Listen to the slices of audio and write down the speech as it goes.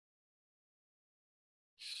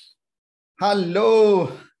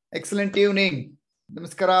Hello, excellent evening.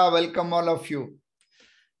 Namaskara, welcome all of you.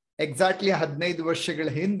 Exactly 15 ವರ್ಷಗಳ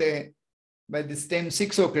ಹಿಂದೆ, by this time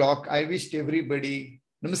 6 o'clock, I wished everybody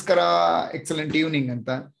Namaskara, excellent evening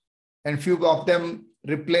anta, and few of them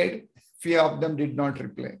replied, few of them did not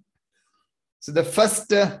reply. So the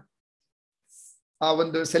first ಆ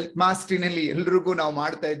ಒಂದು self ಮಾಸ್ಟರಿನಲ್ಲಿ ಎಲ್ರಿಗೂ ನಾವು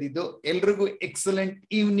ಮಾಡ್ತಾ ಇದ್ದಿದ್ದು ಎಲ್ರಿಗೂ excellent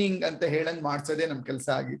evening ಅಂತ ಹೇಳಂಗ್ ಮಾಡ್ಸೋದೇ ನಮ್ ಕೆಲಸ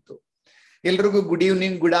ಆಗಿತ್ತು. ಎಲ್ರಿಗೂ ಗುಡ್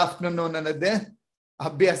ಈವ್ನಿಂಗ್, ಗುಡ್ ಆಫ್ಟರ್ನೂನ್ ಅನ್ನೋದೇ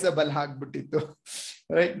ಅಭ್ಯಾಸ ಬಲ ಆಗ್ಬಿಟ್ಟಿತ್ತು.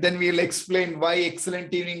 Right, then will explain Y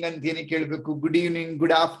excellent evening ಅಂತ ಏನಕ್ಕೆ ಕೇಳ್ಬೇಕು, ಗುಡ್ ಈವ್ನಿಂಗ್,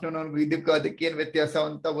 ಗುಡ್ ಆಫ್ಟರ್ನೂನ್ ಇದಕ್ಕೂ ಅದಕ್ಕೆ ಏನ್ ವ್ಯತ್ಯಾಸ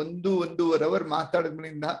ಅಂತ ಒಂದೂವರೆ ಅವರ್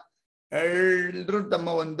ಮಾತಾಡೋದ್ರಿಂದ ಎಲ್ರು ತಮ್ಮ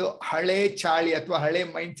ಒಂದು ಹಳೆ ಚಾಳಿ ಅಥವಾ ಹಳೆ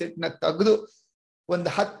ಮೈಂಡ್ ಸೆಟ್ ನ ತೆಗೆದು ಒಂದು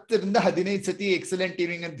 10 ರಿಂದ 15 ಸತಿ ಎಕ್ಸಲೆಂಟ್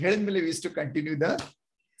ಈವ್ನಿಂಗ್ ಅಂತ ಹೇಳಿದ್ಮೇಲೆ V to continue the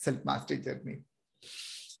self mastery journey.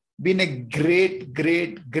 Been a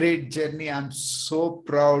great journey. I'm so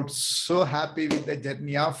proud, so happy with the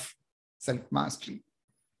journey of self mastery.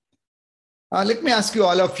 Let me ask you,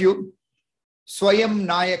 all of you, Swayam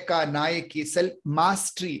Nayaka Nayaki self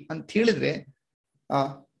mastery ant helidre,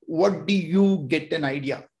 what do you get an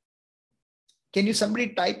idea? Can you somebody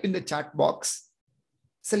type in the chat box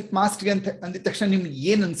self mastery anta andid takshana nimge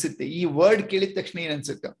ಏನು ಅನ್ಸುತ್ತೆ? ಈ word ಕೇಳಿದ ತಕ್ಷಣ ಏನು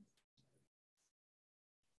ಅನ್ಸುತ್ತೆ?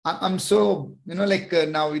 I'm so, like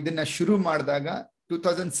ನಾವು ಇದನ್ನ ಶುರು ಮಾಡಿದಾಗ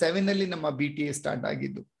 2007 ಅಲ್ಲಿ ನಮ್ಮ BTA ಸ್ಟಾರ್ಟ್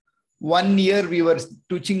ಆಗಿದ್ದು. 1 year we were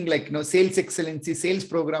teaching like sales excellency, sales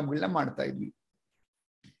ಪ್ರೋಗ್ರಾಮ್ಗಳನ್ನ ಮಾಡ್ತಾ ಇದ್ವಿ.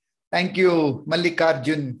 Thank you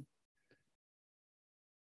Mallikarjun.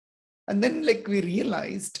 And then like we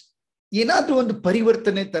realised ಏನಾದ್ರೂ ಒಂದು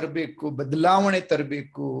ಪರಿವರ್ತನೆ ತರಬೇಕು, ಬದಲಾವಣೆ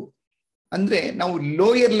ತರಬೇಕು ಅಂದ್ರೆ ನಾವು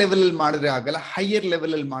ಲೋಯರ್ ಲೆವೆಲ್ ಅಲ್ಲಿ ಮಾಡಿದ್ರೆ ಆಗಲ್ಲ, ಹೈಯರ್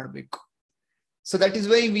ಲೆವೆಲ್ ಅಲ್ಲಿ ಮಾಡಬೇಕು. So that is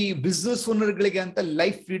why we business ಓನರ್ಗಳಿಗೆ ಅಂತ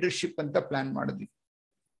ಲೈಫ್ ಲೀಡರ್ಶಿಪ್ ಅಂತ ಪ್ಲಾನ್ ಮಾಡಿದ್ವಿ.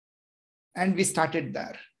 And we started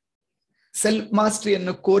there. Self mastery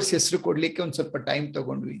ಅನ್ನೋ ಕೋರ್ಸ್ ಹೆಸರು ಕೊಡ್ಲಿಕ್ಕೆ ಒಂದ್ ಸ್ವಲ್ಪ ಟೈಮ್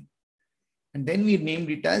ತಗೊಂಡ್ವಿ. And then we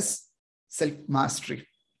named it as self mastery.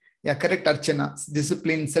 Yeah correct Archana?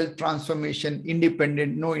 Discipline, self transformation,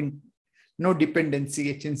 independent, no dependency.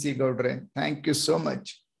 HNC ಗೌಡ್ರೆ, thank you so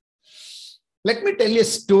much. Let me tell A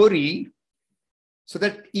story so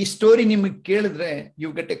that ಈ story ನಿಮಗೆ ಕೇಳಿದ್ರೆ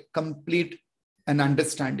you get A complete an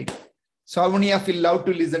understanding. So how many of you love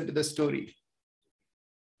to listen to the story?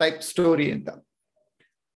 Type story anta.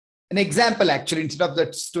 An example actually instead of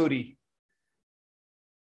that story.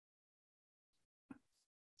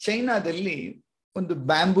 ಚೈನಾದಲ್ಲಿ ಒಂದು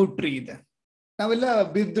bamboo tree ಇದೆ. ನಾವೆಲ್ಲ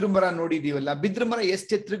ಬಿದ್ರು ಮರ ನೋಡಿದೀವಲ್ಲ. ಬಿದ್ರು ಮರ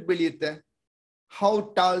ಎಷ್ಟು ಎತ್ತರಕ್ಕೆ ಬೆಳೆಯುತ್ತೆ? How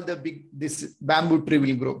tall this bamboo tree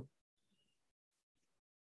will grow?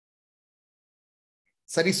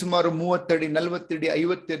 ಸರಿ ಸುಮಾರು 30 ಅಡಿ, 40 ಅಡಿ,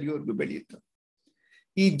 50 ಅಡಿವರೆಗೂ ಬೆಳೆಯುತ್ತೆ.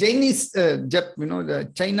 ಈ ಚೈನೀಸ್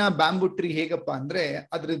ಚೈನಾ ಬ್ಯಾಂಬೂ ಟ್ರೀ ಹೇಗಪ್ಪ ಅಂದ್ರೆ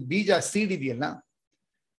ಅದ್ರ ಬೀಜ ಸೀಡ್ ಇದೆಯಲ್ಲ,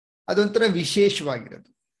 ಅದೊಂಥರ ವಿಶೇಷವಾಗಿರೋದು.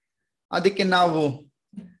 ಅದಕ್ಕೆ ನಾವು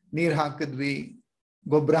ನೀರ್ ಹಾಕಿದ್ವಿ,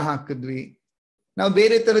 ಗೊಬ್ಬರ ಹಾಕಿದ್ವಿ. ನಾವು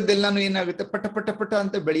ಬೇರೆ ತರದ್ದೆಲ್ಲಾನು ಏನಾಗುತ್ತೆ, ಪಟ ಪಟ ಪಟ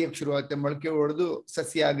ಅಂತ ಬೆಳೆಯಕ್ ಶುರು ಆಗುತ್ತೆ. ಮೊಳಕೆ ಹೊಡೆದು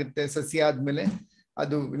ಸಸಿ ಆಗುತ್ತೆ. ಸಸಿ ಆದ್ಮೇಲೆ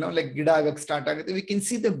ಅದು ಲೈಕ್ ಗಿಡ ಆಗಕ್ ಸ್ಟಾರ್ಟ್ ಆಗುತ್ತೆ. We can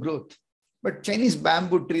see the growth. But Chinese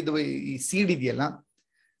bamboo ಟ್ರೀದು ಈ ಸೀಡ್ ಇದೆಯಲ್ಲ,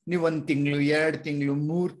 ನೀವು 1 ತಿಂಗಳು, 2 ತಿಂಗಳು,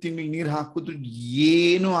 3 ತಿಂಗಳು ನೀರ್ ಹಾಕಿದ್ರು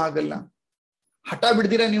ಏನೂ ಆಗಲ್ಲ. ಹಠ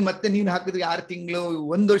ಬಿಡ್ದಿರ ನೀವು ಮತ್ತೆ ನೀರ್ ಹಾಕಿದ್ರೆ 6 ತಿಂಗಳು,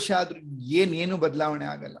 1 ವರ್ಷ ಆದ್ರೂ ಏನು ಬದಲಾವಣೆ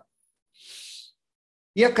ಆಗಲ್ಲ.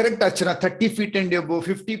 ಯಾ correct Archana? 30 feet and above,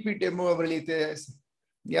 50 feet above ಬೆಳೆಯುತ್ತೆ.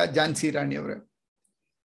 ಯಾ ಝಾನ್ಸಿ ರಾಣಿ ಅವರೇ?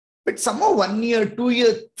 But some 1 year, 2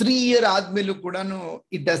 year, 3 year ಆದ್ಮೇಲೂ ಕೂಡ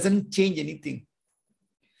it doesn't change anything.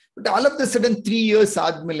 But all of the sudden 3 years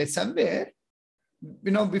ಆದ್ಮೇಲೆ ಸಮ್ವೇರ್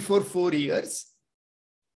ಬಿಫೋರ್ 4 years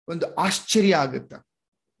ಒಂದು ಆಶ್ಚರ್ಯ ಆಗುತ್ತೆ.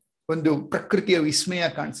 ಒಂದು ಪ್ರಕೃತಿಯ ವಿಸ್ಮಯ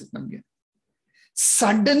ಕಾಣಿಸುತ್ತೆ ನಮ್ಗೆ.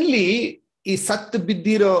 ಸಡನ್ಲಿ ಈ ಸತ್ತು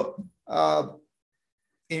ಬಿದ್ದಿರೋ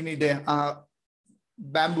ಏನಿದೆ ಆ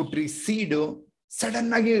ಬ್ಯಾಂಬೂ ಟ್ರೀ ಸೀಡು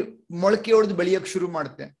ಸಡನ್ ಆಗಿ ಮೊಳಕೆ ಹೊಡೆದು ಬೆಳೆಯಕ್ ಶುರು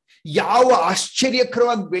ಮಾಡುತ್ತೆ. ಯಾವ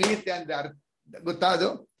ಆಶ್ಚರ್ಯಕರವಾಗಿ ಬೆಳೆಯುತ್ತೆ ಅಂದ್ರೆ ಗೊತ್ತಾ?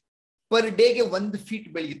 ಅದು ಪರ್ ಡೇಗೆ 1 feet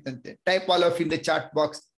ಬೆಳೆಯುತ್ತಂತೆ. Type all of in the chat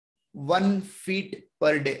box 1 feet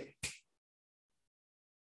per day.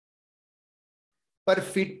 Per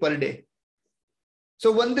feet per day. So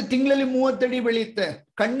 1 ತಿಂಗಳಲ್ಲಿ 30 ಅಡಿ ಬೆಳೆಯುತ್ತೆ.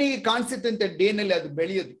 ಕಣ್ಣಿಗೆ ಕಾಣಿಸುತ್ತೆ ಡೇನಲ್ಲಿ ಅದು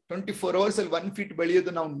ಬೆಳೆಯೋದು. 24 hours ಅಲ್ಲಿ 1 feet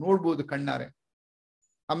ಬೆಳೆಯೋದು ನಾವು ನೋಡ್ಬೋದು ಕಣ್ಣಾರೆ.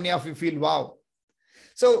 How many of you feel wow?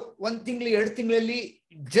 So 1 ತಿಂಗಳು, 2 ತಿಂಗಳಲ್ಲಿ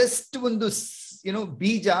ಜಸ್ಟ್ ಒಂದು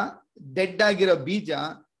ಬೀಜ, ಡೆಡ್ ಆಗಿರೋ ಬೀಜ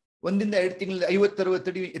 1 ರಿಂದ 2 ತಿಂಗಳಲ್ಲಿ 50-60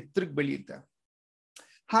 ಅಡಿ ಎತ್ತರಕ್ಕೆ ಬೆಳೆಯುತ್ತೆ.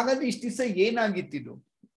 ಹಾಗಾದ್ರೆ ಇಷ್ಟು ದಿವಸ ಏನಾಗಿತ್ತು?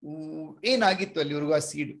 ಏನಾಗಿತ್ತು ಅಲ್ಲಿವರೆಗೂ ಆ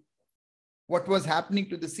seed? What was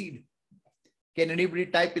happening to the seed? Can anybody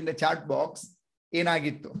type in the chat box?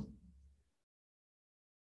 ಏನಾಗಿತ್ತು?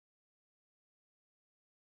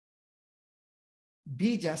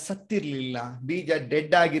 ಬೀಜ ಸತ್ತಿರ್ಲಿಲ್ಲ, ಬೀಜ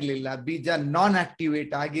ಡೆಡ್ ಆಗಿರ್ಲಿಲ್ಲ, ಬೀಜ ನಾನ್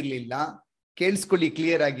ಆಕ್ಟಿವೇಟ್ ಆಗಿರ್ಲಿಲ್ಲ. ಕೇಳಿಸ್ಕೊಳ್ಳಿ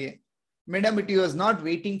ಕ್ಲಿಯರ್ ಆಗಿ. Madam, it was not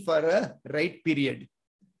waiting for a right period.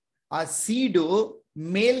 ಆ ಸೀಡು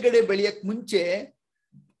ಮೇಲ್ಗಡೆ ಬೆಳೆಯಕ್ ಮುಂಚೆ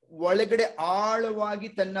ಒಳಗಡೆ ಆಳವಾಗಿ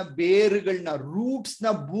ತನ್ನ ಬೇರುಗಳನ್ನ, ರೂಟ್ಸ್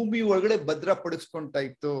ನ ಭೂಮಿ ಒಳಗಡೆ ಭದ್ರಪಡಿಸ್ಕೊಂತಾ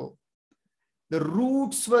ಇತ್ತು. The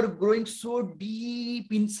roots var growing so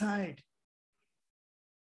deep inside.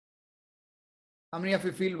 How many of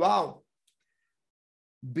you feel, wow,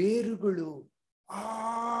 ಬೇರುಗಳು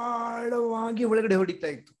ಆಳವಾಗಿ ಒಳಗಡೆ ಹೊಡಿತಾ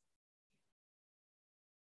ಇತ್ತು?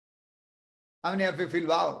 How many of you feel,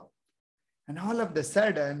 wow? And all of the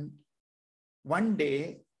sudden, one day,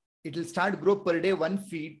 it will start grow per day 1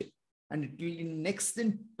 feet, and it will in next in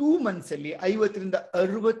 2 months ಅಲ್ಲಿ 50 ರಿಂದ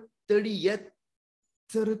 60 ಅಡಿ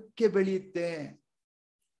ಎತ್ತರಕ್ಕೆ ಬೆಳೆಯುತ್ತೆ.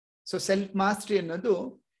 ಸೊ ಸೆಲ್ಫ್ ಮಾಸ್ಟರಿ ಅನ್ನೋದು,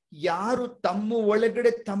 ಯಾರು ತಮ್ಮ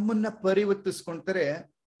ಒಳಗಡೆ ತಮ್ಮನ್ನ ಪರಿವರ್ತಿಸ್ಕೊಂತಾರೆ,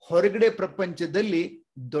 ಹೊರಗಡೆ ಪ್ರಪಂಚದಲ್ಲಿ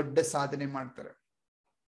ದೊಡ್ಡ ಸಾಧನೆ ಮಾಡ್ತಾರೆ.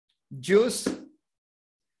 Juice.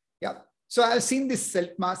 So I have seen this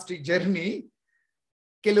self mastery journey.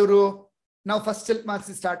 ಕೆಲವರು, ನಾವು ಫಸ್ಟ್ ಸೆಲ್ಫ್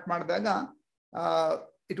ಮಾಸ್ಟರಿ ಸ್ಟಾರ್ಟ್ ಮಾಡಿದಾಗ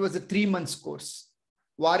it was a 3 months course.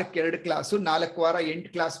 ವಾರಕ್ಕೆ 2 ಕ್ಲಾಸು, 4 ವಾರ 8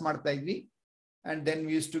 ಕ್ಲಾಸ್ ಮಾಡ್ತಾ ಇದ್ವಿ. And then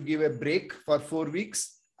we use to give A break for 4 weeks.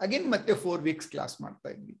 Again ಮತ್ತೆ 4 weeks class ಮಾಡ್ತಾ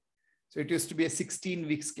ಇದ್ವಿ. So it use to B A 16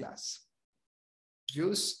 weeks class.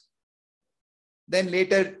 Juice. Then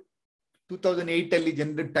later 2008 ಅಲ್ಲಿ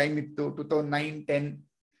ಜನರ time ಇತ್ತು, 2009-10.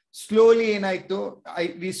 ಸ್ಲೋಲಿ ಏನಾಯ್ತು,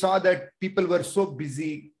 we saw that people were so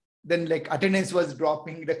busy. Then like attendance was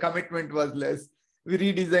dropping, the commitment was less. We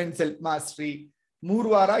redesigned self mastery. 3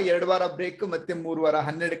 ವಾರ 2 ವಾರ break, ಮತ್ತೆ 3 ವಾರ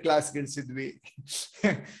 12 class ಗಳಿಸಿದ್ವಿ.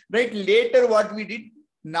 Right. Litre what we did,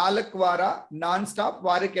 4 ವಾರ non stop,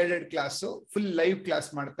 ವಾರಕ್ಕೆ 2 class, full live class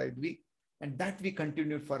ಮಾಡ್ತಾ ಇದ್ವಿ. And that we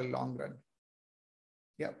continue for a long run.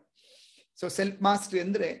 So self mastery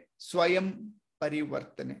ಅಂದ್ರೆ ಸ್ವಯಂ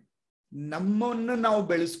ಪರಿವರ್ತನೆ. ನಮ್ಮನ್ನು ನಾವು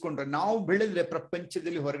ಬೆಳೆಸ್ಕೊಂಡ್ರೆ, ನಾವು ಬೆಳೆದ್ರೆ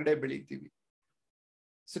ಪ್ರಪಂಚದಲ್ಲಿ ಹೊರಗಡೆ ಬೆಳಿತೀವಿ.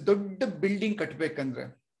 ಸೊ ದೊಡ್ಡ building ಕಟ್ಟಬೇಕಂದ್ರೆ,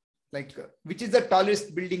 like which is the tallest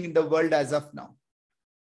building in the world as of now?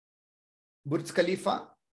 Burj Khalifa.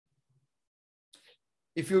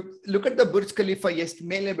 If you look at the Burj Khalifa, ಎಷ್ಟು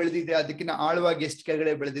ಮೇಲೆ ಬೆಳೆದಿದೆ, ಅದಕ್ಕಿಂತ ಆಳವಾಗಿ ಎಷ್ಟು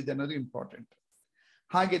ಕೆಳಗಡೆ ಬೆಳೆದಿದೆ ಅನ್ನೋದು ಇಂಪಾರ್ಟೆಂಟ್.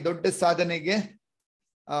 ಹಾಗೆ ದೊಡ್ಡ ಸಾಧನೆಗೆ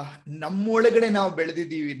ನಮ್ಮೊಳಗಡೆ ನಾವು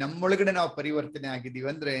ಬೆಳೆದಿದ್ದೀವಿ, ನಮ್ಮೊಳಗಡೆ ನಾವು ಪರಿವರ್ತನೆ ಆಗಿದ್ದೀವಿ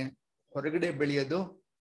ಅಂದ್ರೆ, ಹೊರಗಡೆ ಬೆಳೆಯೋದು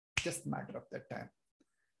just matter of that time.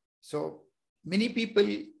 So many people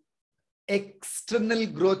external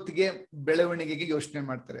growth ಗೆ, ಬೆಳವಣಿಗೆಗೆ ಯೋಚನೆ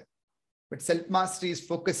ಮಾಡ್ತಾರೆ. But self mastery is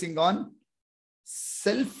focusing on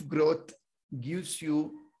self growth, gives you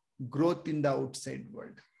growth in the outside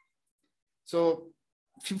world. So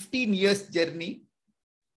 15 years journey,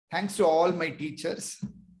 thanks to all my teachers.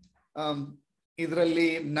 ಇದರಲ್ಲಿ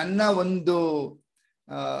ನನ್ನ ಒಂದು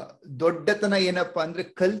ದೊಡ್ಡತನ ಏನಪ್ಪಾ ಅಂದ್ರೆ,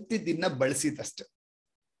 ಕಲ್ತಿದ್ದನ್ನ ಬಳಸಿದಷ್ಟೆ.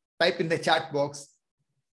 Type in the chat box,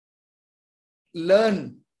 learn,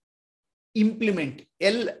 implement.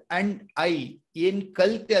 L and I ಏನ್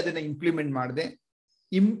ಕಲ್ತೆ ಅದನ್ನ implement ಮಾಡಿದೆ.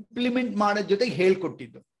 Implement ಮಾಡೋದ್ ಜೊತೆಗೆ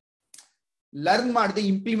ಹೇಳ್ಕೊಟ್ಟಿದ್ದು. ಲರ್ನ್ ಮಾಡಿದೆ,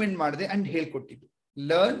 ಇಂಪ್ಲಿಮೆಂಟ್ ಮಾಡಿದೆ ಅಂಡ್ ಹೇಳ್ಕೊಟ್ಟಿದ್ದು.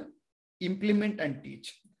 Learn, implement and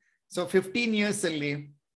teach. So 15 years ಅಲ್ಲಿ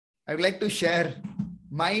I would like to share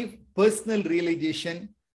my personal realisation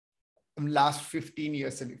last 15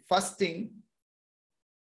 years ಅಲ್ಲಿ. First thing,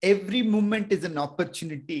 every moment is an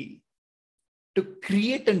opportunity to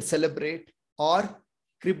create and celebrate or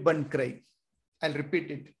crib and cry. I'll repeat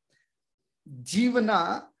it. ಜೀವನ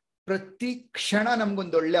ಪ್ರತಿ ಕ್ಷಣ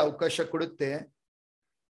ನಮ್ಗೊಂದು ಒಳ್ಳೆ ಅವಕಾಶ ಕೊಡುತ್ತೆ,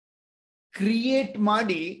 create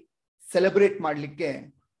ಮಾಡಿ ಸೆಲೆಬ್ರೇಟ್ ಮಾಡ್ಲಿಕ್ಕೆ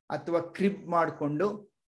ಅಥವಾ ಕ್ರಿಬ್ ಮಾಡಿಕೊಂಡು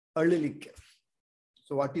ಅಳಲಿಕ್ಕೆ.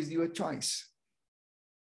 So what is your choice?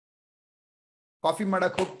 Coffee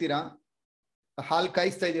ಮಾಡಕ್ ಹೋಗ್ತೀರಾ, ಹಾಲ್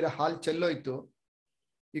ಕಾಯಿಸ್ತಾ ಇದ್ದೀರಾ, ಹಾಲ್ ಚೆಲ್ಲೋಯ್ತು,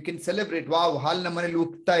 ಯು ಕ್ಯಾನ್ ಸೆಲೆಬ್ರೇಟ್. ವಾವ್, ಹಾಲ್ ನಮ್ಮ ಮನೇಲಿ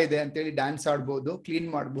ಉಗ್ತಾ ಇದೆ ಅಂತೇಳಿ ಡ್ಯಾನ್ಸ್ ಆಡ್ಬೋದು, ಕ್ಲೀನ್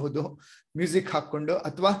ಮಾಡ್ಬೋದು ಮ್ಯೂಸಿಕ್ ಹಾಕೊಂಡು,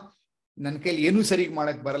 ಅಥವಾ ನನ್ನ ಕೈಲಿ ಏನೂ ಸರಿಗ್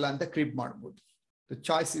ಮಾಡಕ್ ಬರಲ್ಲ ಅಂತ ಕ್ರಿಬ್ ಮಾಡ್ಬೋದು. The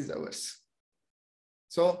choice is hours.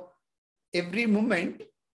 So every moment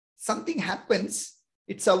something happens,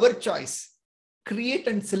 it's our choice. Create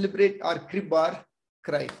and celebrate or crib or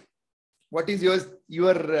cry. What is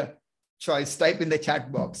your choice? Type in the chat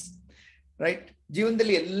box. Right?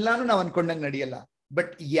 ಜೀವನದಲ್ಲಿ ಎಲ್ಲಾನು ನಾವು ಅನ್ಕೊಂಡಂಗೆ ನಡೆಯಲ್ಲ,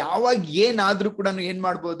 ಬಟ್ ಯಾವಾಗ ಏನಾದ್ರೂ ಕೂಡ ಏನ್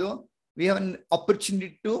ಮಾಡ್ಬೋದು, we have an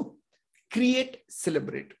opportunity to create,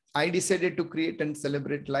 celebrate. I decided to create and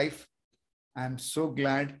celebrate life. I am so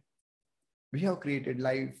glad we have created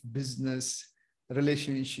life, business,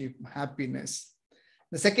 relationship, happiness.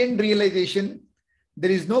 The second realization,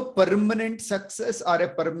 there is no permanent success or a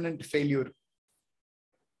permanent failure.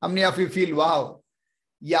 How many of you feel, wow,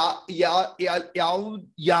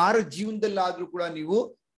 ಯಾರ ಜೀವನದಲ್ಲಾದ್ರೂ ಕೂಡ ನೀವು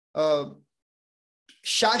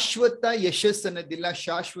ಶಾಶ್ವತ ಯಶಸ್ಸು ಅನ್ನೋದಿಲ್ಲ,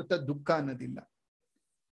 ಶಾಶ್ವತ ದುಃಖ ಅನ್ನೋದಿಲ್ಲ.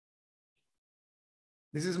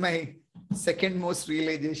 This is my second most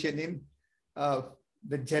realization in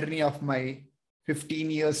the journey of my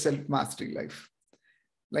 15 years self-mastery life.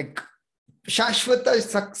 Like, Shashwata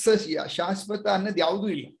success, yeah, Shashwata annadu yaudu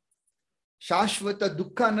illa. Shashwata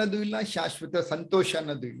dukha annadu illa, Shashwata santosha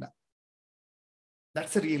annadu illa.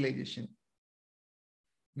 That's a realization.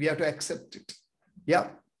 We have to accept it. Yeah,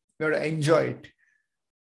 we have to enjoy it.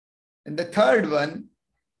 And the third one,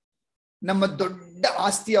 ನಮ್ಮ ದೊಡ್ಡ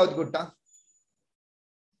ಆಸ್ತಿ ಯಾವ್ದು ಗೊತ್ತಾ?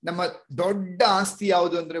 ನಮ್ಮ ದೊಡ್ಡ ಆಸ್ತಿ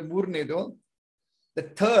ಯಾವುದು ಅಂದ್ರೆ ಮೂರನೇದು, the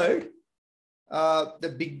third,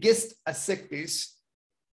 the biggest asset is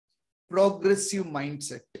progressive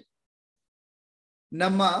mindset.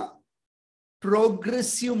 ನಮ್ಮ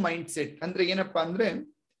progressive mindset ಅಂದ್ರೆ ಏನಪ್ಪಾ ಅಂದ್ರೆ,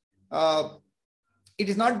 it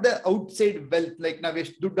is not the outside wealth, like ನಾವ್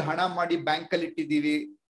ಎಷ್ಟು ದುಡ್ಡು ಹಣ ಮಾಡಿ ಬ್ಯಾಂಕ್ ಅಲ್ಲಿ ಇಟ್ಟಿದೀವಿ,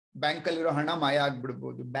 ಬ್ಯಾಂಕ್ ಅಲ್ಲಿರೋ ಹಣ ಮಾಯ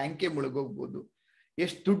ಆಗ್ಬಿಡ್ಬೋದು, ಬ್ಯಾಂಕೇ ಮುಳುಗೋಗ್ಬೋದು.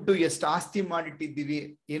 ಎಷ್ಟು ದುಡ್ಡು, ಎಷ್ಟು ಆಸ್ತಿ ಮಾಡಿಟ್ಟಿದ್ದೀವಿ,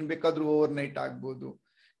 ಏನ್ ಬೇಕಾದ್ರೂ ಓವರ್ ನೈಟ್ ಆಗ್ಬೋದು.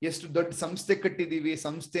 ಎಷ್ಟು ದೊಡ್ಡ ಸಂಸ್ಥೆ ಕಟ್ಟಿದೀವಿ,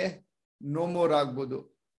 ಸಂಸ್ಥೆ ನೋ ಮೋರ್ ಆಗ್ಬೋದು.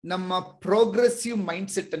 ನಮ್ಮ ಪ್ರೋಗ್ರೆಸಿವ್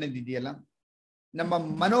ಮೈಂಡ್ ಸೆಟ್ ಅನ್ನೋದು ಇದೆಯಲ್ಲ, ನಮ್ಮ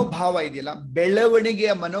ಮನೋಭಾವ ಇದೆಯಲ್ಲ,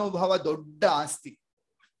 ಬೆಳವಣಿಗೆಯ ಮನೋಭಾವ ದೊಡ್ಡ ಆಸ್ತಿ.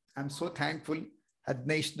 I am so thankful.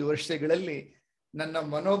 15 ವರ್ಷಗಳಲ್ಲಿ ನನ್ನ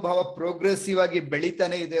ಮನೋಭಾವ ಪ್ರೋಗ್ರೆಸಿವ್ ಆಗಿ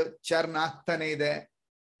ಬೆಳಿತಾನೆ ಇದೆ, ಚರ್ನ್ ಆಗ್ತಾನೆ ಇದೆ.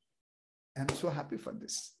 I am so happy for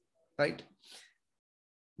this, right?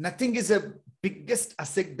 Nothing is a biggest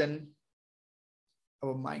asset than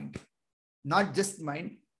our mind. Not just mind,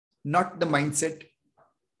 not the mindset,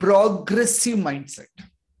 progressive mindset.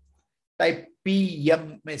 Type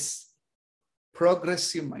PMS,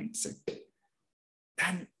 progressive mindset.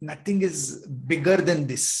 And nothing is bigger than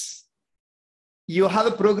this. You have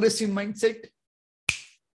a progressive mindset,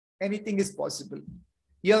 anything is possible.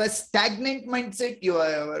 You have a stagnant mindset,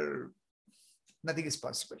 nothing is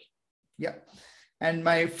possible. Yeah. And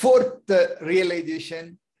my fourth realization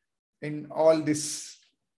in all this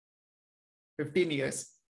 15 years,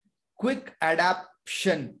 quick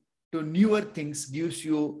adaptation to newer things gives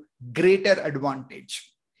you greater advantage.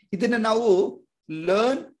 ಇದನ್ನ ನಾವು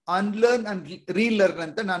learn, unlearn and relearn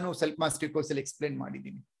ಅಂತ ನಾನು self mastery course ಅಲ್ಲಿ explain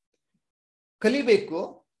ಮಾಡಿದ್ದೀನಿ. ಕಲಿಬೇಕು,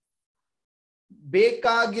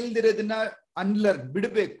 ಬೇಕಾಗಿಲ್ದಿರೋದನ್ನ unlearn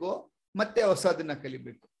ಬಿಡಬೇಕು, ಮತ್ತೆ ಹೊಸದನ್ನ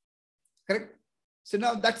ಕಲಿಬೇಕು. ಕರೆಕ್ಟ್? ಸೊ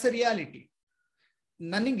ನಾವು ದಟ್ಸ್ ಅ ರಿಯಾಲಿಟಿ.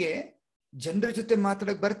 ನನಗೆ ಜನರ ಜೊತೆ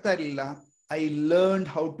ಮಾತಾಡಕ್ ಬರ್ತಾ ಇರಲಿಲ್ಲ. I learn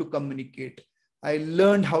how to communicate, I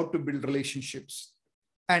learn how to build relationships,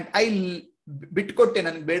 and I ಬಿಟ್ಕೊಟ್ಟೆ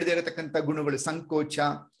ನನಗೆ ಬೇಡದೇ ಇರತಕ್ಕಂಥ ಗುಣಗಳು, ಸಂಕೋಚ,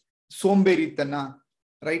 ಸೋಂಬೇರಿತನ,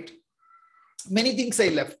 right? Many things I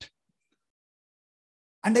left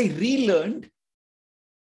and I ರೀಲರ್ನ್ಡ್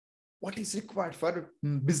what is required for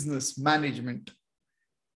business management.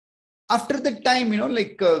 After that time,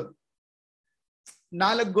 like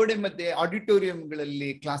 4 ಗೋಡೆ ಮಧ್ಯೆ ಆಡಿಟೋರಿಯಂಗಳಲ್ಲಿ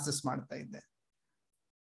ಕ್ಲಾಸಸ್ ಮಾಡ್ತಾ ಇದ್ದೆ.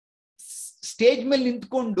 Stage ಮೇಲೆ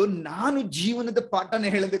ನಿಂತ್ಕೊಂಡು ನಾನು ಜೀವನದ ಪಾಠನ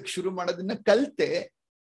ಹೇಳೋದಕ್ಕೆ ಶುರು ಮಾಡೋದನ್ನ ಕಲ್ತೆ.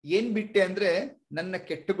 ಏನ್ ಬಿಟ್ಟೆ ಅಂದ್ರೆ, ನನ್ನ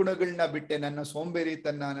ಕೆಟ್ಟ ಗುಣಗಳನ್ನ ಬಿಟ್ಟೆ, ನನ್ನ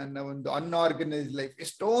ಸೋಂಬೇರಿತನ, ನನ್ನ ಒಂದು ಅನ್ಆರ್ಗನೈಸ್ಡ್ ಲೈಫ್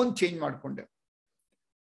ಎಷ್ಟೊಂದು ಚೇಂಜ್ ಮಾಡ್ಕೊಂಡೆ.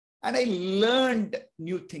 And I learned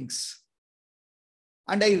new things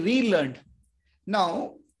and I ರೀಲರ್ನ್ಡ್. ನಾವು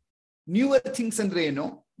ನ್ಯೂವರ್ ಥಿಂಗ್ಸ್ ಅಂದ್ರೆ ಏನು?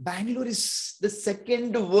 Bangalore is the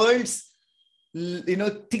second world's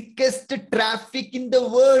thickest traffic in the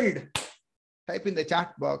world. Type in the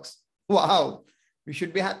chat box. Wow, we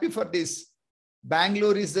should be happy for this.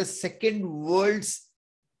 Bangalore is the second world's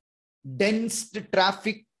dense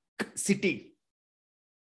traffic city.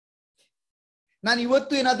 ನಾನು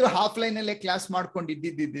ಇವತ್ತು ಏನಾದ್ರೂ half line ಅಲ್ಲೇ class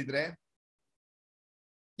ಮಾಡ್ಕೊಂಡಿದ್ದಿದ್ರೆ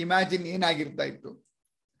imagine ಏನಾಗಿರ್ತಾ ಇತ್ತು.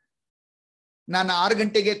 ನಾನು 6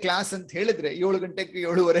 ಗಂಟೆಗೆ class ಅಂತ ಹೇಳಿದ್ರೆ 7 ಗಂಟೆಗೆ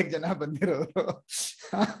 7:15 ಜನ ಬಂದಿರೋರು.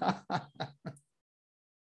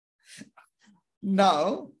 Now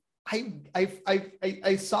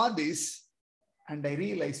I saw this and I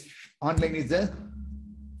realized online is the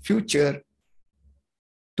future.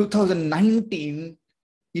 2019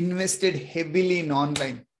 invested heavily in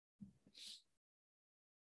online.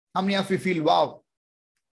 How many of you feel wow?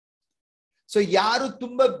 So ಯಾರು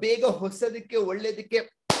ತುಂಬಾ ಬೇಗ ಹೊಸದಕ್ಕೆ ಒಳ್ಳೆದಕ್ಕೆ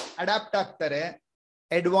ಅಡಾಪ್ಟ್ ಆಗ್ತಾರೆ,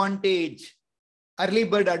 ಅಡ್ವಾಂಟೇಜ್, ಅರ್ಲಿ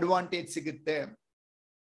ಬರ್ಡ್ ಅಡ್ವಾಂಟೇಜ್ ಸಿಗುತ್ತೆ.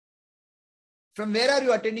 From where are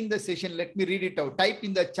you attending the session? Let me read it out. Type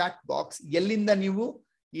in the chat box. ಎಲ್ಲಿಂದ ನೀವು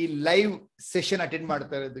ಈ live session attend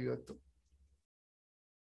ಮಾಡ್ತಾ ಇರೋದು ಇವತ್ತು?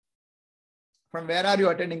 From where are you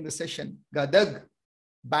attending the session? Gadag,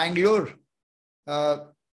 Bangalore,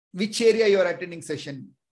 which area you are attending session?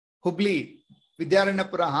 Hubli,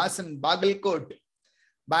 Vidyaranapura, Hassan, Bagalkot,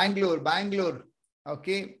 Bangalore.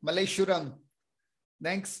 Okay, Malleshwaram.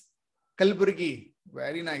 Thanks. Kalburgi,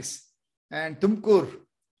 very nice. And Tumkur,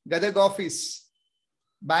 Gadag office,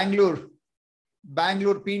 Bangalore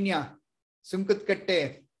Pinya, Sumkatkatte,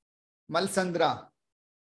 Malsandra,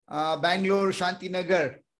 Bangalore Shantinagar,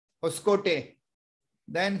 Hoskote.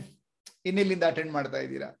 Then ಇನ್ನೆಲ್ಲಿಂದ attend ಮಾಡ್ತಾ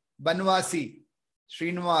ಇದ್ದೀರಾ? Banavasi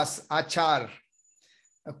Srinivas Achar,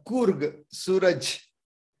 Coorg Suraj,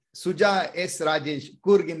 Suja S Rajesh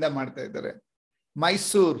ಕೂರ್ಗಿಂದ ಮಾಡ್ತಾ ಇದ್ದಾರೆ.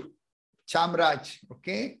 Mysore Chamaraj,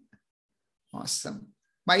 okay, awesome.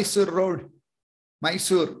 Mysore road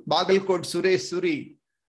Mysore, Bagalkot Suresh Suri,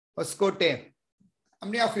 Hosakote. How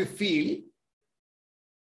many of you feel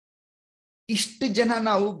ಇಷ್ಟು ಜನ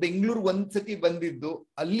ನಾವು ಬೆಂಗಳೂರು ಒಂದ್ಸತಿ ಬಂದಿದ್ದು,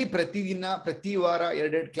 ಅಲ್ಲಿ ಪ್ರತಿದಿನ ಪ್ರತಿ ವಾರ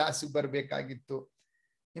 2 class ಬರ್ಬೇಕಾಗಿತ್ತು.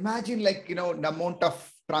 Imagine like the amount of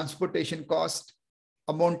transportation cost,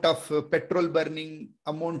 amount of petrol burning,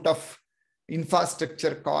 amount of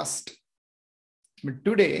infrastructure cost. But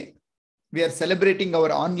today we are celebrating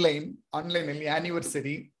our online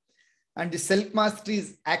anniversary, and the self mastery is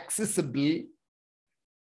accessible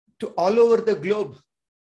to all over the globe.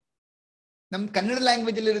 ನಮ್ಮ Kannada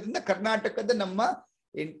language ಅಲ್ಲಿ ಇರೋದ್ರಿಂದ ಕರ್ನಾಟಕದ ನಮ್ಮ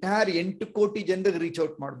entire 8 ಕೋಟಿ ಜನರಿಗೆ reach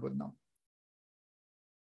out ಮಾಡ್ಬೋದು ನಾವು.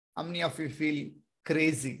 How many of you feel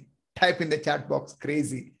crazy? Type in the chat box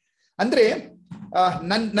crazy. ಅಂದ್ರೆ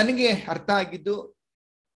ನನಗೆ ಅರ್ಥ ಆಗಿದ್ದು,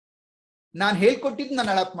 ನಾನು ಹೇಳ್ಕೊಟ್ಟಿದ್ದು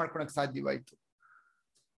ನಾನು ಅಡಾಪ್ಟ್ ಮಾಡ್ಕೊಳಕ್ ಸಾಧ್ಯವಾಯ್ತು.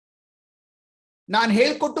 ನಾನು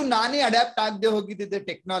ಹೇಳ್ಕೊಟ್ಟು ನಾನೇ ಅಡಾಪ್ಟ್ ಆಗದೆ ಹೋಗಿದ್ದೆ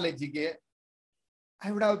ಟೆಕ್ನಾಲಜಿಗೆ,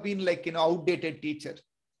 I would have been like outdated teacher,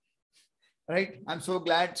 right? I'm so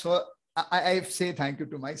glad. So I say thank you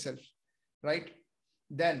to myself, right?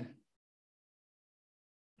 Then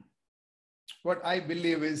what I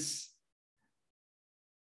believe is,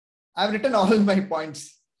 I've written all my points.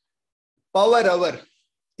 Power hour,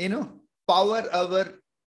 power hour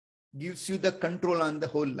gives you the control on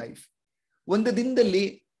the whole life. ಒಂದು ದಿನದಲ್ಲಿ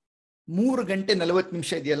 3 ಗಂಟೆ 40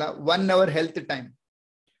 ನಿಮಿಷ ಇದೆಯಲ್ಲ, 1 hour health time,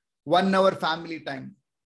 1 hour family time,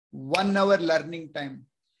 1 hour learning time,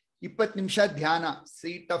 20 ನಿಮಿಷ ಧ್ಯಾನ,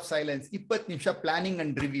 seat of silence, 20 ನಿಮಿಷ planning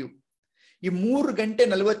and review. ಈ 3 ಗಂಟೆ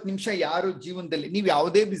 40 ನಿಮಿಷ ಯಾರು ಜೀವನದಲ್ಲಿ, ನೀವು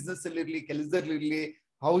ಯಾವುದೇ ಬಿಸ್ನೆಸ್ ಅಲ್ಲಿ ಇರ್ಲಿ, ಕೆಲಸದಲ್ಲಿರ್ಲಿ,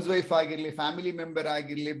 ಹೌಸ್ ವೈಫ್ ಆಗಿರ್ಲಿ, ಫ್ಯಾಮಿಲಿ ಮೆಂಬರ್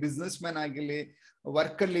ಆಗಿರ್ಲಿ, ಬಿಸ್ನೆಸ್ ಮ್ಯಾನ್ ಆಗಿರ್ಲಿ,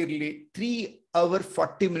 ವರ್ಕ್ ಅಲ್ಲಿ ಇರ್ಲಿ, 3 hour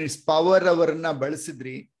 40 minutes ಪವರ್ ಅವರ್ ಅನ್ನ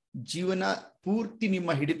ಬಳಸಿದ್ರಿ, ಜೀವನ ಪೂರ್ತಿ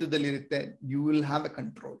ನಿಮ್ಮ ಹಿಡಿತದಲ್ಲಿರುತ್ತೆ. You will have a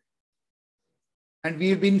control. And we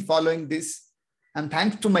have been following this, and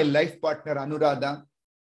thanks to my life partner Anuradha.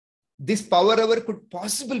 This power hour could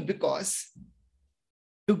possible because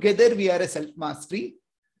together we are a self-mastery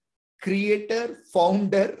creator,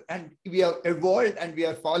 founder, and we have evolved and we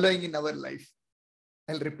are following in our life.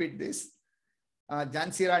 I'll repeat this.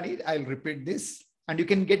 Jansi Rani, I'll repeat this. And you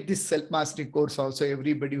can get this self-mastery course also,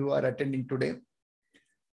 everybody who are attending today.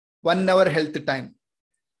 1 hour health time,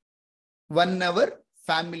 1 hour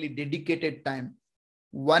family dedicated time,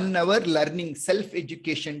 1 hour learning,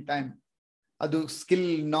 self-education time. ಅದು skill,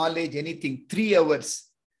 knowledge, anything, 3 hours.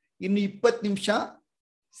 ಇನ್ನು 20 ನಿಮಿಷ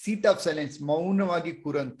seat of silence, ಮೌನವಾಗಿ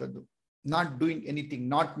ಕೂರಂಥದ್ದು, not doing anything,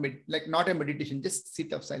 not A meditation, just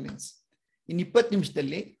seat of silence. ಇನ್ನು 20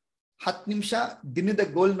 ನಿಮಿಷದಲ್ಲಿ 10 ನಿಮಿಷ ದಿನದ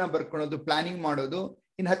ಗೋಲ್ನ ಬರ್ಕೊಳ್ಳೋದು, planning ಮಾಡೋದು.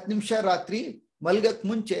 ಇನ್ನು 10 ನಿಮಿಷ ರಾತ್ರಿ ಮಲ್ಗಕ್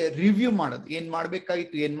ಮುಂಚೆ ರಿವ್ಯೂ ಮಾಡೋದು, ಏನ್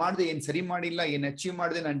ಮಾಡ್ಬೇಕಾಗಿತ್ತು, ಏನ್ ಮಾಡಿದೆ, ಏನ್ ಸರಿ ಮಾಡಿಲ್ಲ, ಏನ್ ಅಚೀವ್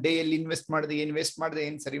ಮಾಡಿದೆ, ನಾನು ಡೇ ಎಲ್ಲಿ ಇನ್ವೆಸ್ಟ್ ಮಾಡಿದೆ, ಏನ್ ವೇಸ್ಟ್ ಮಾಡಿದೆ,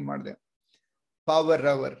 ಏನ್ ಸರಿ ಮಾಡಿದೆ. Power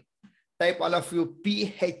hour. Type all of you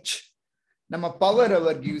PH. Nama power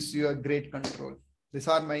hour gives you a great control. These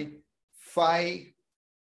are my 5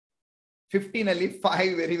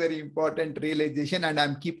 very, very important realization, and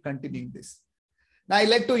I'm keep continuing this. Now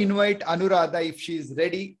I'd like to invite Anuradha, if she is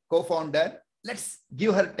ready, co-founder. Let's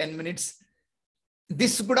give her 10 minutes.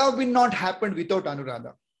 This could have been not happened without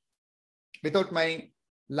Anuradha, without my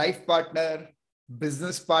life partner,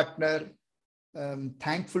 business partner.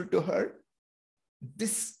 Thankful to her.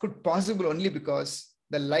 This could possible only because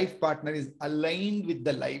the life partner is aligned with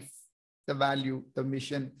the life, the value, the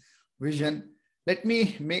mission, vision. Let me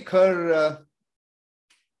make her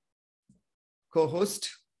co-host.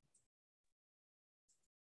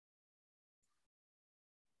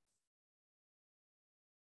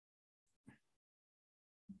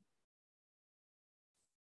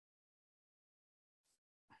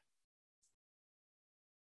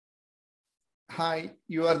 Hi,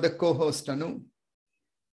 you are the co-host, Anu.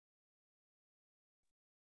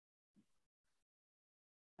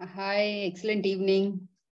 Hi, excellent evening.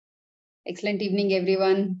 Excellent evening,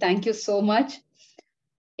 everyone. Thank you so much.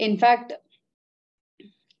 In fact,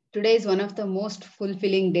 today is one of the most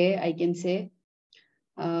fulfilling day, I can say.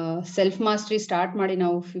 Self-mastery start madi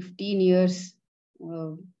now 15 years.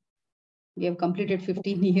 We have completed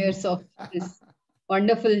 15 years of this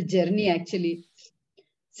wonderful journey, actually.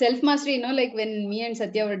 Self-mastery, like when me and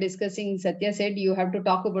Sathya were discussing, Sathya said, you have to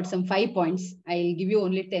talk about some 5 points. I'll give you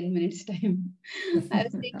only 10 minutes time. I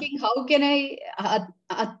was thinking, how can I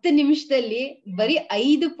 10 ನಿಮಿಷದಲ್ಲಿ ಬರೀ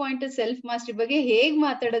 5 point self-mastery ಬಗ್ಗೆ ಹೇಗ್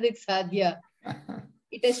ಮಾತಾಡೋದಕ್ಕೆ ಸಾಧ್ಯ?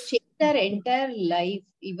 It has changed entire life,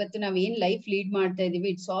 ಇವತ್ತು ನಾವ್ ಏನ್ life lead ಮಾಡ್ತಾ ಇದೀವಿ,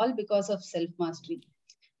 it's all because of self mastery.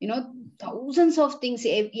 Thousands of things,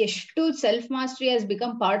 ಎಷ್ಟು self mastery has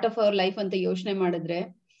become part of our life ಅಂತ ಯೋಚನೆ ಮಾಡಿದ್ರೆ,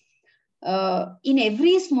 in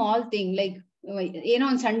every small thing, like ಏನೋ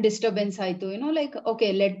ಒಂದ್ ಸಣ್ಣ ಡಿಸ್ಟರ್ಬೆನ್ಸ್ ಆಯ್ತು, like okay,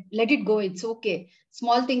 let it go, it's okay.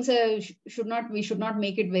 Small things we should not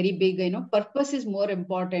make it very big. Purpose is more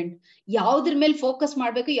important. ಯಾವ್ದ್ರ ಮೇಲೆ focus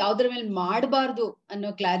ಮಾಡ್ಬೇಕು, ಯಾವ್ದ್ರ ಮೇಲೆ ಮಾಡಬಾರ್ದು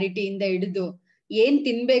ಅನ್ನೋ ಕ್ಲಾರಿಟಿಯಿಂದ ಹಿಡಿದು, ಏನ್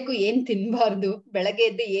ತಿನ್ಬೇಕು, ಏನ್ ತಿನ್ಬಾರ್ದು, ಬೆಳಗ್ಗೆ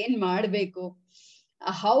ಎದ್ದು ಏನ್ ಮಾಡ್ಬೇಕು,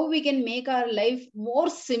 how we can make our life more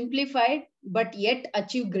simplified but yet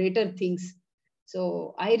achieve greater things. So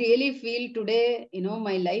I really feel today,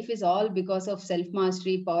 my life is all because of self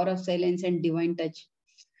mastery, power of silence and divine touch.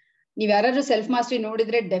 ನೀವ್ ಯಾರಾದ್ರೂ self mastery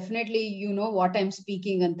ನೋಡಿದ್ರೆ definitely you know what I am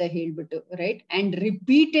speaking ಅಂತ ಹೇಳ್ಬಿಟ್ಟು, right? And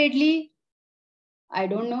repeatedly, I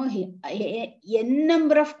don't know N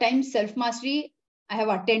number of times self mastery I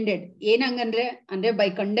have attended. ಅಂದ್ರೆ by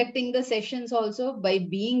conducting the sessions also, by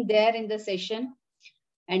being there in the session,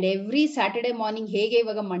 and every Saturday morning, ಹೇಗೆ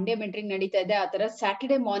ಇವಾಗ Monday mentoring ನಡೀತಾ ಇದೆ, ಆ ತರ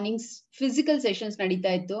Saturday mornings physical sessions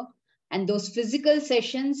ನಡೀತಾ ಇತ್ತು. And those physical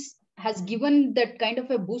sessions has given that kind of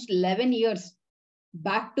a boost. 11 years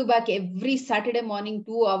back to back, every Saturday morning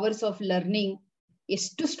 2 hours of learning.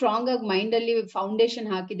 ಎಷ್ಟು strong ಆಗಿ ಮೈಂಡ್ ಅಲ್ಲಿ ಫೌಂಡೇಶನ್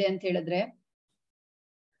ಹಾಕಿದೆ ಅಂತ ಹೇಳಿದ್ರೆ,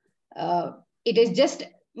 it is just,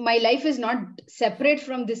 my life is not separate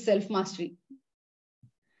from this self mastery.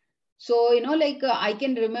 So like I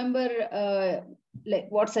can remember like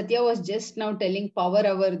what Sathya was just now telling, power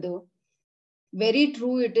hour though, very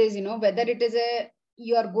true it is. Whether it is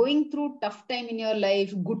you are going through tough time in your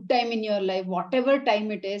life, good time in your life, whatever time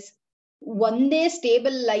it is, ಒಂದೇ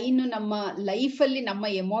stable line ನಮ್ಮ life ಅಲ್ಲಿ, ನಮ್ಮ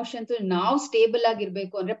emotions ನಾವು stable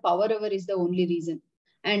ಆಗಿರ್ಬೇಕು ಅಂದ್ರೆ power hour is the only reason.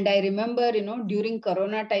 And I remember during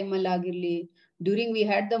corona time ಅಲ್ಲಿ ಆಗಿರ್ಲಿ, during we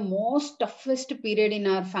had the most toughest period in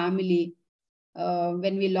our family,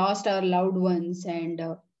 when we lost our loved ones, and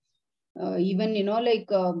even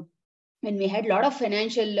like when we had lot of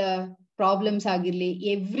financial problems agirli,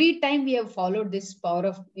 every time we have followed this power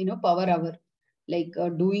of power hour, like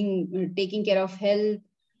taking care of health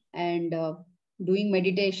and doing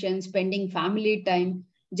meditation, spending family time.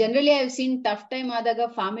 Generally I have seen tough time ಆದಾಗ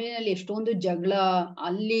family ನಲ್ಲಿ ಎಷ್ಟೊಂದು ಜಗಳ,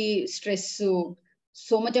 ಅಲ್ಲಿ stress,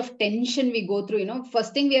 so much of tension we go through.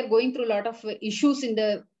 First thing, we are going through a lot of issues in the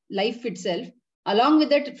life itself, along with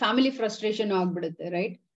that family frustration agbidutte,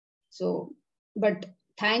 right? So but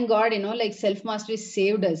thank God, like self mastery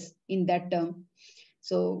saved us in that term.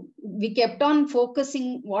 So we kept on focusing,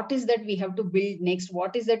 what is that we have to build next,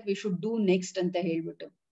 what is that we should do next anta helbittu.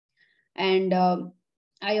 And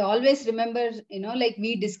I always remember, like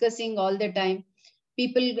we discussing all the time,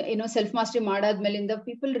 people, self mastery madadmelinda,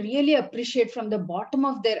 people really appreciate from the bottom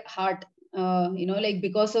of their heart, like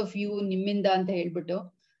because of you, nimminda anta helbittu.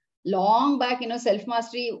 Long back, self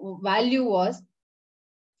mastery value was,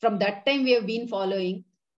 from that time we have been following,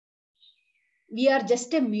 we are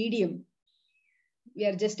just a medium. We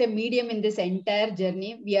are just a medium in this entire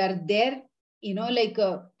journey. We are there, like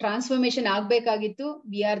transformation agbekagittu,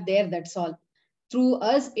 we are there, that's all. Through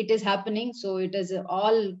us it is happening. So it is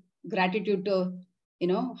all gratitude to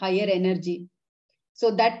higher energy. So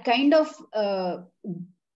that kind of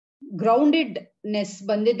groundedness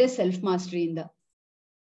bandide self mastery inda,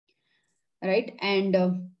 right? And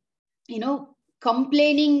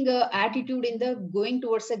complaining attitude in the going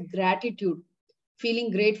towards a gratitude, feeling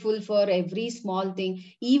grateful for every small thing.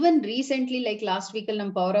 Even recently, like last week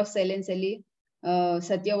nam power of silence alli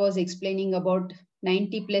Sathya was explaining about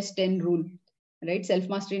 90+10 rule, right? Self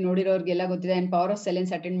mastery nodiroರ್ಗೆಲ್ಲ ಗೊತ್ತಿದೆ, and power of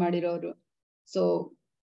silence attend ಮಾಡಿರೋರು. So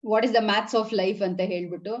what is the maths of life anta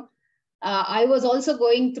helbittu, I was also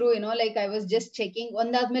going through, like I was just checking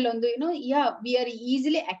ondadmele ondu, yeah, we are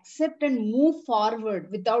easily accept and move forward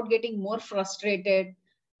without getting more frustrated,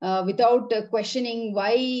 without questioning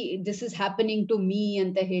why this is happening to me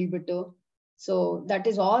anta helbittu. So that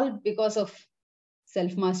is all because of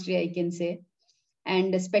self mastery, I can say.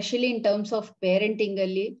 And especially in terms of parenting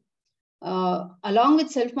alli, along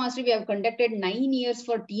with self mastery, we have conducted 9 years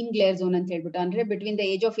for teen glare zone anta helbittu, andre between the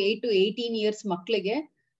age of 8 to 18 years maklige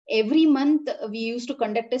every month we used to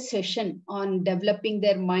conduct a session on developing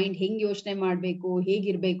their mind, heng yochne ಮಾಡಬೇಕು,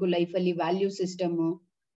 ಹೇಗಿರಬೇಕು life ಅಲ್ಲಿ, value system,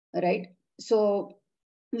 right? So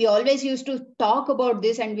we always used to talk about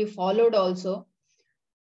this, and we followed also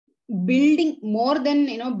building more than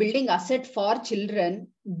building asset for children,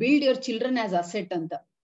 build your children as asset ಅಂತ.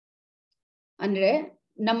 ಅಂದ್ರೆ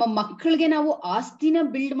ನಮ್ಮ ಮಕ್ಕಳಿಗೆ ನಾವು ಆಸ್ತಿನ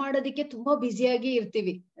build ಮಾಡೋದಕ್ಕೆ ತುಂಬಾ ಬ್ಯುಸಿಯಾಗಿ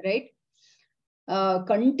ಇರ್ತೀವಿ, right?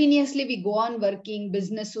 Continuously we go on working,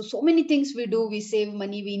 business, so many things we do, we save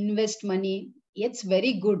money, we invest money, it's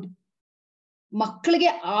very good. ಮಕ್ಕಳಿಗೆ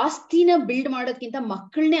ಆಸ್ತಿನ ಬಿಲ್ಡ್ ಮಾಡೋದ್ಕಿಂತ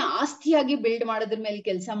ಮಕ್ಕಳನ್ನೇ ಆಸ್ತಿಯಾಗಿ ಬಿಲ್ಡ್ ಮಾಡೋದ್ರ ಮೇಲೆ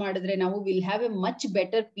ಕೆಲಸ ಮಾಡಿದ್ರೆ ನಾವು will have A much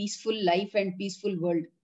better peaceful life and peaceful world.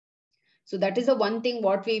 So that is the one thing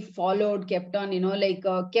what we followed, kept on,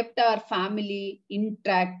 kept our family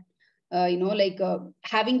intact,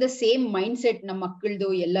 having the same mindset na makkaldu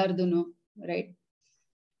ellardunu, right?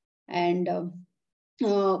 And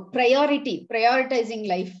prioritizing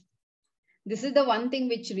life. This is the one thing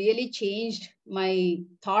which really changed my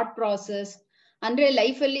thought process. Andre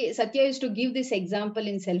life alli Sathya used to give this example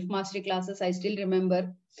in self mastery classes. I still remember,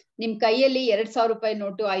 ನಿಮ್ ಕೈಯಲ್ಲಿ 2000 ರೂಪಾಯಿ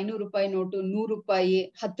note, 500 ರೂಪಾಯಿ note, 100 ರೂಪಾಯಿ,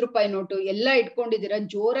 10 ರೂಪಾಯಿ note ಎಲ್ಲ ಇಟ್ಕೊಂಡಿದ್ದೀರಾ.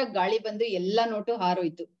 ಜೋರಾಗಿ ಗಾಳಿ ಬಂದು ಎಲ್ಲಾ ನೋಟು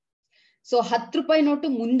ಹಾರೋಯ್ತು. ಸೊ 10 ರೂಪಾಯಿ ನೋಟು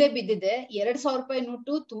ಮುಂದೆ ಬಿದ್ದಿದೆ, 2000 ರೂಪಾಯಿ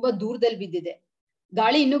ನೋಟು ತುಂಬಾ ದೂರದಲ್ಲಿ ಬಿದ್ದಿದೆ.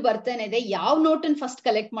 ಗಾಳಿ ಇನ್ನೂ ಬರ್ತಾನೆ ಇದೆ. ಯಾವ ನೋಟನ್ ಫಸ್ಟ್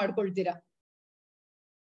ಕಲೆಕ್ಟ್ ಮಾಡ್ಕೊಳ್ತೀರಾ?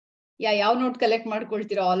 ಯಾವ note collect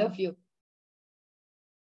ಮಾಡ್ಕೊಳ್ತೀರಾ all of you?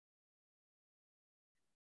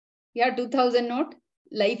 2000 note.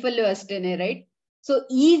 Life ಅಲ್ಲೂ ಅಷ್ಟೇನೆ, ರೈಟ್? ಸೊ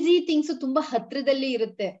ಈಸಿ ಥಿಂಗ್ಸ್ ತುಂಬಾ ಹತ್ರದಲ್ಲಿ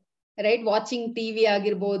ಇರುತ್ತೆ, ರೈಟ್? ವಾಚಿಂಗ್ ಟಿವಿ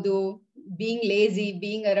ಆಗಿರ್ಬೋದು, being lazy,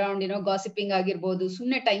 being around gossiping ಆಗಿರ್ಬೋದು,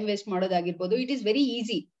 ಸುಮ್ನೆ ಟೈಮ್ ವೇಸ್ಟ್ ಮಾಡೋದಾಗಿರ್ಬೋದು. It is very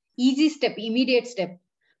easy step, immediate step.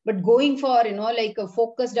 But going for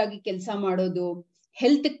focused ಆಗಿ ಕೆಲಸ ಮಾಡೋದು,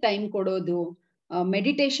 ಹೆಲ್ತ್ ಟೈಮ್ ಕೊಡೋದು,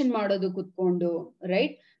 ಮೆಡಿಟೇಷನ್ ಮಾಡೋದು ಕುತ್ಕೊಂಡು,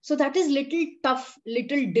 right? So that is little tough,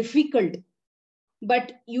 little difficult. But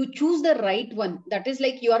you choose the right one. That is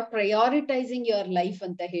like you are prioritizing your life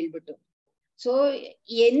anta helbitu. So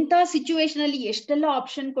enta situation alli estella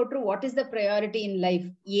option kotru, what is the priority in life,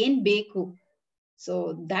 yen beku? So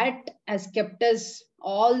that has kept us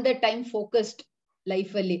all the time focused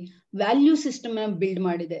life alli. Value system na build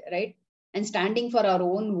madide, right? And standing for our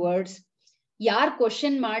own words. Yaar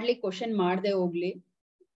question madde hogli,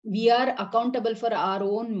 we are accountable for our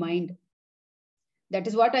own mind. That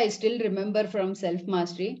is what I still remember from self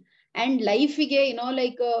mastery. And life ige,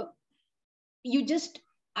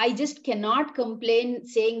 I just cannot complain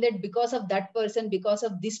saying that because of that person, because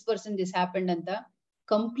of this person, this happened anta.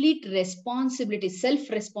 Complete responsibility, self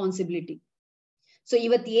responsibility. So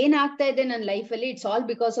ivat yen aagta ide nan life alli, it's all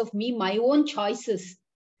because of me, my own choices.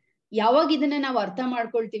 ಯಾವಾಗ ಇದನ್ನ ನಾವು ಅರ್ಥ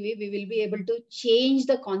ಮಾಡ್ಕೊಳ್ತೀವಿ, we will be able to change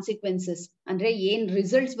the consequences. ಅಂದ್ರೆ ಏನ್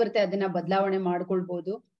results ಬರುತ್ತೆ ಅದನ್ನ ಬದಲಾವಣೆ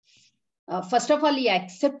ಮಾಡ್ಕೊಳ್ಬಹುದು. ಫಸ್ಟ್ ಆಫ್ ಆಲ್ ಈ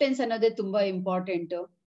ಅಕ್ಸೆಪ್ಟೆನ್ಸ್ ಅನ್ನೋದೇ ತುಂಬಾ important.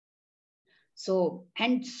 So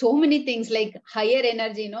and so many things like higher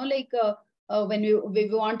energy, when we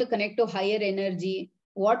want to connect to higher energy,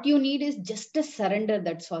 what you need is just a surrender.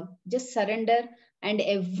 That's all. Just surrender and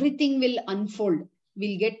everything will unfold.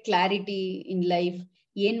 We'll get clarity in life.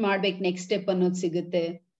 ಏನ್ ಮಾಡ್ಬೇಕು next step ಅನ್ನೋದು ಸಿಗುತ್ತೆ.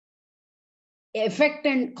 Effect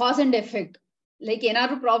and cause and effect. Like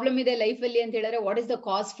ಏನಾದ್ರು problem ಇದೆ life ಅಲ್ಲಿ ಅಂತ ಹೇಳಿದ್ರೆ, what is the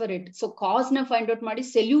cause for it? So cos ನ ಫೈಂಡ್ ಔಟ್ ಮಾಡಿ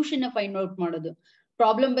ಸೊಲ್ಯೂಷನ್ ನ ಫೈಂಡ್ ಔಟ್ ಮಾಡೋದು.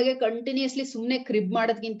 ಪ್ರಾಬ್ಲಮ್ ಬಗ್ಗೆ ಕಂಟಿನ್ಯೂಸ್ಲಿ ಸುಮ್ನೆ ಕ್ರಿಬ್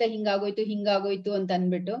ಮಾಡೋದ್ಕಿಂತ ಹಿಂಗಾಗೋಯ್ತು ಅಂತ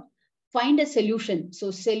ಅನ್ಬಿಟ್ಟು find a solution. So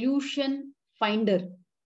solution finder.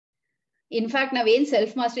 In fact ನಾವೇನ್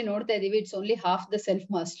ಸೆಲ್ಫ್ ಮಾಸ್ಟ್ರಿ ನೋಡ್ತಾ ಇದೀವಿ, it's only half the self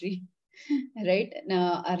mastery, right?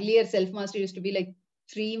 Earlier self mastery use to be like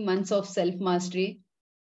 3 months of self mastery,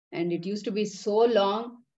 and it used to be so long.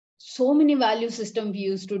 So many value system we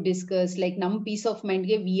used to discuss, like nam peace of mind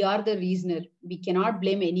ge we are the reasoner. We cannot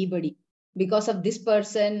blame anybody. Because of this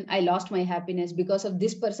person I lost my happiness, because of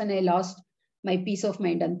this person I lost my peace of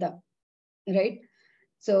mind anta, right?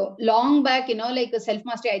 So long back, like a self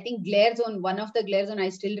mastery, I think glare zone, one of the glare zone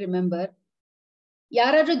I still remember.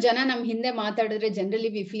 Yaradru jana nam hinde maatadidre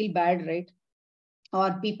generally we feel bad, right? Or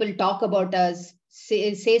people talk about us,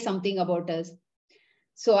 say something about us.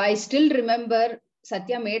 So I still remember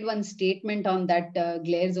Sathya made one statement on that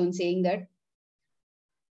glare zone saying that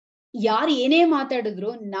ಯಾರು ಏನೇ ಮಾತಾಡಿದ್ರು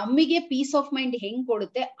ನಮಗೆ piece of mind ಹೆಂಗ್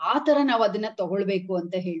ಕೊಡುತ್ತೆ ಆ ತರ ನಾವ್ ಅದನ್ನ ತಗೊಳ್ಬೇಕು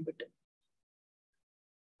ಅಂತ ಹೇಳ್ಬಿಟ್ಟು.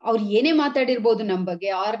 ಅವ್ರು ಏನೇ ಮಾತಾಡಿರ್ಬೋದು ನಮ್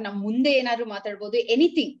ಬಗ್ಗೆ, ಆರ್ ನಮ್ ಮುಂದೆ ಏನಾದ್ರು ಮಾತಾಡ್ಬೋದು,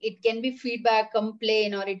 anything. It can be feedback,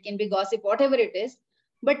 complain, R it can be gossip, what ever it is.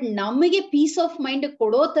 But ನಮಗೆ ಪೀಸ್ ಆಫ್ ಮೈಂಡ್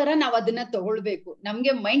ಕೊಡೋ ತರ ನಾವ್ ಅದನ್ನ ತಗೊಳ್ಬೇಕು,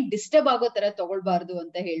 ನಮ್ಗೆ ಮೈಂಡ್ ಡಿಸ್ಟರ್ಬ್ ಆಗೋ ತರ ತಗೊಳ್ಬಾರ್ದು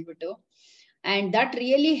ಅಂತ ಹೇಳ್ಬಿಟ್ಟು. And that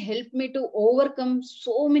really helped me to overcome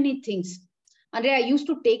so many things. And I used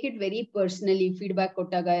to take it very personally. Feedback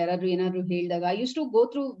kottaga, yaradru enadru heldaga, I used to go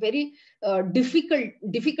through very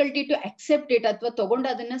difficulty to accept it athwa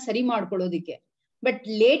tagondu adanna sari ಮಾಡ್ಕೊಳ್ಳೋದಿಕ್ಕೆ. But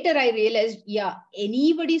later I realized, yeah,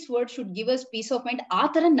 anybody's word should give us peace of mind. ಆ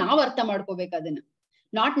ತರ ನಾವ್ ಅರ್ಥ ಮಾಡ್ಕೋಬೇಕು ಅದನ್ನ.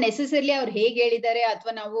 Not necessarily ಅವ್ರು ಹೇಗೆ ಹೇಳಿದ್ದಾರೆ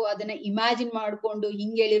ಅಥವಾ ನಾವು ಅದನ್ನ ಇಮ್ಯಾಜಿನ್ ಮಾಡ್ಕೊಂಡು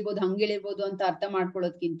ಹಿಂಗ್ ಹೇಳಿರ್ಬೋದು ಹಂಗ್ ಹೇಳಿರ್ಬೋದು ಅಂತ ಅರ್ಥ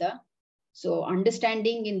ಮಾಡ್ಕೊಳ್ಳೋದ್ಕಿಂತ, so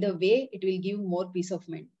understanding in the way, it will give more peace of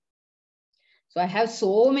mind. So I have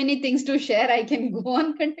so many things to share. I can go on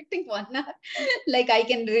conducting 1 hour. Like I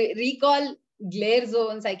can recall glare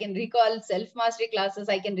zones, I can recall self mastery classes,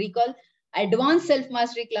 I can recall advanced self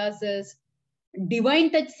mastery classes, divine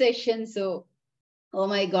touch sessions. So O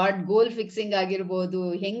my god, goal fixing ಆಗಿರ್ಬೋದು,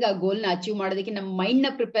 ಹೆಂಗ ಆ ಗೋಲ್ ನ achieve ಮಾಡೋದಕ್ಕೆ ನಮ್ಮ mind ನ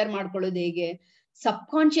prepare ಮಾಡ್ಕೊಳ್ಳೋದು ಹೇಗೆ, ಸಬ್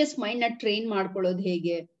conscious mind ನ ಟ್ರೈನ್ ಮಾಡ್ಕೊಳ್ಳೋದು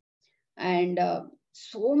ಹೇಗೆ, and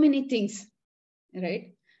so many things, right?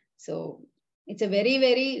 So it's a very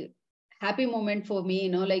very happy moment for me,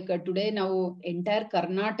 like today ನಾವು ಎಂಟೈರ್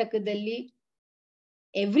ಕರ್ನಾಟಕದಲ್ಲಿ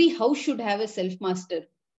every house should have a self master.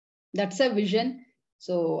 That's a vision.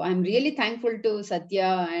 So I'm really thankful to Sathya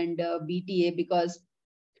and BTA, because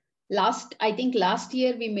I think last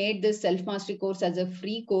year we made this self mastery course as a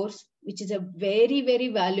free course, which is a very very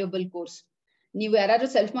valuable course. ನೀವು ಯಾರಾದ್ರೂ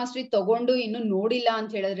self mastery ತಗೊಂಡು ಇನ್ನು ನೋಡಿಲ್ಲ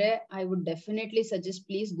ಅಂತ ಹೇಳಿದ್ರೆ, I would definitely suggest,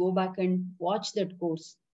 please go back and watch that course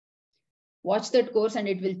and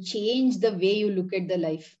it will change the way you look at the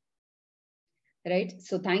life, right?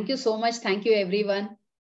 So thank you so much. Thank you everyone.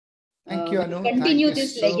 Thank you, Anu. Continue Thank you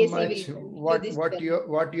this so legacy. much.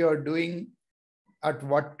 What you are doing, at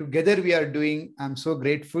what together we are doing. I'm so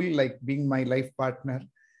grateful, like being my life partner.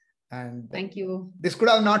 And thank you. This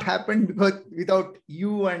could have not happened because without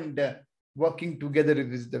you and working together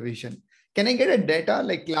is the vision. Can I get a data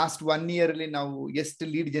like last 1 year now? Yes, to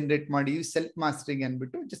lead generate madi self mastering and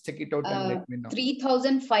just check it out and let me know.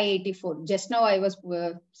 3,584. Just now I was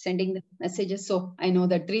sending the messages, so I know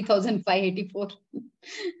that 3,584.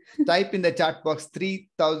 Type in the chat box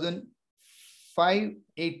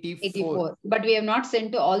 3,584. But we have not sent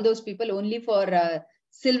to all those people. Only for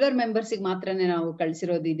silver members ಮಾತ್ರನೇ ನಾವು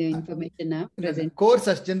ಕಳಿಸಿರೋದು ಇದು information. Course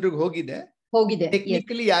ಅಷ್ಟು ಜನರಿಗೆ ಹೋಗಿದೆ.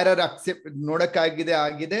 Technically ಯಾರು accept ನೋಡಕ್ಕಾಗಿದೆ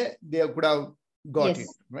ಆಗಿದೆ, they could have got it,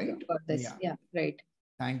 right? Yeah, right.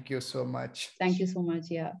 Thank you so much. Thank you so much.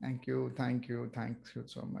 Yeah, thank you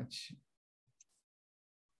so much.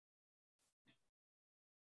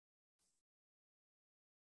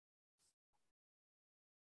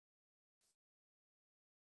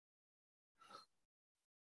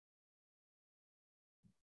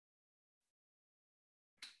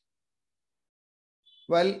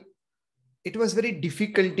 Well, it was very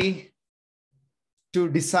difficulty to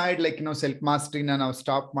decide, like, self mastery na now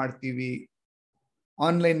stop ಮಾಡ್ತೀವಿ,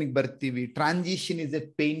 online ಬರ್ತೀವಿ. Transition is A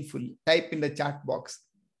painful. Type in the chat box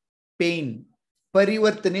pain.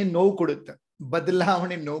 ಪರಿವರ್ತನೆ ನೋವು ಕೊಡುತ್ತೆ,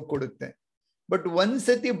 ಬದಲಾವಣೆ ನೋವು ಕೊಡುತ್ತೆ. But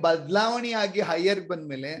ಒಂದ್ಸತಿ ಬದಲಾವಣೆ ಆಗಿ ಹೈಯರ್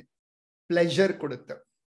ಬಂದ್ಮೇಲೆ ಪ್ಲೆಜರ್ ಕೊಡುತ್ತೆ.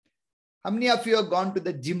 How many of you have gone to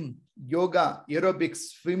the gym, yoga, aerobics,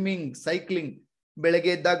 swimming, cycling? ಬೆಳಗ್ಗೆ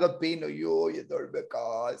ಎದ್ದಾಗ ಪೇನ್, ಅಯ್ಯೋ ಎದ್ದೊಳ್ಬೇಕಾ,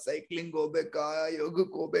 ಸೈಕ್ಲಿಂಗ್ ಹೋಗ್ಬೇಕಾ,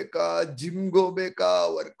 ಯೋಗಕ್ಕೆ ಹೋಗ್ಬೇಕಾ, ಜಿಮ್ಗೆ ಹೋಗ್ಬೇಕಾ,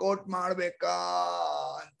 ವರ್ಕೌಟ್ ಮಾಡ್ಬೇಕಾ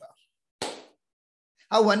ಅಂತ.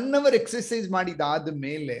 ಆ 1 hour ಎಕ್ಸರ್ಸೈಸ್ ಮಾಡಿದಾದ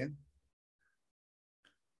ಮೇಲೆ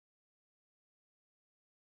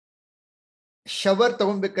ಶವರ್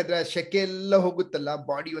ತಗೊಬೇಕಾದ್ರೆ ಶೆಕೆ ಎಲ್ಲ ಹೋಗುತ್ತಲ್ಲ,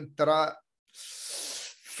 ಬಾಡಿ ಒಂಥರ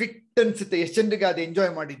ಫಿಟ್ ಅನ್ಸುತ್ತೆ. ಎಷ್ಟು ಜನರಿಗೆ ಅದು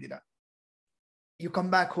ಎಂಜಾಯ್ ಮಾಡಿದ್ದೀರಾ? You come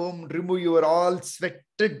back home, remove your all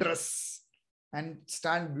ಸ್ವೆಟೆಡ್ dress and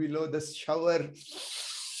stand below the shower.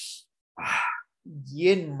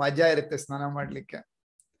 ಏನ್ ಮಜಾ ಇರುತ್ತೆ ಸ್ನಾನ ಮಾಡ್ಲಿಕ್ಕೆ.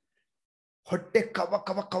 ಹೊಟ್ಟೆ ಕವ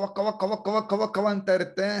ಕವ ಕವ ಕವ ಕವ ಕವ ಕವ ಕವ ಅಂತ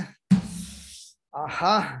ಇರುತ್ತೆ.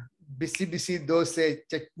 ಆಹಾ, ಬಿಸಿ ಬಿಸಿ dosa,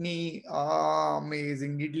 chutney,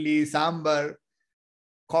 amazing, idli, sambar,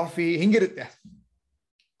 coffee, ಹಿಂಗಿರುತ್ತೆ.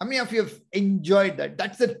 How many of you have enjoyed that?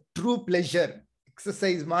 That's a true pleasure.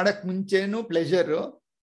 Exercise ಮಾಡಕ್ ಮುಂಚೆನೂ ಪ್ಲೆಜರು,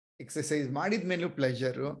 ಎಕ್ಸರ್ಸೈಸ್ ಮಾಡಿದ್ಮೇಲೂ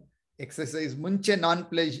ಪ್ಲೆಜರು. ಎಕ್ಸರ್ಸೈಸ್ ಮುಂಚೆ ನಾನ್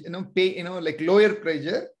pleasure, like lower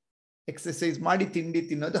pleasure. Exercise ಮಾಡಿ ತಿಂಡಿ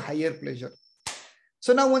ತಿನ್ನೋದು ಹೈಯರ್ ಪ್ಲೆಜರ್. ಸೊ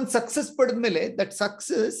ನಾವು ಒಂದು success ಪಡೆದ್ಮೇಲೆ that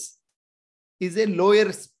success is a lower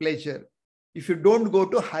pleasure if you don't go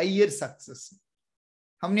to higher success.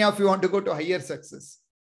 How many of you want to go to higher success?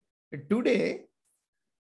 Today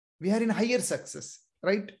we are in higher success,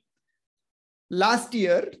 right? Last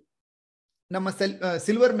year ನಮ್ಮ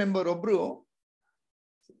silver member ಒಬ್ರು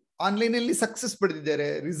online ಅಲ್ಲಿ success ಪಡೆದಿದ್ದಾರೆ,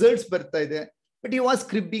 results ಬರ್ತಾ ಇದೆ. But he was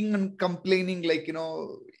ಕ್ರಿಬ್ಬಿಂಗ್ and complaining, like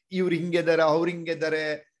ಇವ್ರು ಹಿಂಗಿದ್ದಾರೆ, ಅವ್ರು ಹಿಂಗಿದ್ದಾರೆ.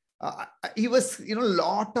 He was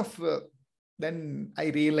lot of. Then I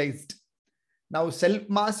realised, ನಾವು self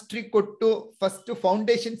mastery ಕೊಟ್ಟು ಫಸ್ಟ್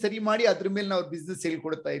ಫೌಂಡೇಶನ್ ಸರಿ ಮಾಡಿ ಅದ್ರ ಮೇಲೆ ನಾವು ಬಿಸ್ನೆಸ್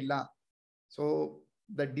ಹೇಳ್ಕೊಡ್ತಾ ಇಲ್ಲ. So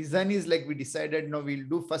the design is like we decided no will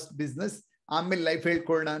do first business, ಆಮೇಲೆ ಲೈಫ್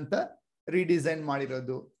ಹೇಳ್ಕೊಳ್ಳೋಣ ಅಂತ ರೀಡಿಸೈನ್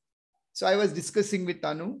ಮಾಡಿರೋದು. So I was discussing with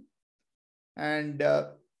Anu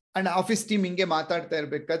and office team ಹಿಂಗೆ ಮಾತಾಡ್ತಾ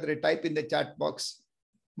ಇರ್ಬೇಕಾದ್ರೆ type in the chat box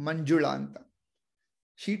Manjula ಅಂತ.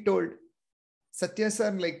 ಶಿ ಟೋಲ್ಡ್, ಸತ್ಯ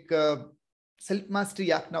ಸರ್, ಲೈಕ್ ಸೆಲ್ಫ್ ಮಾಸ್ಟ್ರಿ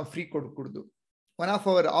ಯಾಕೆ ನಾವು free ಕೊಡ್ಕೂಡ್ದು? One of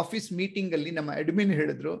our office meeting ಅಲ್ಲಿ ನಮ್ಮ ಅಡ್ಮಿನ್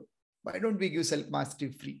ಹೇಳಿದ್ರು, why don't we give self mastery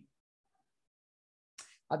free?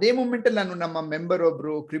 ಅದೇ ಮೂಮೆಂಟ್ ಅಲ್ಲಿ ನಾನು ನಮ್ಮ ಮೆಂಬರ್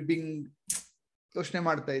ಒಬ್ರು ಕ್ರಿಬ್ಬಿಂಗ್ ಯೋಚನೆ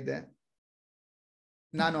ಮಾಡ್ತಾ ಇದ್ದೆ.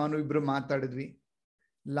 ನಾನು ಅವನು ಇಬ್ರು ಮಾತಾಡಿದ್ವಿ.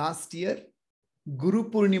 ಲಾಸ್ಟ್ ಇಯರ್ ಗುರು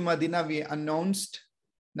ಪೂರ್ಣಿಮಾ ದಿನ V announced,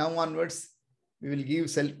 now onwards we will give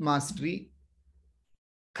self mastery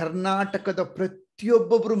ಕರ್ನಾಟಕದ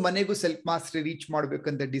ಪ್ರತಿಯೊಬ್ಬೊಬ್ರು ಮನೆಗೂ ಸೆಲ್ಫ್ ಮಾಸ್ಟರಿ ರೀಚ್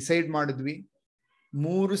ಮಾಡ್ಬೇಕಂತ ಡಿಸೈಡ್ ಮಾಡಿದ್ವಿ.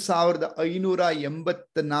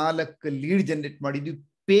 3584 ಲೀಡ್ ಜನರೇಟ್ ಮಾಡಿದ್ವಿ.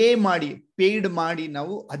 ಪೇಯ್ಡ್ ಮಾಡಿ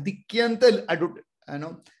ನಾವು ಅದಕ್ಕೆ ಅಂತ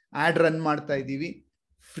ಆಡ್ ರನ್ ಮಾಡ್ತಾ ಇದ್ದೀವಿ.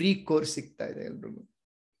 ಫ್ರೀ ಕೋರ್ಸ್ ಸಿಗ್ತಾ ಇದೆ ಎಲ್ರಿಗೂ.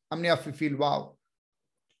 How many of you feel, wow,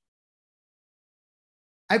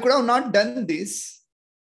 I could have not done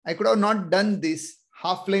this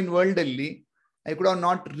offline world alli. I could have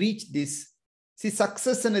not reached this. See,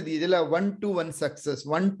 success anadi idella one to one success,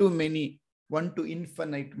 one to many, one to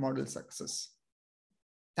infinite model success.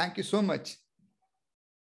 Thank you so much.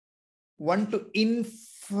 One to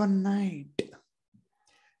infinite.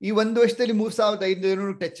 ಈ ಒಂದು ವರ್ಷದಲ್ಲಿ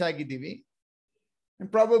 3500 touch ಆಗಿದ್ದೀವಿ. And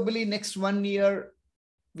probably next 1 year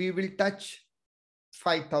we will touch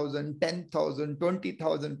 5,000, 10,000,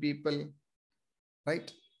 20,000 people, right?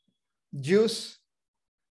 Juice.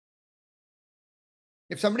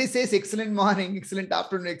 If somebody says excellent morning, excellent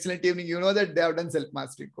afternoon, excellent evening, you know that they have done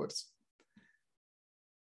self-mastery course.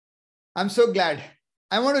 I'm so glad.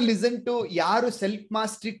 I want to listen to yaru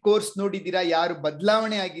self-mastery course nodidira, yaru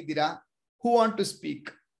badlavane agidira, who want to speak.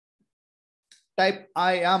 Type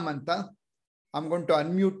I am anta. I'm going to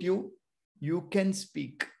unmute you. You can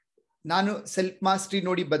speak. ನಾನು self mastery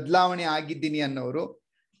ನೋಡಿ ಬದಲಾವಣೆ ಆಗಿದ್ದೀನಿ ಅನ್ನೋರು.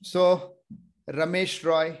 So Ramesh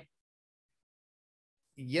Roy.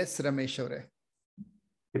 S Ramesh ಅವರೇ.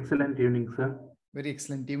 Excellent evening sir. Very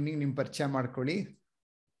excellent evening. ನಿಮ್ ಪರಿಚಯ ಮಾಡ್ಕೊಳ್ಳಿ.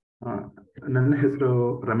 ನನ್ನ ಹೆಸರು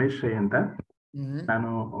ರಮೇಶ್ ರೈ ಅಂತ. ನಾನು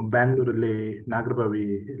ಬ್ಯಾಂಗ್ಳೂರಲ್ಲಿ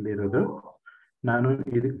ನಾಗರಬಾವಿಯಲ್ಲಿ ಇರೋದು. ನಾನು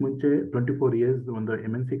ಇದಕ್ಕೆ ಮುಂಚೆ 24 years ಒಂದು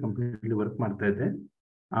MNC ಕಂಪನಿಯಲ್ಲಿ ವರ್ಕ್ ಮಾಡ್ತಾ ಇದ್ದೆ.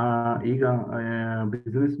 ಈಗ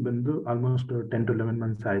ಬಿಸ್ನೆಸ್ ಬಂದು ಆಲ್ಮೋಸ್ಟ್ 10 to 11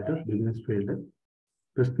 months ಆಯಿತು ಬಿಸ್ನೆಸ್ ಫೀಲ್ಡ್.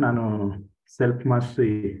 ಫಸ್ಟ್ ನಾನು self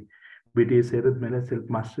mastery BT ಸೇರಿದ್ಮೇಲೆ self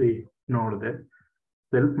mastery ನೋಡಿದೆ.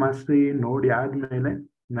 ಸೆಲ್ಫ್ ಮಾಸ್ಟ್ರಿ ನೋಡಿ ಆದ್ಮೇಲೆ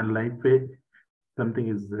ನನ್ನ ಲೈಫೇ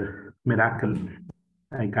something is miracle.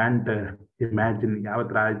 I can't imagine ಯಾವ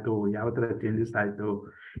ಥರ ಆಯಿತು, ಯಾವ ಥರ ಚೇಂಜಸ್ ಆಯಿತು,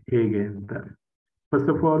 ಹೇಗೆ ಅಂತ. First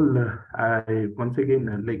of all I once again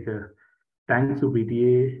like thanks to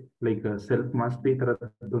BTA like self mastery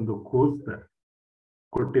ಥರದೊಂದು course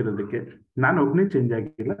ಕೊಟ್ಟಿರೋದಕ್ಕೆ. ನಾನು ಒಬ್ಬನೇ ಚೇಂಜ್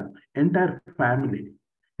ಆಗಿಲ್ಲ, entire family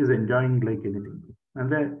is enjoying like anything.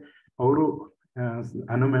 ಅಂದರೆ ಅವರು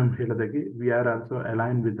ಅನು ಮ್ಯಾಮ್ ಹೇಳಿದಾಗೆ we are also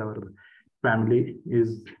align with our family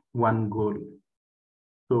is one goal.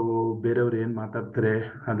 So ಬೇರೆಯವ್ರು ಏನು ಮಾತಾಡ್ತಾರೆ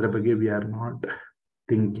ಅದ್ರ ಬಗ್ಗೆ we are not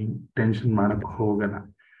thinking, tension ಮಾಡೋಕ್ಕೆ ಹೋಗಲ್ಲ.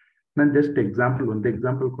 ನಾನು ಜಸ್ಟ್ ಒಂದು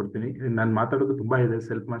ಎಕ್ಸಾಂಪಲ್ ಕೊಡ್ತೀನಿ. ನಾನು ಮಾತಾಡೋದು ತುಂಬ ಇದೆ,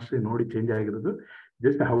 ಸೆಲ್ಫ್ ಮಾಸ್ಟ್ರಿ ನೋಡಿ ಚೇಂಜ್ ಆಗಿರೋದು.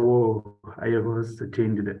 Just how I was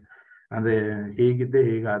change ಇದೆ, ಅಂದರೆ ಹೇಗಿದ್ದೆ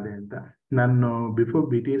ಹೇಗಾದೆ ಅಂತ. ನಾನು ಬಿಫೋರ್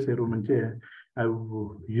BTA ಸೇರೋ ಮುಂಚೆ I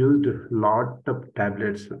used lot of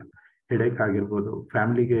tablets. Headache ಆಗಿರ್ಬೋದು,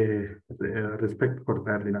 ಫ್ಯಾಮಿಲಿಗೆ ರೆಸ್ಪೆಕ್ಟ್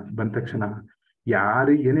ಕೊಡ್ತಾ ಇರಲಿಲ್ಲ. ಬಂದ ತಕ್ಷಣ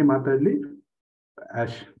ಯಾರಿಗೆ ಏನೇ ಮಾತಾಡಲಿ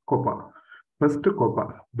ಕೋಪ, ಫಸ್ಟ್ ಕೋಪ,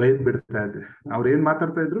 ಬೈದ್ ಬಿಡ್ತಾ ಇದ್ದೆ. ಅವ್ರು ಏನ್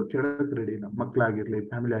ಮಾತಾಡ್ತಾ ಇದ್ರು ಕೇಳಕ್ ರೆಡಿ ಇಲ್ಲ. ಮಕ್ಳಾಗಿರ್ಲಿ,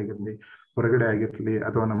 ಫ್ಯಾಮಿಲಿ ಆಗಿರ್ಲಿ, ಹೊರಗಡೆ ಆಗಿರ್ಲಿ,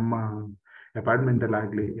 ಅಥವಾ ನಮ್ಮ ಅಪಾರ್ಟ್ಮೆಂಟ್ ಅಲ್ಲಿ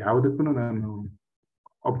ಆಗ್ಲಿ, ಯಾವುದಕ್ಕೂ ನಾನು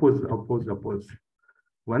oppose.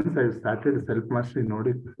 Once I started self mastery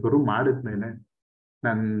ನೋಡಿ ಶುರು ಮಾಡಿದ್ಮೇಲೆ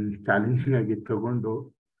ನಾನು ಚಾಲೆಂಜಿಂಗ್ ಆಗಿ ತಗೊಂಡು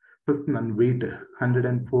ಫಸ್ಟ್ ನನ್ನ ವೆಯ್ಟ್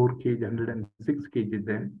 104 kg, 106 kg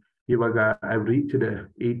ಇದ್ದೆ. ಇವಾಗ I reached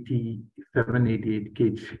 87-88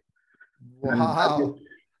 kg.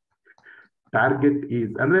 Target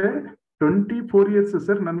is ಅಂದ್ರೆ 24 years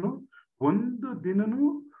ಸರ್. ನಾನು ಒಂದು ದಿನನೂ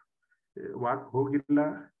ವಾಕ್ ಹೋಗಿಲ್ಲ,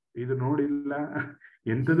 ಇದು ನೋಡಿಲ್ಲ,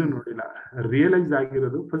 ಎಂಥದ್ದು ನೋಡಿಲ್ಲ. ರಿಯಲೈಸ್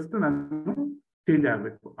ಆಗಿರೋದು ಫಸ್ಟ್ ನಾನು ಚೇಂಜ್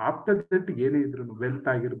ಆಗ್ಬೇಕು. ಆಫ್ಟರ್ ದಟ್ ಏನೇ ಇದ್ರು ವೆಲ್ತ್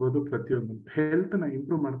ಆಗಿರ್ಬೋದು, ಪ್ರತಿಯೊಂದು ಹೆಲ್ತ್ ನ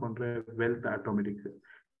ಇಂಪ್ರೂವ್ ಮಾಡ್ಕೊಂಡ್ರೆ ವೆಲ್ತ್ ಆಟೋಮೆಟಿಕ್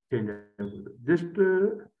ಚೇಂಜ್ ಆಗ್ಬೋದು. ಜಸ್ಟ್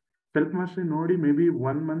ಸೆಲ್ಫ್ ಮಾಸ್ಟ್ರಿ ನೋಡಿ ಮೇ ಬಿ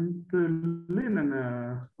 1 month ಅಲ್ಲಿ ನನ್ನ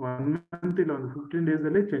 1 month ಇಲ್ಲ ಒಂದು 15 days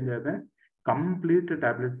ಅಲ್ಲೇ ಚೇಂಜ್ ಆಗಿದೆ. ಕಂಪ್ಲೀಟ್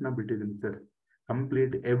ಟ್ಯಾಬ್ಲೆಟ್ಸ್ ನ ಬಿಟ್ಟಿದ್ದೀನಿ sir.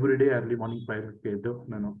 Complete every day early morning 5 ಎದ್ದು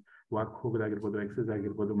ನಾನು ವಾಕ್ ಹೋಗೋದಾಗಿರ್ಬೋದು, ಎಕ್ಸಸೈಸ್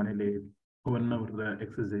ಆಗಿರ್ಬೋದು, ಮನೇಲಿ 1 hour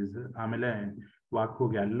ಎಕ್ಸಸೈಸ್, ಆಮೇಲೆ ವಾಕ್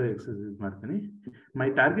ಹೋಗಿ ಅಲ್ಲೇ ಎಕ್ಸಸೈಸ್ ಮಾಡ್ತೀನಿ. ಮೈ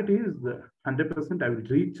target is 100%. I will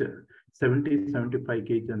reach 70-75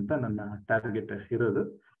 kg ಅಂತ ನನ್ನ ಟಾರ್ಗೆಟ್ ಇರೋದು.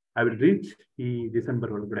 ಐ ವಿಲ್ ರೀಚ್ ಈ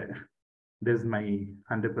ಡಿಸೆಂಬರ್ ಒಳಗಡೆ. ದಿಸ್ ಮೈ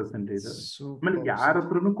 100% ಇದು. ಆಮೇಲೆ ಯಾರ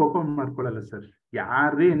ಹತ್ರನು ಕೋಪ ಮಾಡ್ಕೊಳ್ಳಲ್ಲ ಸರ್.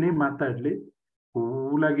 ಯಾರೇನೇ ಮಾತಾಡ್ಲಿ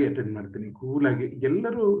ಕೂಲಾಗಿ ಅಟೆಂಡ್ ಮಾಡ್ತೀನಿ, ಕೂಲಾಗಿ.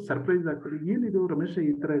 ಎಲ್ಲರೂ ಸರ್ಪ್ರೈಸ್ ಆಗ್ತಾರೆ, ಏನಿದು ರಮೇಶ್ ಈ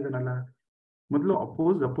ತರ ಇದನ್ನಲ್ಲ. ಮೊದಲು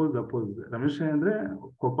ಅಪೋಸ್ ರಮೇಶ್ ಅಂದ್ರೆ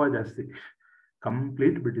ಕೋಪ ಜಾಸ್ತಿ.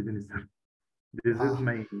 ಕಂಪ್ಲೀಟ್ ಬಿಟ್ಟಿದ್ದೀನಿ sir. This is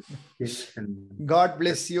my God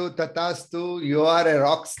bless you, Tatastu. You are a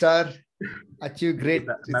rock star. Achieve great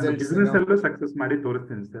results. Business allo success ಮಾಡಿ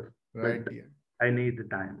ತೋರಿಸ್ತೀನಿ sir. Right. I need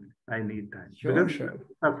time. Sure, because sure.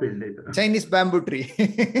 field Chinese bamboo tree.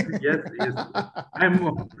 Yes. I'm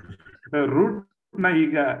root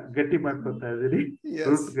ಈಗ ಗಟ್ಟಿ ಮಾಡ್ಕೊತಾ ಇದೀನಿ.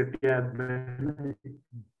 Root ಗಟ್ಟಿ ಆದ್ಮೇಲೆ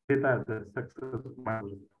success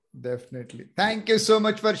ಮಾಡ್ಬೋದು. Definitely. Thank you so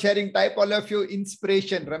much for sharing. Type all of you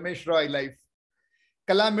inspiration. Ramesh Roy life.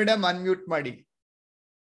 Kala madam unmute madi.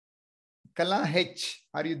 Kala H,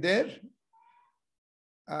 are you there?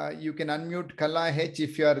 You can unmute Kala H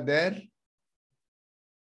if you are there.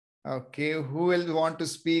 Okay, who will want to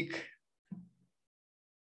speak?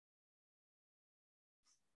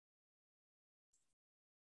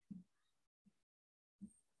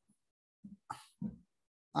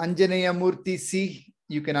 Anjaneya Murthy C,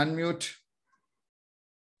 you can unmute.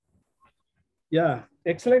 Yeah,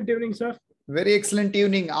 excellent evening, sir. Very excellent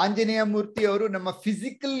evening. Anjaneya Murthy avaru namma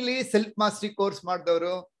physically self mastery course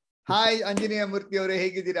madavaru. Hi Anjaneya Murthy avare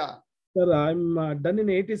hegidira? Sir, I'm done in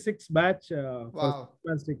 86 batch for self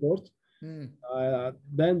mastery course.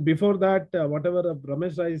 Then before that, whatever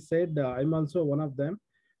Ramesh Rai said, I'm also one of them.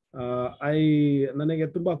 ನನಗೆ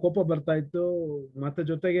ತುಂಬಾ ಕೋಪ ಬರ್ತಾ ಇತ್ತು. ಮತ್ತೆ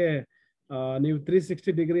ಜೊತೆಗೆ ನೀವು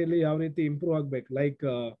 360 ಡಿಗ್ರಿಯಲ್ಲಿ ಯಾವ ರೀತಿ ಇಂಪ್ರೂವ್ ಆಗ್ಬೇಕು, like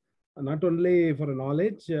not only for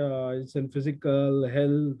knowledge, it's in physical,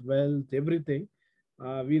 health, wealth, everything.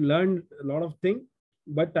 We learned a lot of things,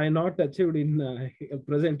 but I not achieved in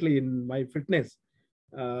presently in my fitness.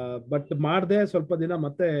 But ಮಾಡಿದೆ ಸ್ವಲ್ಪ ದಿನ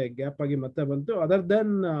ಮತ್ತೆ ಗ್ಯಾಪ್ ಆಗಿ ಮತ್ತೆ ಬಂತು. Other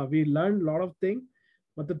then we learn lot of thing,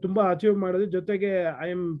 ಮತ್ತೆ ತುಂಬಾ achieve ಮಾಡಿದ್ವಿ. ಜೊತೆಗೆ I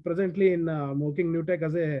am presently in working Newtech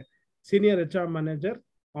as A senior HR manager.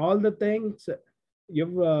 All the things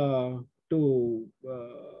give to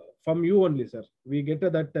from you only, sir. We get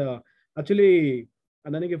that actually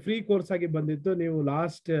ನನಗೆ free course ಆಗಿ ಬಂದಿತ್ತು. ನೀವು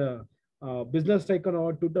last business TiECon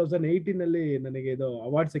award 2018 ಅಲ್ಲಿ ನನಗೆ ಇದು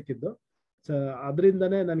award ಸಿಕ್ಕಿದ್ದು. So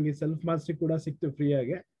ಅದರಿಂದನೇ ನನಗೆ ಸೆಲ್ಫ್ ಮಾಸ್ಟರಿ ಕೂಡ ಸಿಕ್ತು ಫ್ರೀ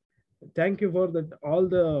ಆಗಿ. Thank you for that all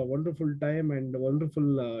the wonderful time and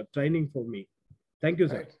wonderful training for me. Thank you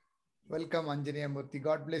sir. Welcome Anjaneya Murthy.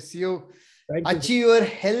 God bless you. Achieve your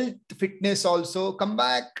health, fitness also. Come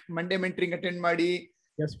back Monday mentoring attend madi.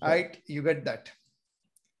 Yes, right, you get that.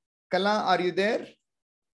 Kala, are you there?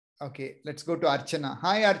 Okay, let's go to Archana.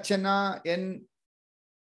 Hi Archana.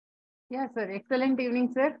 Yes sir, excellent evening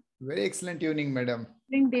sir. Very excellent evening madam.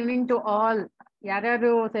 Excellent evening to all.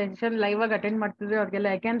 ಯಾರ್ಯಾರು session live ಆಗಿ attend ಮಾಡ್ತಿದ್ವಿ ಅವ್ರಿಗೆಲ್ಲ.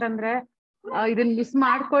 ಯಾಕೆಂತಂದ್ರೆ ಇದನ್ನ miss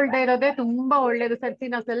ಮಾಡ್ಕೊಳ್ತಾ ಇರೋದೇ ತುಂಬಾ ಒಳ್ಳೇದು ಸರ್.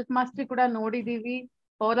 ನಾವು ಸೆಲ್ಫ್ ಮಾಸ್ಟರಿ ಕೂಡ ನೋಡಿದೀವಿ,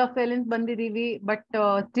 ಪವರ್ ಆಫ್ ಸೈಲೆನ್ಸ್ ಬಂದಿದೀವಿ, ಬಟ್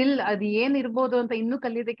ಸ್ಟಿಲ್ ಅದು ಏನ್ ಇರ್ಬೋದು ಅಂತ ಇನ್ನೂ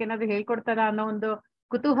ಕಲಿಯೋದಕ್ಕೆ ಏನಾದ್ರು ಹೇಳ್ಕೊಡ್ತಾರ ಅನ್ನೋ ಒಂದು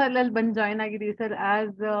ಕುತೂಹಲಲ್ಲಿ ಬಂದು ಜಾಯ್ನ್ ಆಗಿದೀವಿ ಸರ್.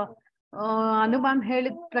 ಆಸ್ ಅನುಭಾನ್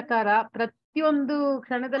ಹೇಳಿದ ಪ್ರಕಾರ ಪ್ರತಿಯೊಂದು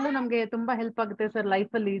ಕ್ಷಣದಲ್ಲೂ ನಮ್ಗೆ ತುಂಬಾ ಹೆಲ್ಪ್ ಆಗುತ್ತೆ ಸರ್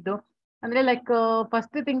ಲೈಫ್ ಅಲ್ಲಿ. ಇದು ಅಂದ್ರೆ like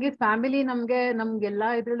first thing is family ನಮ್ಗೆಲ್ಲಾ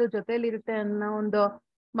ಇದ್ರಲ್ಲೂ ಜೊತೆಲಿ ಇರುತ್ತೆ ಅನ್ನೋ ಒಂದು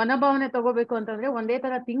ಮನೋಭಾವನೆ ತಗೋಬೇಕು ಅಂತಂದ್ರೆ ಒಂದೇ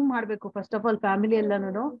ತರ ಥಿಂಕ್ ಮಾಡ್ಬೇಕು ಫಸ್ಟ್ ಆಫ್ ಆಲ್ ಫ್ಯಾಮಿಲಿ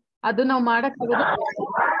ಎಲ್ಲಾನು. ಅದು ನಾವು ಮಾಡಕ್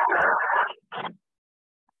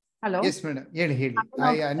ಹಲೋ yes madam ಹೇಳಿ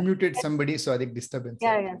I unmuted somebody so ಅದಕ್ಕೆ ಡಿಸ್ಟರ್ಬೆನ್ಸ್.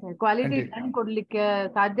 ಕ್ವಾಲಿಟಿ ಟೈಮ್ ಕೊಡ್ಲಿಕ್ಕೆ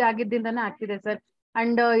ಸಾಧ್ಯ ಆಗಿದ್ದಿಂದಾನೇ ಆಗ್ತಿದೆ ಸರ್.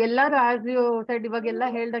 ಅಂಡ್ ಎಲ್ಲಾರು ಆಸ್ ಯು ಸೈಡ್ ಇವಾಗೆಲ್ಲ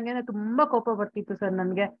ಹೇಳ್ದಂಗೆ ತುಂಬಾ ಕೋಪ ಬರ್ತಿತ್ತು ಸರ್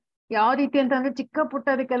ನನ್ಗೆ. ಯಾವ ರೀತಿ ಅಂತಂದ್ರೆ ಚಿಕ್ಕ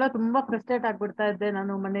ಪುಟ್ಟದಕ್ಕೆಲ್ಲ ತುಂಬಾ ಫ್ರಸ್ಟ್ರೇಟ್ ಆಗ್ಬಿಡ್ತಾ ಇದ್ದೆ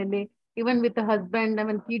ನಾನು ಮನೆಯಲ್ಲಿ. ಇವನ್ ವಿತ್ ಹಸ್ಬೆಂಡ್, ಐ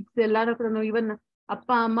ಕಿಡ್ಸ್ ಎಲ್ಲಾರ ಹತ್ರನು, ಇವನ್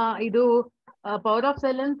ಅಪ್ಪ ಅಮ್ಮ. ಇದು ಪವರ್ ಆಫ್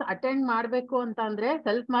ಸೈಲೆನ್ಸ್ ಅಟೆಂಡ್ ಮಾಡ್ಬೇಕು ಅಂತ ಅಂದ್ರೆ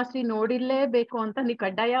ಸೆಲ್ಫ್ ಮಾಸ್ಟರಿ ನೋಡಿರ್ಲೇಬೇಕು ಅಂತ ನೀವು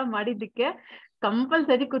ಕಡ್ಡಾಯ ಮಾಡಿದ್ದಕ್ಕೆ,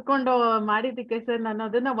 ಕಂಪಲ್ಸರಿ ಕುತ್ಕೊಂಡು ಮಾಡಿದ್ದಕ್ಕೆ ಸರ್ ನಾನು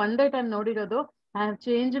ಅದನ್ನ ಒಂದೇ time ನೋಡಿರೋದು. I have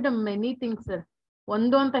changed many things sir.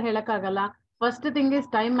 ಒಂದು ಅಂತ ಹೇಳಕ್ ಆಗಲ್ಲ. First thing is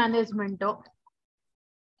time management.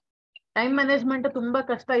 Time management ತುಂಬಾ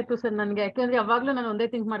ಕಷ್ಟ ಇತ್ತು ಸರ್ ನನ್ಗೆ. ಯಾಕೆಂದ್ರೆ ಯಾವಾಗ್ಲೂ ನಾನು ಒಂದೇ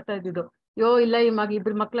ಥಿಂಕ್ ಮಾಡ್ತಾ ಇದ್ದಿದ್ದು, ಇಲ್ಲ ಈ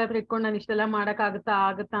ಇಬ್ರು ಮಕ್ಳ ಹತ್ರ ಇಟ್ಕೊಂಡು ನಾನು ಇಷ್ಟೆಲ್ಲ ಮಾಡಕ್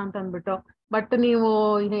ಆಗುತ್ತಾ ಅಂತ ಅಂದ್ಬಿಟ್ಟು. ಬಟ್ ನೀವು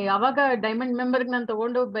ಯಾವಾಗ ಡೈಮಂಡ್ ಮೆಂಬರ್ಗೆ ನಾನು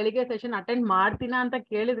ತಗೊಂಡು ಬೆಳಿಗ್ಗೆ ಸೆಷನ್ ಅಟೆಂಡ್ ಮಾಡ್ತೀನಾ ಅಂತ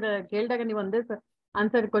ಕೇಳಿದಾಗ ನೀವು ಒಂದೇ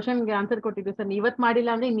ಕ್ವಶನ್ಗೆ ಆನ್ಸರ್ ಕೊಟ್ಟಿದ್ದು ಸರ್. ಇವತ್ ಮಾಡಿಲ್ಲ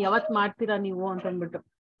ಅಂದ್ರೆ ಇನ್ ಯಾವತ್ ಮಾಡ್ತೀರಾ ನೀವು ಅಂತ ಅಂದ್ಬಿಟ್ಟು.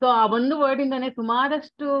 ಸೊ ಆ ಒಂದು ವರ್ಡ್ ಇಂದಾನೆ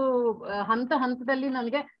ಸುಮಾರಷ್ಟು ಹಂತದಲ್ಲಿ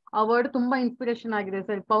ನನಗೆ ಆ ವರ್ಡ್ ತುಂಬಾ ಇನ್ಸ್ಪಿರೇಷನ್ ಆಗಿದೆ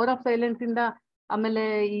ಸರ್. ಪವರ್ ಆಫ್ ಸೈಲೆನ್ಸ್ ಇಂದ, ಆಮೇಲೆ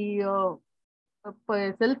ಈ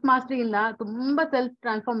ಸೆಲ್ಫ್ ಮಾಸ್ಟರಿ ಇಂದ ತುಂಬಾ ಸೆಲ್ಫ್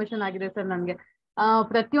ಟ್ರಾನ್ಸ್ಫಾರ್ಮೇಶನ್ ಆಗಿದೆ ಸರ್ ನನ್ಗೆ.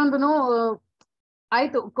 ಪ್ರತಿಯೊಂದನು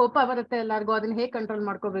ಆಯ್ತು, ಕೋಪ ಬರುತ್ತೆ ಎಲ್ಲಾರ್ಗು, ಅದನ್ನ ಹೇಗೆ ಕಂಟ್ರೋಲ್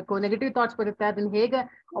ಮಾಡ್ಕೋಬೇಕು. ನೆಗೆಟಿವ್ ಥಾಟ್ಸ್ ಬರುತ್ತೆ, ಅದನ್ನ ಹೇಗೆ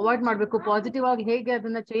ಅವಾಯ್ಡ್ ಮಾಡ್ಬೇಕು, ಪಾಸಿಟಿವ್ ಆಗಿ ಹೇಗೆ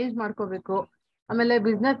ಅದನ್ನ ಚೇಂಜ್ ಮಾಡ್ಕೋಬೇಕು. ಆಮೇಲೆ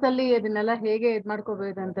ಬಿಸ್ನೆಸ್ ಅಲ್ಲಿ ಅದನ್ನೆಲ್ಲ ಹೇಗೆ ಇದ್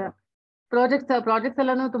ಮಾಡ್ಕೋಬೇಕಂತ. ಪ್ರಾಜೆಕ್ಟ್ಸ್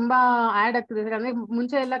ಎಲ್ಲಾನು ತುಂಬಾ ಆಡ್ ಆಗ್ತಿದೆ ಸರ್. ಅಂದ್ರೆ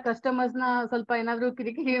ಮುಂಚೆ ಎಲ್ಲ ಕಸ್ಟಮರ್ಸ್ ನ ಸ್ವಲ್ಪ ಏನಾದ್ರು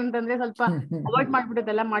ಕಿರಿಕಿರಿ ಅಂತಂದ್ರೆ ಸ್ವಲ್ಪ ಅವಾಯ್ಡ್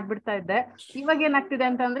ಮಾಡ್ಬಿಡೋದೆಲ್ಲ ಮಾಡ್ಬಿಡ್ತಾ ಇದ್ದೆ. ಇವಾಗ ಏನಾಗ್ತಿದೆ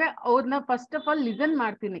ಅಂತಂದ್ರೆ ಅವ್ರನ್ನ ಫಸ್ಟ್ ಆಫ್ ಆಲ್ ಲಿಸನ್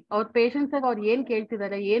ಮಾಡ್ತೀನಿ. ಅವ್ರ ಪೇಷನ್ಸ್ ಆಗಿ ಅವ್ರು ಏನ್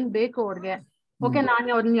ಕೇಳ್ತಿದ್ದಾರೆ, ಏನ್ ಬೇಕು ಅವ್ರಿಗೆ, ಓಕೆ ನಾನು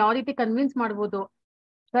ಅವ್ರನ್ನ ಯಾವ ರೀತಿ ಕನ್ವಿನ್ಸ್ ಮಾಡ್ಬೋದು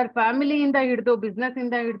ಸರ್. ಫ್ಯಾಮಿಲಿಯಿಂದ ಹಿಡಿದು ಬಿಸ್ನೆಸ್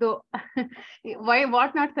ಇಂದ ಹಿಡಿದು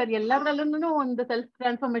ವಾಟ್ ನಾಟ್ ಸರ್, ಎಲ್ಲದ್ರಲ್ಲೂ ಒಂದು ಸೆಲ್ಫ್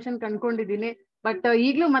ಟ್ರಾನ್ಸ್ಫಾರ್ಮೇಶನ್ ಕಂಡ್ಕೊಂಡಿದೀನಿ. ಬಟ್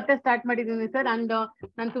ಈಗ್ಲೂ ಮತ್ತೆ ಸ್ಟಾರ್ಟ್ ಮಾಡಿದೀನಿ ಸರ್. ಅಂಡ್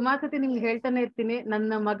ನಾನು ಸುಮಾರು ಸತಿ ನಿಮ್ಗೆ ಹೇಳ್ತಾನೆ ಇರ್ತೀನಿ,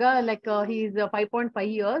 ನನ್ನ ಮಗ like he is 5.5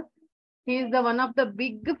 years. He is the one of the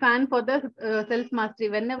big fan for the self mastery.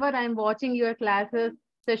 Whenever I am watching your classes,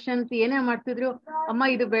 sessions, ಏನೇ ಮಾಡ್ತಿದ್ರು, ಅಮ್ಮ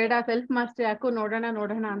ಇದು ಬೇಡ, ಸೆಲ್ಫ್ ಮಾಸ್ಟರಿ ಯಾಕೋ ನೋಡೋಣ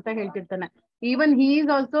ಅಂತ ಹೇಳ್ತಿರ್ತಾನೆ. Even he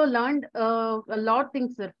is also learned lot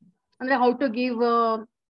things sir. ಅಂದ್ರೆ how to give,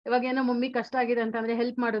 ಇವಾಗ ಏನೋ ಮಮ್ಮಿ ಕಷ್ಟ ಆಗಿದೆ ಅಂತಂದ್ರೆ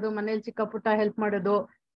ಹೆಲ್ಪ್ ಮಾಡೋದು, ಮನೇಲಿ ಚಿಕ್ಕ ಪುಟ್ಟ ಹೆಲ್ಪ್ ಮಾಡೋದು.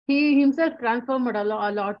 He himself transformed a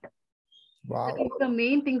lot. Wow. That is the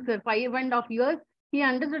main thing sir. 5.5 years he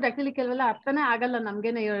understood. Actually ಕೆಲವೆಲ್ಲ ಅರ್ಥನೇ ಆಗಲ್ಲ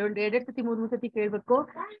ನಮ್ಗೇನೆ, ಎರಡೆರಡು ಸತಿ ಮೂರು ಸತಿ ಕೇಳ್ಬೇಕು.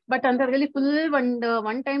 ಬಟ್ ಅಂತದ್ರಲ್ಲಿ full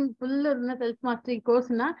one time full self mastery course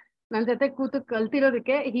ನ ನನ್ನ ಜೊತೆ ಕೂತು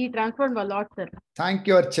ಕಲ್ತಿರೋದಕ್ಕೆ he transformed a lot sir. Thank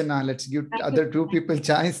you Archana. Let's give other two people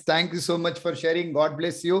chance. Thank you so much for sharing. God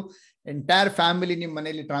bless you. Entire family ನಿಮ್ಮ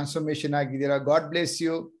ಮನೆಯಲ್ಲಿ transformation ಆಗಿದ್ದೀರಾ. God bless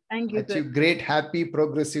you. Thank you Achieve sir. great happy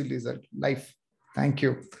progressive result life. Thank you.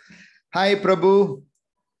 Hi Prabhu.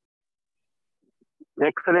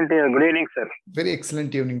 Excellent. Good evening sir. Very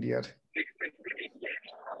excellent evening dear.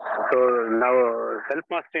 So ನಾವು self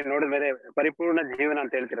mastery ನೋಡಿದ ಮೇಲೆ ಪರಿಪೂರ್ಣ ಜೀವನ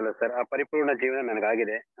ಅಂತ ಹೇಳ್ತಿರಲ್ಲ sir, ಆ ಪರಿಪೂರ್ಣ ಜೀವನ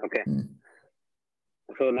ನನಗಾಗಿದೆ. ಓಕೆ,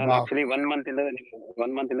 ಸೊ ನಾನು ಆಕ್ಚುಲಿ 1 month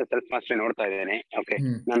ಇಂದ ಸೆಲ್ಫ್ ಮಾಸ್ಟರಿ ನೋಡ್ತಾ ಇದ್ದೇನೆ. ಓಕೆ,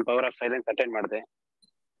 ನಾನು ಪವರ್ ಆಫ್ ಸೈಲೆನ್ಸ್ ಅಟೆಂಡ್ ಮಾಡಿದೆ.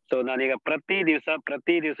 ಸೊ ನಾನೀಗ ಪ್ರತಿ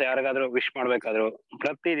ದಿವಸ ಯಾರಿಗಾದ್ರೂ ವಿಶ್ ಮಾಡ್ಬೇಕಾದ್ರು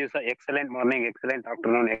ಪ್ರತಿ ದಿವಸ excellent morning, excellent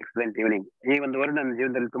afternoon, excellent evening, ಈ ಒಂದು ವರ್ಡ್ ನನ್ನ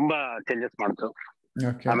ಜೀವನದಲ್ಲಿ ತುಂಬಾ ಚೇಂಜಸ್ ಮಾಡ್ತು.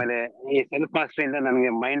 ಆಮೇಲೆ ಈ ಸೆಲ್ಫ್ ಮಾಸ್ಟರಿ ಇಂದ ನನಗೆ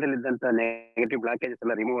ಮೈಂಡ್ ಅಲ್ಲಿ ಇದ್ದಂತ ನೆಗೆಟಿವ್ ಬ್ಲಾಕೇಜಸ್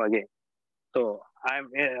ಎಲ್ಲ ರಿಮೂವ್ ಆಗಿ, so I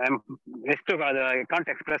can't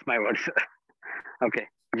express my words. Okay,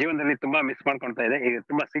 ಜೀವನದಲ್ಲಿ ತುಂಬಾ ಮಿಸ್ ಮಾಡ್ಕೊಳ್ತಾ ಇದೆ, ಈಗ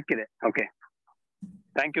ತುಂಬಾ ಸಿಕ್ಕಿದೆ. Okay,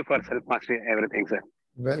 thank you for self mastery everything sir.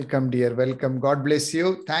 Welcome dear, welcome. God bless you.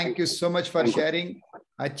 Thank you so much for sharing.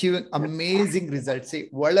 Achieving amazing results. See,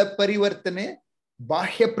 ಒಳ ಪರಿವರ್ತನೆ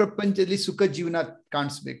ಬಾಹ್ಯ ಪ್ರಪಂಚದಲ್ಲಿ ಸುಖ ಜೀವನ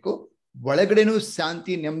ಕಾಣಿಸ್ಬೇಕು, ಒಳಗಡೆನೂ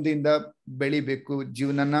ಶಾಂತಿ ನೆಮ್ಮದಿಯಿಂದ ಬೆಳಿಬೇಕು,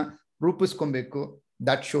 ಜೀವನನ ರೂಪಿಸ್ಕೊಬೇಕು.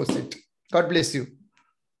 That shows it. God bless you.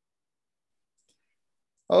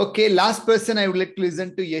 Okay, last person I would like to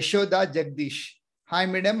listen to, Yashoda Jagdish. Hi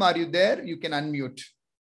madam, are you there? You can unmute.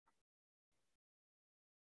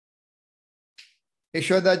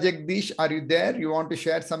 Yashoda Jagdish, are you there? You want to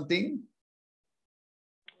share something?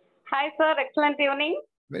 Hi sir, excellent evening.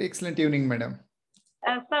 Very excellent evening madam.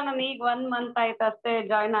 Sir, ನಾನು ಈಗ 1 month ಆಯ್ತು ಅಷ್ಟೇ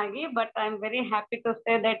join ಆಗಿ, but I am very happy to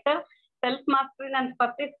say that self mastery ನಾನು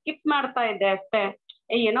first skip ಮಾಡ್ತಾ ಇದ್ದೆ ಅಷ್ಟೇ.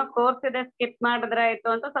 ಏನೋ ಕೋರ್ಸ್ ಇದೆ ಸ್ಕಿಪ್ ಮಾಡಿದ್ರೆ ಆಯ್ತು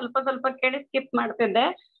ಅಂತ ಸ್ವಲ್ಪ ಕೇಳಿ ಸ್ಕಿಪ್ ಮಾಡ್ತಿದ್ದೆ.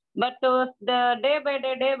 ಬಟ್ ಡೇ ಬೈ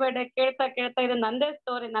ಡೇ ಕೇಳ್ತಾ ಇದು ನಂದೇ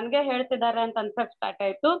ಸ್ಟೋರಿ, ನನ್ಗೆ ಹೇಳ್ತಿದ್ದಾರೆ ಅಂತ ಅನ್ಸಕ್ ಸ್ಟಾರ್ಟ್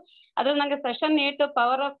ಆಯ್ತು. ಅದ್ರಲ್ಲಿ ನಂಗೆ session 8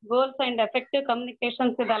 power of goals and effective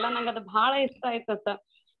communications ಇದೆಲ್ಲ ನಂಗೆ ಅದು ಬಹಳ ಇಷ್ಟ ಆಯ್ತು ಸರ್.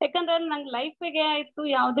 ಯಾಕಂದ್ರೆ ನಂಗೆ ಲೈಫಿಗೆ ಆಯ್ತು,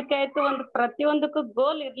 ಯಾವ್ದಕ್ಕೆ ಆಯ್ತು, ಒಂದು ಪ್ರತಿಯೊಂದಕ್ಕೂ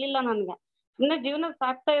ಗೋಲ್ ಇರ್ಲಿಲ್ಲ ನನ್ಗೆ. ಸುಮ್ಮನೆ ಜೀವನ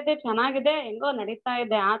ಸಾಕ್ತಾ ಇದೆ, ಚೆನ್ನಾಗಿದೆ, ಹೆಂಗೋ ನಡೀತಾ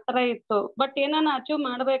ಇದೆ, ಆ ತರ ಇತ್ತು. ಬಟ್ ಏನಾನ ಅಚೀವ್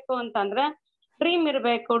ಮಾಡ್ಬೇಕು ಅಂತಂದ್ರೆ ಡ್ರೀಮ್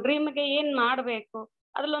ಇರ್ಬೇಕು. ಡ್ರೀಮ್ಗೆ ಏನ್ ಮಾಡ್ಬೇಕು,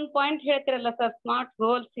 ಅದ್ರಲ್ಲಿ ಒಂದು point ಹೇಳ್ತಿರಲ್ಲ sir, smart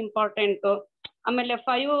goals important. ಆಮೇಲೆ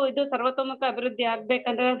 5 ಇದು ಸರ್ವತೋಮುಖ ಅಭಿವೃದ್ಧಿ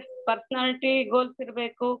ಆಗ್ಬೇಕಂದ್ರೆ ಪರ್ಸನಾಲಿಟಿ ಗೋಲ್ಸ್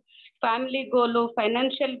ಇರ್ಬೇಕು, family goal,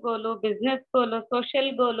 financial goal, business goal,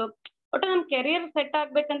 social goal, ಒಟ್ಟು ನಮ್ ಕೆರಿಯರ್ ಸೆಟ್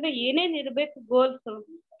ಆಗ್ಬೇಕಂದ್ರೆ ಏನೇನ್ ಇರ್ಬೇಕು ಗೋಲ್ಸ್.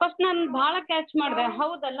 ಫಸ್ಟ್ ನಾನು ಬಹಳ ಕ್ಯಾಚ್ ಮಾಡಿದೆ,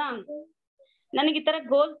 ಹೌದಲ್ಲ ನನಗೆ ಈ ತರ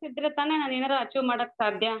ಗೋಲ್ಸ್ ಇದ್ರೆ ತಾನೇ ನಾನು ಏನಾರ ಅಚೀವ್ ಮಾಡಕ್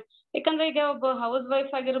ಸಾಧ್ಯ. ಯಾಕಂದ್ರೆ ಈಗ ಒಬ್ಬ ಹೌಸ್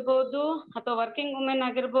ವೈಫ್ ಆಗಿರ್ಬೋದು ಅಥವಾ ವರ್ಕಿಂಗ್ ವುಮೆನ್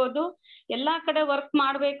ಆಗಿರ್ಬೋದು, ಎಲ್ಲಾ ಕಡೆ ವರ್ಕ್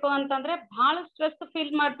ಮಾಡ್ಬೇಕು ಅಂತಂದ್ರೆ ಬಹಳ ಸ್ಟ್ರೆಸ್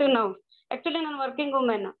ಫೀಲ್ ಮಾಡ್ತೀವಿ ನಾವು. ಆಕ್ಚುಲಿ ನಾನು ವರ್ಕಿಂಗ್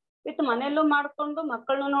ವುಮೆನ್ ವಿತ್ ಮನೆಯಲ್ಲೂ ಮಾಡ್ಕೊಂಡು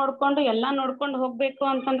ಮಕ್ಕಳನ್ನು ನೋಡ್ಕೊಂಡು ಎಲ್ಲಾ ನೋಡ್ಕೊಂಡು ಹೋಗ್ಬೇಕು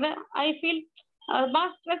ಅಂತಂದ್ರೆ ಐ ಫೀಲ್ ಬಹಳ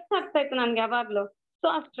ಸ್ಟ್ರೆಸ್ ಆಗ್ತಾ ಇತ್ತು ನನ್ಗೆ ಯಾವಾಗ್ಲೂ. ಸೊ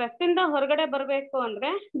ಆ ಸ್ಟ್ರೆಸ್ ಇಂದ ಹೊರಗಡೆ ಬರ್ಬೇಕು ಅಂದ್ರೆ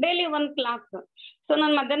ಡೈಲಿ 1 ಕ್ಲಾಸ್. ಸೊ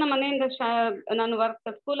ನಾನು ಮಧ್ಯಾಹ್ನ ಮನೆಯಿಂದ ನಾನು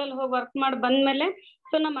ಸ್ಕೂಲಲ್ಲಿ ಹೋಗಿ ವರ್ಕ್ ಮಾಡಿ ಬಂದ್ಮೇಲೆ,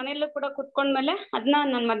 ಸೊ ನಾ ಮನೆಯಲ್ಲೂ ಕೂಡ ಕುತ್ಕೊಂಡ್ಮೇಲೆ ಅದನ್ನ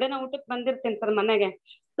ನಾನು ಮಧ್ಯಾಹ್ನ ಊಟಕ್ಕೆ ಬಂದಿರ್ತೀನಿ ಸರ್ ಮನೆಗೆ.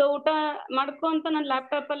 ಸೊ ಊಟ ಮಾಡ್ಕೊಂತ ನಾನು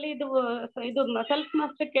ಲ್ಯಾಪ್ಟಾಪ್ ಅಲ್ಲಿ ಇದು ಸೆಲ್ಫ್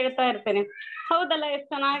ಮಾಸ್ಟರಿ ಕೇಳ್ತಾ ಇರ್ತೇನೆ. ಹೌದಲ್ಲ,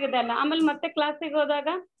 ಎಷ್ಟು ಚೆನ್ನಾಗಿದೆ ಅಲ್ಲ. ಆಮೇಲೆ ಮತ್ತೆ ಕ್ಲಾಸಿಗೆ ಹೋದಾಗ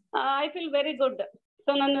I feel very good.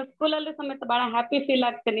 So ನಾನು ಸ್ಕೂಲಲ್ಲಿ ಸಮೇತ ಬಹಳ ಹ್ಯಾಪಿ ಫೀಲ್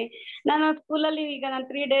ಆಗ್ತೀನಿ. ನಾನು ಸ್ಕೂಲಲ್ಲಿ ಈಗ ನಾನು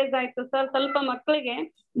 3 days ಆಯ್ತು ಸರ್, ಸ್ವಲ್ಪ ಮಕ್ಕಳಿಗೆ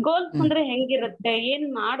ಗೋಲ್ಸ್ ಅಂದ್ರೆ ಹೆಂಗಿರುತ್ತೆ, ಏನ್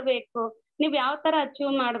ಮಾಡ್ಬೇಕು, ನೀವ್ ಯಾವ ತರ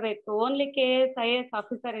ಅಚೀವ್ ಮಾಡ್ಬೇಕು, ಓನ್ಲಿ KS IAS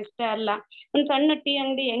ಆಫೀಸರ್ ಇಷ್ಟೇ ಅಲ್ಲ, ಒಂದ್ ಸಣ್ಣ ಟೀ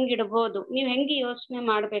ಅಂಗಡಿ ಹೆಂಗ್ ಇಡ್ಬೋದು, ನೀವ್ ಹೆಂಗ್ ಯೋಚನೆ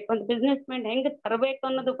ಮಾಡ್ಬೇಕು, ಒಂದು ಬಿಸ್ನೆಸ್ ಮ್ಯಾನ್ ಹೆಂಗ್ ತರಬೇಕು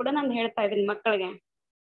ಅನ್ನೋದು ಕೂಡ ನಾನು ಹೇಳ್ತಾ ಇದೀನಿ ಮಕ್ಕಳಿಗೆ.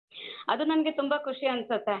 ಅದು ನನ್ಗೆ ತುಂಬಾ ಖುಷಿ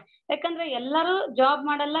ಅನ್ಸುತ್ತೆ. ಯಾಕಂದ್ರೆ ಎಲ್ಲರೂ ಜಾಬ್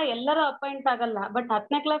ಮಾಡಲ್ಲ, ಎಲ್ಲರೂ ಅಪಾಯಿಂಟ್ ಆಗಲ್ಲ. ಬಟ್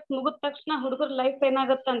 10ನೇ ಕ್ಲಾಸ್ ಮುಗಿದ ತಕ್ಷಣ ಹುಡುಗರ ಲೈಫ್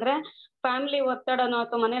ಏನಾಗುತ್ತಂದ್ರೆ ಫ್ಯಾಮಿಲಿ ಒತ್ತಡನೋ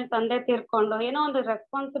ಅಥವಾ ಮನೇಲಿ ತಂದೆ ತೀರ್ಕೊಂಡು ಏನೋ ಒಂದು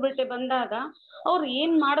ರೆಸ್ಪಾನ್ಸಿಬಿಲಿಟಿ ಬಂದಾಗ ಅವ್ರು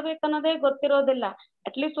ಏನ್ ಮಾಡ್ಬೇಕನ್ನೋದೇ ಗೊತ್ತಿರೋದಿಲ್ಲ.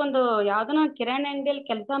 ಅಟ್ಲೀಸ್ಟ್ ಒಂದು ಯಾವ್ದನ ಕಿರಾಣಿ ಅಂಗಡಿಯಲ್ಲಿ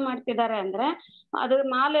ಕೆಲಸ ಮಾಡ್ತಿದ್ದಾರೆ ಅಂದ್ರೆ ಅದ್ರ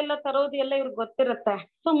ಮಾಲೆಲ್ಲ ತರೋದು ಎಲ್ಲ ಇವ್ರಿಗೆ ಗೊತ್ತಿರುತ್ತೆ.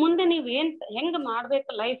 ಸೊ ಮುಂದೆ ನೀವ್ ಹೆಂಗ್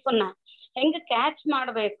ಮಾಡ್ಬೇಕು, ಲೈಫ್ ಅನ್ನ ಹೆಂಗ್ ಕ್ಯಾಚ್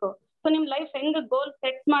ಮಾಡ್ಬೇಕು, ಸೊ ನಿಮ್ ಲೈಫ್ ಹೆಂಗ್ ಗೋಲ್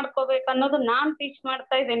ಸೆಟ್ ಮಾಡ್ಕೋಬೇಕು ಅನ್ನೋದು ನಾನ್ ಟೀಚ್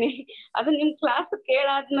ಮಾಡ್ತಾ ಇದ್ದೀನಿ. ಅದು ನಿಮ್ ಕ್ಲಾಸ್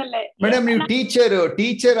ಕೇಳಾದ್ಮೇಲೆ. ಮೇಡಮ್, ನೀವು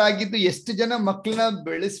ಟೀಚರ್ ಆಗಿದ್ದು ಎಷ್ಟು ಜನ ಮಕ್ಕಳನ್ನ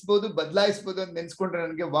ಬೆಳೆಸ್ಬೋದು, ಬದಲಾಯಿಸಬಹುದು ಅಂತ ನೆನ್ಸ್ಕೊಂಡ್ರೆ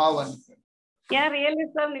ನನಗೆ ವಾವ್ ಅನ್ಸುತ್ತೆ. ರಿಯಲಿ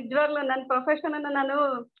ಸರ್, ನಿಜವಾಗ್ಲೂ ನನ್ನ ಪ್ರೊಫೆಷನ್ ಅನ್ನ ನಾನು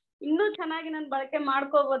ಇನ್ನೂ ಚೆನ್ನಾಗಿ ನಾನು ಬಳಕೆ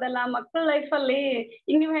ಮಾಡ್ಕೋಬಹುದಲ್ಲ ಮಕ್ಕಳ ಲೈಫ್ ಅಲ್ಲಿ.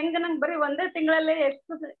 ಈಗ ನೀವ್ ಹೆಂಗ ನಂಗೆ ಬರೀ 1 ತಿಂಗಳಲ್ಲೇ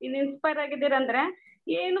ಎಷ್ಟು ಇನ್ಸ್ಪೈರ್ ಆಗಿದ್ದೀರಂದ್ರೆ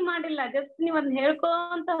ಏನು ಮಾಡಿಲ್ಲ, ಜಸ್ಟ್ ನೀವ್ ಅದನ್ನ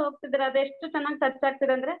ಹೇಳ್ಕೊಂತ ಹೋಗ್ತಿದ್ರೆ ಅದೆಷ್ಟು ಚೆನ್ನಾಗಿ ಟಚ್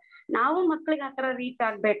ಆಗ್ತಿದೆ ಅಂದ್ರೆ, ನಾವು ಮಕ್ಳಿಗೆ ಆತರ ರೀಚ್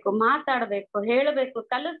ಆಗ್ಬೇಕು, ಮಾತಾಡ್ಬೇಕು, ಹೇಳ್ಬೇಕು,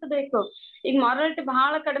 ಕಲಿಸ್ಬೇಕು. ಈಗ ಮಾರಾಲಿಟಿ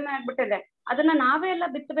ಬಹಳ ಕಡಿಮೆ ಆಗ್ಬಿಟ್ಟಿದೆ, ಅದನ್ನ ನಾವೇ ಎಲ್ಲ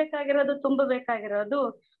ಬಿತ್ತಬೇಕಾಗಿರೋದು, ತುಂಬಬೇಕಾಗಿರೋದು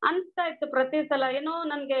ಅನ್ಸ್ತಾ ಇತ್ತು ಪ್ರತಿ ಸಲ. ಏನೋ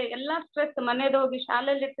ನನ್ಗೆ ಎಲ್ಲಾ ಸ್ಟ್ರೆಸ್ ಮನೇದೋಗಿ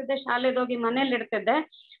ಶಾಲೆಯಲ್ಲಿ ಇರ್ತಿದ್ದೆ, ಶಾಲೆದೋಗಿ ಮನೇಲಿ ಇರ್ತಿದ್ದೆ.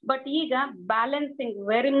 ಬಟ್ ಈಗ balancing,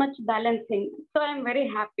 very much balancing. So I am very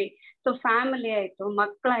happy. So family ಆಯ್ತು,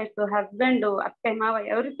 ಮಕ್ಕಳಾಯ್ತು, ಹಸ್ಬೆಂಡು, ಅತ್ತೆ ಮಾವ,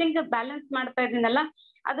 ಎವ್ರಿಥಿಂಗ್ ಬ್ಯಾಲೆನ್ಸ್ ಮಾಡ್ತಾ ಇದ್ದೀನಲ್ಲ,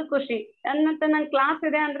 ಅದು ಖುಷಿ. ಮತ್ತೆ ನನ್ ಕ್ಲಾಸ್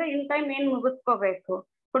ಇದೆ ಅಂದ್ರೆ ಇನ್ ಟೈಮ್ ಏನ್ ಮುಗಿಸ್ಕೋಬೇಕು,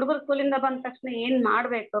 ಹುಡುಗರು ಸ್ಕೂಲಿಂದ ಬಂದ ತಕ್ಷಣ ಏನ್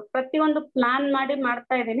ಮಾಡ್ಬೇಕು, ಪ್ರತಿಯೊಂದು ಪ್ಲಾನ್ ಮಾಡಿ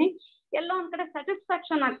ಮಾಡ್ತಾ ಇದ್ದೀನಿ. ಎಲ್ಲೋ ಒಂದ್ ಕಡೆ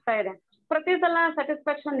ಸ್ಯಾಟಿಸ್ಫ್ಯಾಕ್ಷನ್ ಆಗ್ತಾ ಇದೆ. ಪ್ರತಿ ಸಲ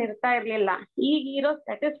ಸ್ಯಾಟಿಸ್ಫ್ಯಾಕ್ಷನ್ ಇರ್ತಾ ಇರ್ಲಿಲ್ಲ. ಈಗ ಇರೋ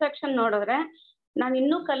ಸ್ಯಾಟಿಸ್ಫ್ಯಾಕ್ಷನ್ ನೋಡಿದ್ರೆ ನಾನು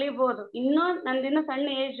ಇನ್ನೂ ಕಲಿಬಹುದು, ನಂದಿನ್ನೂ ಸಣ್ಣ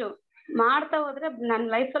ಏಜು, ಮಾಡ್ತಾ ಹೋದ್ರೆ ನನ್ನ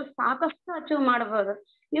ಲೈಫಲ್ಲಿ ಸಾಕಷ್ಟು ಅಚೀವ್ ಮಾಡ್ಬೋದು.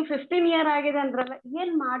 ನೀವು 15 year ಆಗಿದೆ ಅಂದ್ರಲ್ಲ,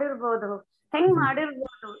 ಏನ್ ಮಾಡಿರ್ಬೋದು, ಹೆಂಗ್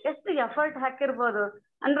ಮಾಡಿರ್ಬೋದು, ಎಷ್ಟು ಎಫರ್ಟ್ ಹಾಕಿರ್ಬೋದು.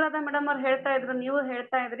 ಅನುರಾಧ ಮೇಡಮ್ ಅವ್ರು ಹೇಳ್ತಾ ಇದ್ರು, ನೀವು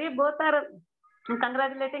ಹೇಳ್ತಾ ಇದ್ರಿ, ಬೋತ್ ಆರ್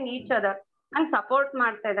ಕಂಗ್ರಾಚುಲೇಟಿಂಗ್ ಈಚ್ ಅದರ್. ನಂಗೆ ಸಪೋರ್ಟ್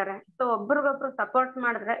ಮಾಡ್ತಾ ಇದಾರೆ. ಸೊ ಒಬ್ರಿಗೊಬ್ರು ಸಪೋರ್ಟ್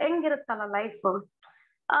ಮಾಡಿದ್ರೆ ಹೆಂಗಿರುತ್ತಲ್ಲ ಲೈಫ್.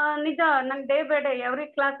 ನಿಜ, ನಂಗೆ day by day every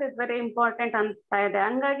class is very important ಅನ್ಸ್ತಾ ಇದೆ.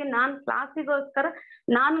 ಹಂಗಾಗಿ ನಾನು ಕ್ಲಾಸಿಗೋಸ್ಕರ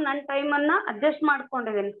ನಾನು ನನ್ನ ಟೈಮನ್ನ ಅಡ್ಜಸ್ಟ್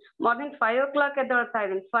ಮಾಡ್ಕೊಂಡಿದ್ದೀನಿ. ಮಾರ್ನಿಂಗ್ 5 o'clock ಎದ್ದೇಳ್ತಾ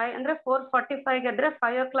ಇದ್ದೀನಿ. 5 ಅಂದ್ರೆ 4:45 ಎದ್ರೆ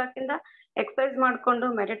 5 o'clock ಇಂದ ಎಕ್ಸರ್ಸೈಸ್ ಮಾಡ್ಕೊಂಡು,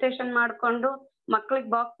 ಮೆಡಿಟೇಷನ್ ಮಾಡ್ಕೊಂಡು, ಮಕ್ಳಿಗೆ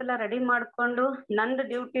ಬಾಕ್ಸ್ ಎಲ್ಲ ರೆಡಿ ಮಾಡ್ಕೊಂಡು, ನಂದು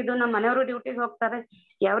ಡ್ಯೂಟಿದು, ನಮ್ಮ ಮನೆಯವರು ಡ್ಯೂಟಿಗೆ ಹೋಗ್ತಾರೆ.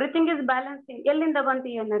 Everything is balancing. ಎಲ್ಲಿಂದ ಬಂತು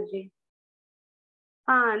ಈ ಎನರ್ಜಿ?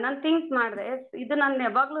 ನಾನ್ ಥಿಂಕ್ ಮಾಡಿದೆ, ಇದು ನಾನು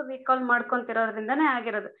ಯಾವಾಗ್ಲೂ ರೀಕಾಲ್ ಮಾಡ್ಕೊಂತಿರೋದ್ರಿಂದಾನೇ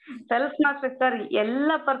ಆಗಿರೋದು. ಸೆಲ್ಫ್ ಮಾಸ್ಟರಿ ಸರ್ ಎಲ್ಲ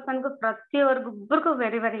ಪರ್ಸನ್ಗೂ, ಪ್ರತಿಯೊಬ್ಬರಿಗೂ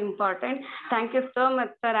very very important. Thank you so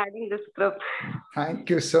much for adding this group.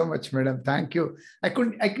 Thank you so much madam, thank you. I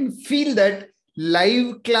can feel that live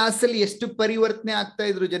class ಅಲ್ಲಿ ಎಷ್ಟು ಪರಿವರ್ತನೆ ಆಗ್ತಾ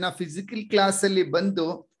ಇದ್ರು ಜನ, ಫಿಸಿಕಲ್ ಕ್ಲಾಸ್ ಅಲ್ಲಿ ಬಂದು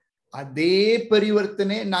ಅದೇ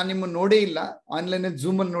ಪರಿವರ್ತನೆ. ನಾನು ನಿಮ್ಮನ್ನು ನೋಡೇ ಇಲ್ಲ, ಆನ್ಲೈನ್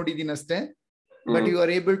ಝೂಮ್ ಅಲ್ಲಿ ನೋಡಿದೀನಿ ಅಷ್ಟೇ. But you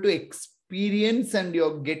are able to experience and you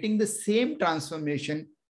are getting the same transformation.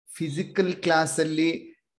 Physical class ಅಲ್ಲಿ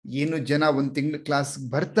ಏನು ಜನ 1 ತಿಂಗಳ ಕ್ಲಾಸ್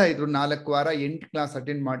ಬರ್ತಾ ಇದ್ರು, 4 ವಾರ 8 ಕ್ಲಾಸ್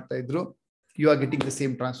ಅಟೆಂಡ್ ಮಾಡ್ತಾ ಇದ್ರು. You are getting the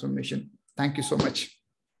same transformation. Thank you so much.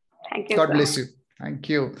 God bless you. Thank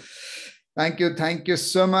you. Thank you. Thank you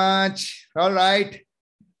so much. All right.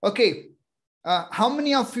 Okay. How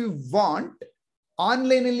many of you want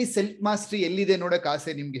online ಅಲ್ಲಿ self mastery ಎಲ್ಲಿದೆ ನೋಡಕ್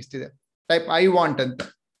ಆಸೆ ನಿಮ್ಗೆ ಎಷ್ಟಿದೆ? Type I want ಅಂತ.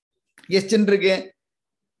 ಎಷ್ಟು ಜನರಿಗೆ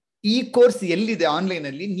ಈ ಕೋರ್ಸ್ ಎಲ್ಲಿದೆ ಆನ್ಲೈನ್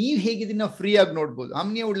ಅಲ್ಲಿ, ನೀವ್ ಹೇಗಿದ್ದೀನ ಫ್ರೀ ಆಗಿ ನೋಡ್ಬೋದು. How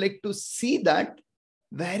many would like to see that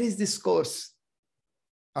where is this course?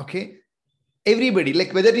 Okay, everybody,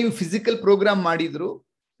 like weather ನೀವು ಫಿಸಿಕಲ್ ಪ್ರೋಗ್ರಾಮ್ ಮಾಡಿದ್ರು,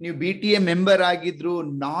 ನೀವು BTA ಮೆಂಬರ್ ಆಗಿದ್ರು,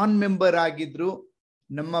 ನಾನ್ ಮೆಂಬರ್ ಆಗಿದ್ರು,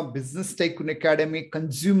 ನಮ್ಮ ಬಿಸ್ನೆಸ್ ಟೈಕೂನ್ ಅಕಾಡೆಮಿ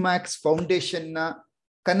ಕನ್ಸ್ಯೂಮ್ಯಾಕ್ಸ್ ಫೌಂಡೇಶನ್ ನ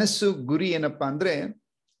ಕನಸು ಗುರಿ ಏನಪ್ಪಾ ಅಂದ್ರೆ,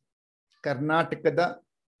 ಕರ್ನಾಟಕದ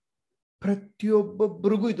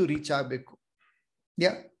ಪ್ರತಿಯೊಬ್ಬೊಬ್ಬರಿಗೂ ಇದು ರೀಚ್ ಆಗಬೇಕು.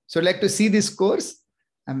 ಯಾ, so like to see this course.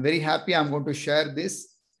 I am very happy. I am going to share this.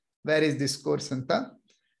 Where is this course ಅಂತ.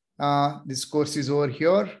 This course is over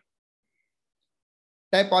here.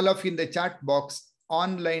 Type all of in the chat box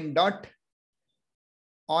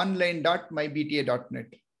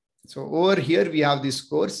online.mybta.net. So over here we have this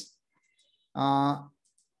course.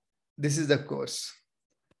 This is the course.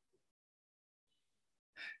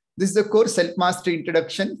 This is the course, Self Mastery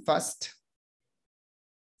Introduction first.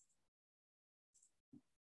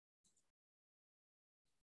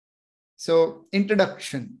 So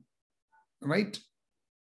introduction, right?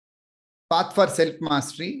 Path for Self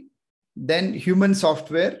Mastery, then human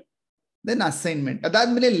software, then assignment.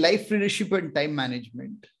 ಅದಾದ್ಮೇಲೆ life leadership and time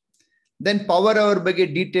management. Then power hour ಬಗ್ಗೆ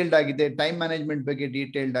detailed ಆಗಿದೆ, time management ಬಗ್ಗೆ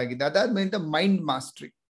detailed ಆಗಿದೆ. ಅದಾದ್ಮೇಲೆ mind mastery.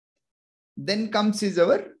 Then comes is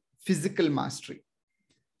our physical mastery.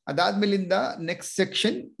 ಅದಾದ್ಮೇಲಿಂದ next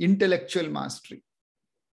section intellectual mastery.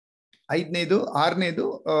 5ನೇದು 6ನೇದು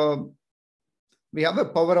we have a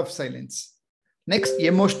power of silence. Next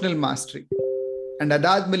emotional mastery. And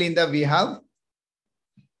ಅದಾದ್ಮೇಲಿಂದ we have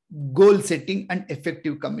goal setting and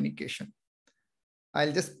effective communication.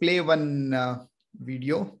 I'll just play one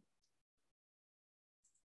video.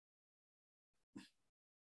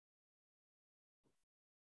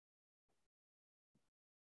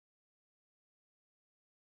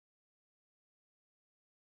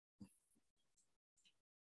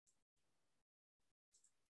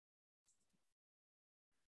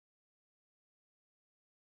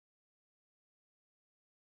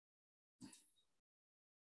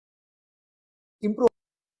 Improve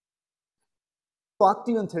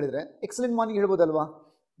ಆಗ್ತೀವಿ ಅಂತ ಹೇಳಿದ್ರೆ excellent morning ಹೇಳ್ಬೋದಲ್ವಾ?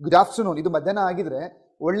 Good afternoon, ಇದು ಮಧ್ಯಾಹ್ನ ಆಗಿದ್ರೆ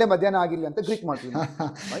ಒಳ್ಳೆ ಮಧ್ಯಾಹ್ನ ಆಗಿರ್ಲಿ ಅಂತ ಗ್ರೀಟ್ ಮಾಡ್ತೀವಿ.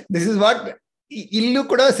 This is what. ಇಲ್ಲೂ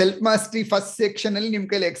ಕೂಡ ಸೆಲ್ಫ್ ಮಾಸ್ಟ್ರಿ ಫಸ್ಟ್ ಸೆಕ್ಷನ್ ಅಲ್ಲಿ ನಿಮ್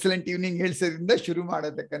ಕೈಲಿ ಎಕ್ಸಲೆಂಟ್ ಈವ್ನಿಂಗ್ ಹೇಳ್ಸೋದ್ರಿಂದ ಶುರು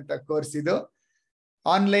ಮಾಡತಕ್ಕಂಥ ಕೋರ್ಸ್ ಇದು.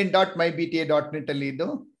 online.mybta.net ಅಲ್ಲಿ ಇದು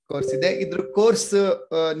ಕೋರ್ಸ್ ಇದೆ. ಇದ್ರ ಕೋರ್ಸ್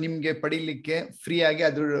ನಿಮ್ಗೆ ಪಡಿಲಿಕ್ಕೆ ಫ್ರೀ ಆಗಿ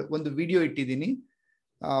ಅದ್ರ ಒಂದು ವಿಡಿಯೋ ಇಟ್ಟಿದ್ದೀನಿ.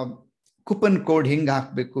 ಕೂಪನ್ ಕೋಡ್ ಹಿಂಗೆ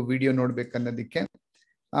ಹಾಕಬೇಕು ವಿಡಿಯೋ ನೋಡ್ಬೇಕು ಅನ್ನೋದಕ್ಕೆ.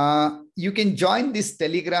 You can join this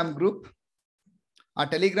Telegram group. ಆ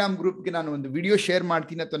ಟೆಲಿಗ್ರಾಮ್ ಗ್ರೂಪ್ಗೆ ನಾನು ಒಂದು ವಿಡಿಯೋ ಶೇರ್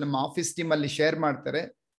ಮಾಡ್ತೀನಿ ಅಥವಾ ನಮ್ಮ ಆಫೀಸ್ ಟೀಮ್ ಅಲ್ಲಿ ಶೇರ್ ಮಾಡ್ತಾರೆ.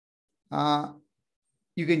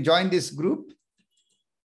 You can join this group,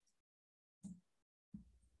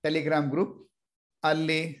 Telegram group.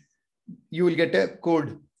 ಅಲ್ಲಿ you will get A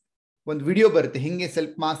code. ಒಂದು ವಿಡಿಯೋ ಬರುತ್ತೆ ಹಿಂಗೆ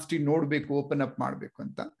ಸೆಲ್ಫ್ ಮಾಸ್ಟ್ರಿ ನೋಡ್ಬೇಕು, ಓಪನ್ ಅಪ್ ಮಾಡಬೇಕು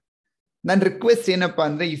ಅಂತ. ನನ್ನ ರಿಕ್ವೆಸ್ಟ್ ಏನಪ್ಪಾ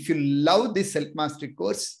ಅಂದ್ರೆ, if you love this self mastery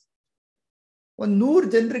course, ಒಂದು 100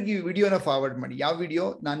 ಜನರಿಗೆ ಈ ವಿಡಿಯೋನ ಫಾರ್ವರ್ಡ್ ಮಾಡಿ. ಯಾವ ವಿಡಿಯೋ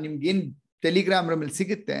ನಾನು ನಿಮ್ಗೆ ಏನ್ ಟೆಲಿಗ್ರಾಮ್ ರೂಮಲ್ಲಿ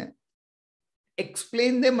ಸಿಗುತ್ತೆ,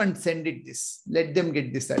 explain them and send it this. Let them get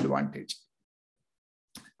this advantage.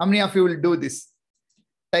 How many of you will do this?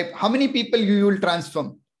 Type how many people you will transform.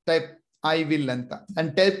 Type I will anta and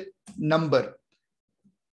type number.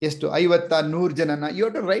 Estu 50 100 janana. You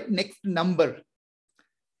have to write next number.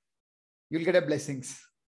 You will get a blessings.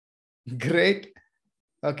 Great.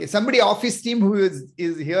 Okay, somebody office team who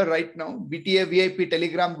is here right now, BTA VIP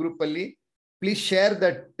Telegram group alli, please share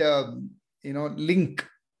that link.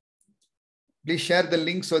 Please share the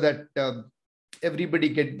link so that everybody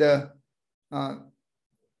get the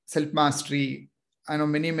self mastery. I know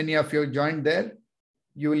many of you joined there.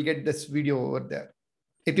 You will get this video over there.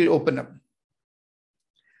 It will open up.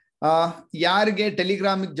 ಯಾರಿಗೆ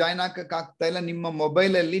Telegram join ಆಗಕ್ಕೆ ಆಗ್ತಾ ಇಲ್ಲ, ನಿಮ್ಮ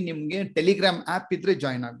mobile ಅಲ್ಲಿ ನಿಮ್ಗೆ Telegram app ಇದ್ರೆ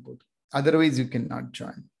join ಆಗ್ಬೋದು. Otherwise you cannot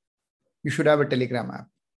join. You should have a Telegram app,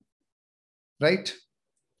 right?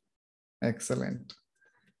 Excellent.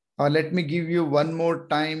 Let me give you one more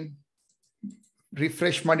time.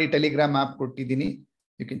 Refresh ಮಾಡಿ Telegram app ಕೊಟ್ಟಿದ್ದೀನಿ.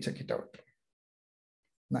 You can check it out.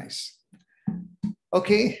 Nice.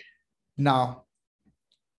 Okay, now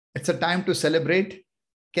it's a time to celebrate.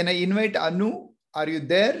 Can I invite Anu? Are you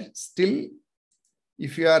there still?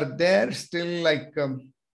 If you are there still, like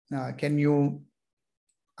can you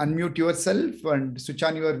unmute yourself and switch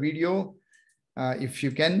on your video if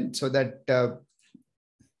you can, so that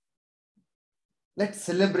let's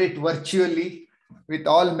celebrate virtually with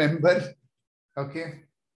all members. Okay,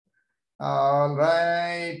 all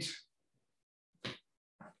right.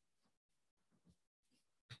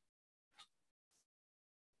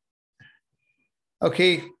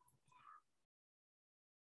 Okay,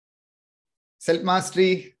 self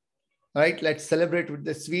mastery, right? Let's celebrate with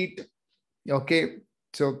the sweet. Okay,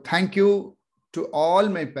 so thank you to all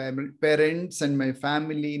my parents and my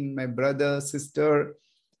family, my brother, sister,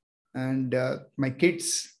 and my kids,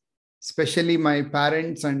 especially my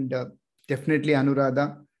parents, and definitely Anuradha,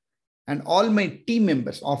 and all my team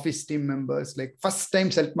members, office team members. Like first time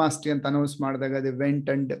self mastery anta announce madadaga, they went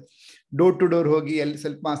and door to door hogi all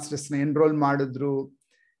self masters na enroll madidru.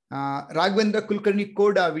 Raghavendra Kulkarni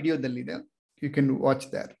code a video dallide, you can watch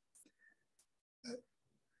there.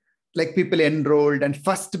 Like people enrolled, and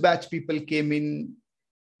first batch people came in,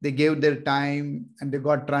 they gave their time and they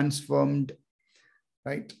got transformed,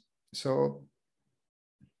 right? So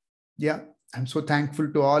yeah, I'm so thankful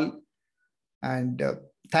to all, and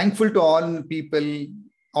thankful to all people,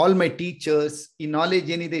 all my teachers. In knowledge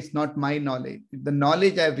anide, it's not my knowledge. The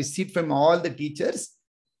knowledge I have received from all the teachers,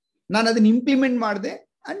 ನಾನು ಅದನ್ನ implement ಮಾಡಿದೆ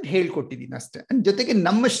and ಹೇಳ್ಕೊಟ್ಟಿದ್ದೀನಿ ಅಷ್ಟೇ. And ಜೊತೆಗೆ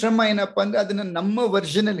ನಮ್ಮ ಶ್ರಮ ಏನಪ್ಪಾ ಅಂದ್ರೆ ಅದನ್ನ ನಮ್ಮ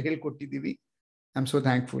ವರ್ಷನ್ ಅಲ್ಲಿ ಹೇಳ್ಕೊಟ್ಟಿದ್ದೀವಿ. I am so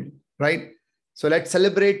thankful, right? So let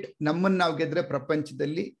celebrate. ನಮ್ಮನ್ನ ನಾವು ಗೆದ್ರೆ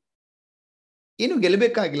ಪ್ರಪಂಚದಲ್ಲಿ ಏನು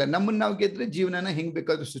ಗೆಲ್ಲಬೇಕಾಗಿಲ್ಲ. ನಮ್ಮನ್ನ ನಾವು ಗೆದ್ರೆ ಜೀವನನ ಹೆಂಗ್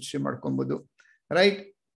ಬೇಕಾದ್ರೂ ಸೃಷ್ಟಿ ಮಾಡ್ಕೊಬಹುದು, right?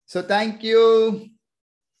 So thank you.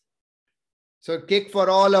 So cake for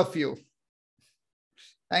all of you.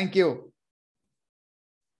 Thank you.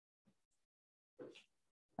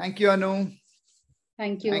 Thank you, Anu.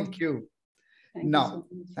 Thank you. Thank you. Now,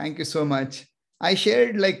 thank you so much. I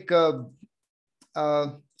shared like,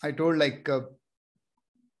 I told like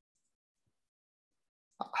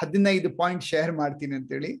 15 points share ಮಾಡ್ತೀನಿ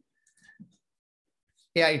ಅಂತ ಹೇಳಿ.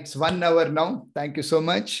 Yeah, it's 1 hour now. Thank you so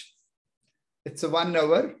much. It's 1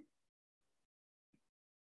 hour.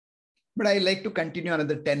 But I like to continue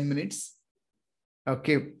another 10 minutes.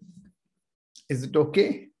 Okay. Is it okay?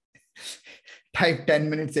 Type 10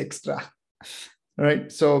 minutes extra. All right.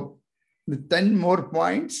 So the 10 more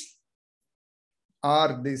points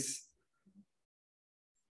are this.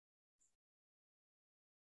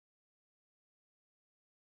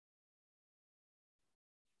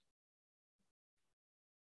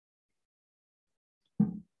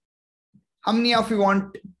 How many of you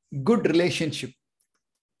want good relationship?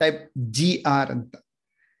 Type GR anta.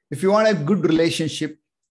 If you want a good relationship,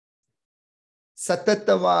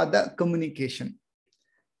 satatavada communication.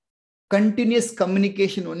 Continuous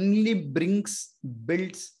communication only builds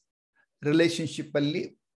relationship alli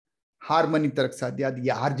harmony tarak sadhya. Adu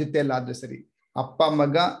yaar jothe alla adru sari, appa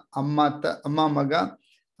maga, amma maga,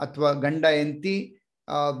 athwa ganda enti,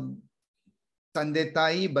 ತಂದೆ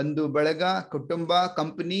ತಾಯಿ, ಬಂಧು ಬಳಗ, ಕುಟುಂಬ,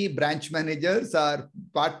 company, branch managers R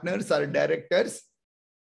partners R directors,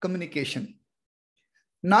 communication.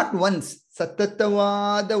 Not once,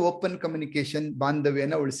 ಸತತವಾದ open communication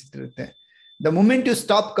ಬಾಂಧವ್ಯನ ಉಳಿಸಿಟ್ಟಿರುತ್ತೆ. The moment you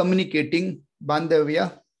stop communicating, ಬಾಂಧವ್ಯ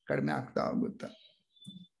ಕಡಿಮೆ ಆಗ್ತಾ ಹೋಗುತ್ತೆ.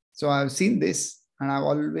 So I have seen this and I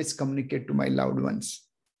always communicate to my loved once,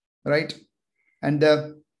 right? And the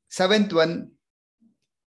seventh one,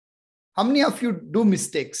 how many of you do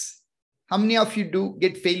mistakes? How many of you do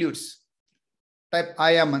get failures? Type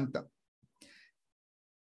I am ಅಂತ.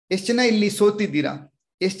 ಎಷ್ಟು ಜನ ಇಲ್ಲಿ ಸೋತಿದ್ದೀರಾ?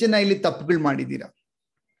 ಎಷ್ಟು ಜನ ಇಲ್ಲಿ ತಪ್ಪುಗಳು ಮಾಡಿದ್ದೀರಾ?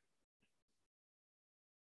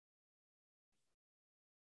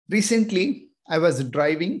 Recently, I was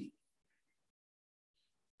driving.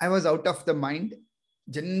 I was out of the mind.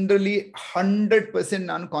 Generally, 100%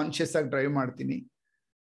 ನಾನು ಕಾನ್ಶಿಯಸ್ ಆಗಿ ಡ್ರೈವ್ ಮಾಡ್ತೀನಿ.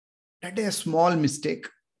 That is a small mistake.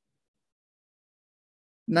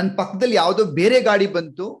 ನನ್ನ ಪಕ್ಕದಲ್ಲಿ ಯಾವುದೋ ಬೇರೆ ಗಾಡಿ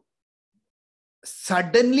ಬಂತು.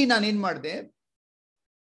 ಸಡನ್ಲಿ ನಾನೇನ್ ಮಾಡಿದೆ,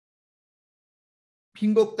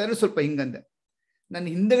 ಹಿಂಗೋಗ್ತಾರೆ, ಸ್ವಲ್ಪ ಹಿಂಗಂದೆ. ನನ್ನ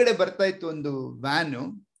ಹಿಂದಗಡೆ ಬರ್ತಾ ಇತ್ತು ಒಂದು ವ್ಯಾನು.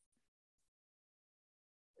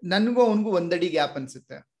 ನನಗೂ ಅವನಿಗೂ ಒಂದಡಿ ಗ್ಯಾಪ್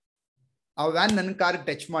ಅನ್ಸುತ್ತೆ. ಆ ವ್ಯಾನ್ ನನ್ನ ಕಾರ್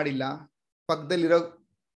ಟಚ್ ಮಾಡಿಲ್ಲ, ಪಕ್ಕದಲ್ಲಿರೋ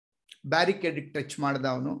ಬ್ಯಾರಿಕೇಡ್ ಟಚ್ ಮಾಡ್ದ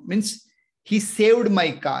ಅವನು. Means he saved my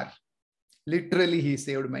car, literally he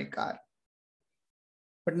saved my car.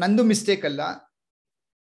 But ನಂದು ಮಿಸ್ಟೇಕ್ ಅಲ್ಲ,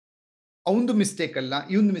 ಅವಂದು ಮಿಸ್ಟೇಕ್ ಅಲ್ಲ,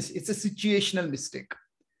 ಇವಂದು it's a situational mistake.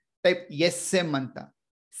 Type SM ಅಂತ,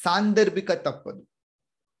 ಸಾಂದರ್ಭಿಕ ತಪ್ಪದು.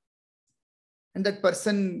 And that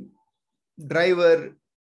person, driver,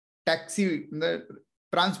 taxi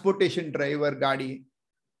transportation driver ಗಾಡಿ,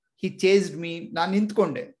 ಹಿ ಚೇಸ್ಡ್ ಮೀ. ನಾನು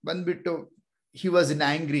ನಿಂತ್ಕೊಂಡೆ, ಬಂದ್ಬಿಟ್ಟು ಹಿ ವಾಸ್ ಇನ್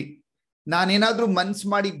ಆಂಗ್ರಿ. ನಾನೇನಾದ್ರೂ ಮನ್ಸ್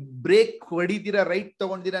ಮಾಡಿ ಬ್ರೇಕ್ ಹೊಡಿದಿರಾ, ರೈಟ್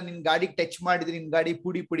ತಗೊಂಡಿರಾ, ನಿನ್ ಗಾಡಿಗೆ ಟಚ್ ಮಾಡಿದ್ರೆ ನಿನ್ ಗಾಡಿ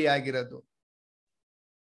ಪುಡಿ ಪುಡಿ ಆಗಿರೋದು.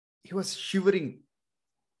 He was shivering.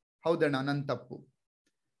 ಹೌದಣ್ಣ, ನನ್ನ ತಪ್ಪು,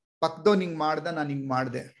 ಪಕ್ಕದವ್ ಹಿಂಗ್ ಮಾಡ್ದ, ನಾನು ಹಿಂಗ್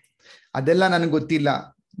ಮಾಡ್ದೆ, ಅದೆಲ್ಲ ನನಗೆ ಗೊತ್ತಿಲ್ಲ.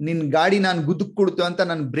 ನಿನ್ ಗಾಡಿ ನಾನು ಗುದುಕ್ ಕೊಡ್ತು ಅಂತ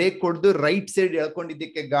ನಾನು ಬ್ರೇಕ್ ಹೊಡೆದು ರೈಟ್ ಸೈಡ್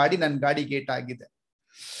ಹೇಳ್ಕೊಂಡಿದ್ದಕ್ಕೆ ಗಾಡಿ ನನ್ನ ಗಾಡಿ ಗೇಟ್ ಆಗಿದೆ.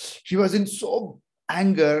 He was in so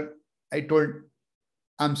anger. I told,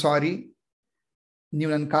 I am sorry,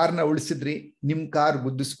 ನೀವು ನನ್ನ ಕಾರ್ನ ಉಳಿಸಿದ್ರಿ, ನಿಮ್ ಕಾರ್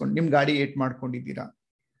ಗುದ್ದಿಸ್ಕೊಂಡು ನಿಮ್ ಗಾಡಿ ಏಟ್ ಮಾಡ್ಕೊಂಡಿದ್ದೀರಾ,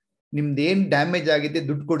 ನಿಮ್ದೇನ್ ಡ್ಯಾಮೇಜ್ ಆಗಿದೆ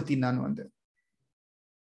ದುಡ್ಡು ಕೊಡ್ತೀನಿ ನಾನು ಅಂದೆ.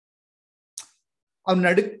 ಅವ್ನು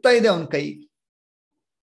ನಡುಕ್ತಾ ಇದೆ ಅವನ ಕೈ.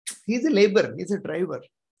 He's a labor, he's a driver.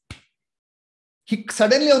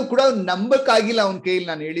 Suddenly ಅವನು ಕೂಡ ನಂಬಕ್ಕಾಗಿಲ್ಲ ಅವನ ಕೈಯಲ್ಲಿ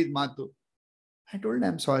ನಾನು ಹೇಳಿದ ಮಾತು. I told him,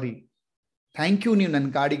 I'm sorry, thank you, ನೀವು ನನ್ನ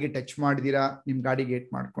ಗಾಡಿಗೆ ಟಚ್ ಮಾಡಿದೀರಾ, ನಿಮ್ ಗಾಡಿಗೆ ಏಟ್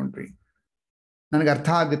ಮಾಡ್ಕೊಂಡ್ರಿ, ನನಗೆ ಅರ್ಥ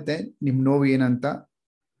ಆಗುತ್ತೆ ನಿಮ್ ನೋವು ಏನಂತ.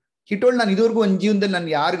 He told, ನಾನು ಇದುವರೆಗೂ ಒಂದು ಜೀವನದಲ್ಲಿ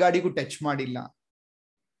ನಾನು ಯಾರ ಗಾಡಿಗೂ ಟಚ್ ಮಾಡಿಲ್ಲ.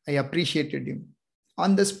 I appreciated him.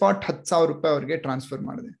 On the spot 10,000 ರೂಪಾಯಿ ಅವ್ರಿಗೆ ಟ್ರಾನ್ಸ್ಫರ್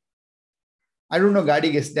ಮಾಡಿದೆ. ಐ ಡೋಂಟ್ ನೋ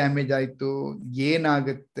ಗಾಡಿಗೆ ಎಷ್ಟು ಡ್ಯಾಮೇಜ್ ಆಯ್ತು,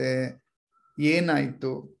 ಏನಾಗುತ್ತೆ,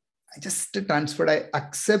 ಏನಾಯ್ತು. I just transferred. I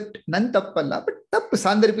accept, ನನ್ ತಪ್ಪಲ್ಲ, ಬಟ್ ತಪ್ಪು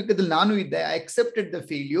ಸಾಂದರ್ಭಿಕದಲ್ಲಿ ನಾನು ಇದ್ದೆ. I accepted the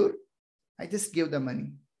failure. I just gave the money.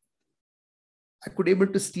 I could able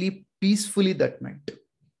to sleep peacefully that night.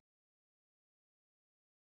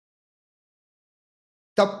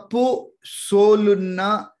 ತಪ್ಪು ಸೋಲನ್ನ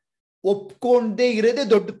ಒಪ್ಕೊಂಡೇ ಇರೋದೇ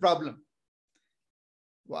ದೊಡ್ಡ problem.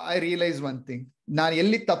 I realize one thing. ನಾನು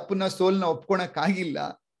ಎಲ್ಲಿ ತಪ್ಪನ್ನ ಸೋಲನ್ನ ಒಪ್ಕೊಳಕ್ಕಾಗಿಲ್ಲ.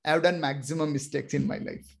 I have done maximum mistakes in my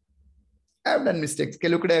life. I have done mistakes.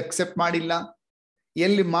 ಕೆಲವು ಕಡೆ accept ಮಾಡಿಲ್ಲ,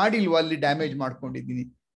 ಎಲ್ಲಿ ಮಾಡಿಲ್ವೋ ಅಲ್ಲಿ ಡ್ಯಾಮೇಜ್ ಮಾಡ್ಕೊಂಡಿದ್ದೀನಿ.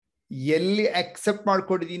 ಎಲ್ಲಿ ಅಕ್ಸೆಪ್ಟ್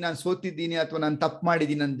ಮಾಡ್ಕೊಂಡಿದ್ದೀನಿ ನಾನು ಸೋತಿದ್ದೀನಿ ಅಥವಾ ನಾನು ತಪ್ಪು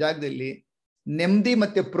ಮಾಡಿದ್ದೀನಿ, ನನ್ನ ಜಾಗದಲ್ಲಿ ನೆಮ್ಮದಿ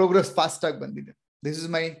ಮತ್ತೆ ಪ್ರೋಗ್ರೆಸ್ ಫಾಸ್ಟ್ ಆಗಿ ಬಂದಿದೆ. This is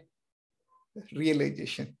my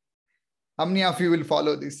realisation. How many of you will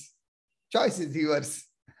follow this? Choice is yours,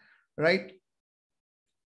 right?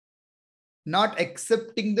 Not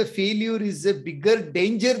accepting the failure is a bigger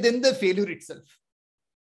danger than the failure itself.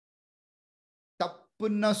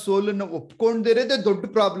 ತಪ್ಪನ್ನ ಸೋಲನ್ನ ಒಪ್ಕೊಂಡಿರೋದೇ ದೊಡ್ಡ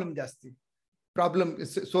ಪ್ರಾಬ್ಲಮ್, ಜಾಸ್ತಿ problem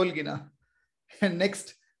ಸೋಲ್ಗಿನ. Next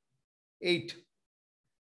 8.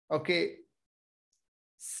 Okay,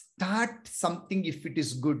 start something if it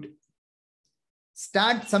is good.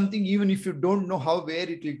 Start something even if you don't know where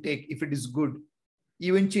it will take. If it is good,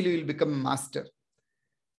 eventually you will become a master.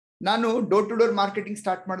 ನಾನು door to door marketing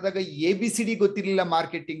start ಮಾಡಿದಾಗ ABCD ಗೊತ್ತಿರಲಿಲ್ಲ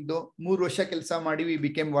ಮಾರ್ಕೆಟಿಂಗ್ದು. 3 ವರ್ಷ ಕೆಲಸ ಮಾಡಿ we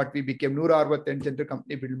became what we became. 168 ಜನರ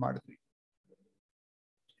company build ಮಾಡಿದ್ವಿ.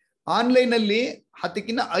 Online ಅಲ್ಲಿ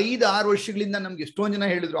 10ಕ್ಕಿಂತ 5-6 ವರ್ಷಗಳಿಂದ ನಮ್ಗೆ ಎಷ್ಟೊಂದು ಜನ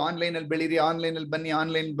ಹೇಳಿದ್ರು ಆನ್ಲೈನ್ ಅಲ್ಲಿ ಬೆಳೀರಿ, ಆನ್ಲೈನ್ ಅಲ್ಲಿ ಬನ್ನಿ,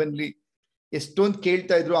 ಆನ್ಲೈನ್ ಬನ್ನಿ, ಎಷ್ಟೊಂದು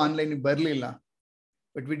ಕೇಳ್ತಾ ಇದ್ರು, ಆನ್ಲೈನ್ ಬರ್ಲಿಲ್ಲ.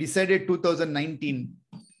 But we decided 2019.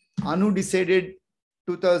 Anu decided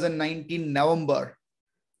 2019 November.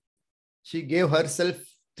 She gave herself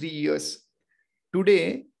 3 years.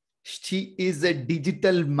 Today, she is a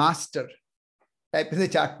digital master. Type in the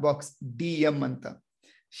chat box DM anta.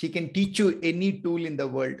 She can teach you any tool in the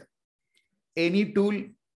world. Any tool,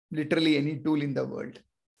 literally any tool in the world.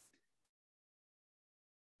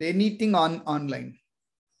 anything online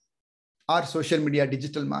or social media,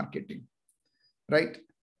 digital marketing, right?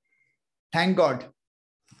 Thank God,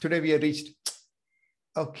 today we are reached.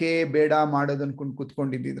 Okay, beda madodan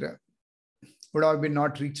kutkondididre would have been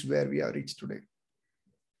not reached where we are reached today.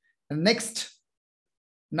 And next,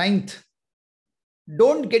 9th,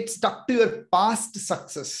 don't get stuck to your past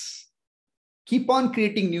success. Keep on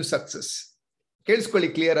creating new success. Kelskoli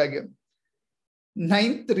clear agi.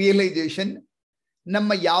 9th realization,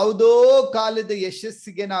 ನಮ್ಮ ಯಾವುದೋ ಕಾಲದ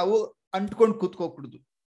ಯಶಸ್ಸಿಗೆ ನಾವು ಅಂಟ್ಕೊಂಡು ಕೂತ್ಕೋಕೂಡದು.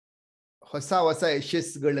 ಹೊಸ ಹೊಸ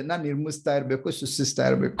ಯಶಸ್ಸುಗಳನ್ನ ನಿರ್ಮಿಸ್ತಾ ಇರಬೇಕು, ಸೃಷ್ಟಿಸ್ತಾ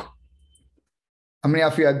ಇರಬೇಕು. How many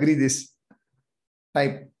of you agree this?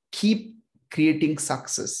 Type, keep creating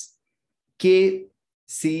success.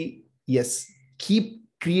 KCS. Keep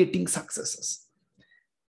creating successes.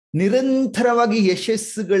 ನಿರಂತರವಾಗಿ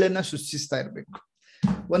ಯಶಸ್ಸುಗಳನ್ನ ಸೃಷ್ಟಿಸ್ತಾ ಇರಬೇಕು.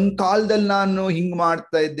 ಒಂದ್ ಕಾಲದಲ್ಲಿ ನಾನು ಹಿಂಗ್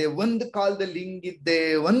ಮಾಡ್ತಾ ಇದ್ದೆ, ಒಂದ್ ಕಾಲದಲ್ಲಿ ಹಿಂಗಿದ್ದೆ,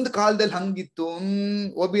 ಒಂದ್ ಕಾಲದಲ್ಲಿ ಹಂಗಿತ್ತು.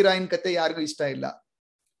 ಒಬಿರಾಯನ್ ಕತೆ ಯಾರಿಗೂ ಇಷ್ಟ ಇಲ್ಲ.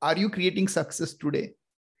 Are you creating success today?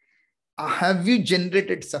 Have you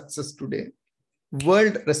generated success today?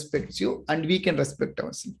 World respects you and we can respect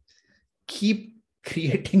ourselves. Keep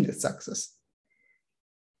creating the success.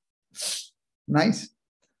 Nice.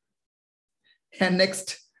 And next,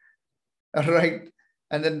 right?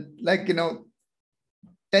 And then, like,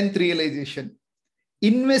 10th realization,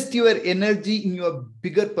 invest your energy in your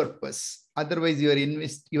bigger purpose. Otherwise,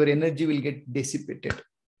 your energy will get dissipated.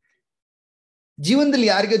 ಜೀವನದಲ್ಲಿ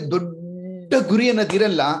ಯಾರಿಗೆ ದೊಡ್ಡ ಗುರಿ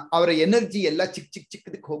ಅನ್ನೋದಿರಲ್ಲ, ಅವರ energy ಎಲ್ಲ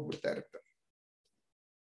ಚಿಕ್ಕದಕ್ಕೆ ಹೋಗ್ಬಿಡ್ತಾ ಇರುತ್ತೆ.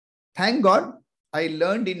 Thank God, I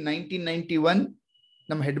learned in 1991,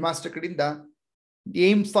 ನಮ್ಮ head master ಕಡೆಯಿಂದ,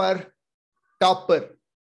 aim for topper,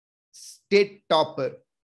 state topper.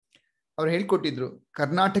 ಅವ್ರು ಹೇಳ್ಕೊಟ್ಟಿದ್ರು,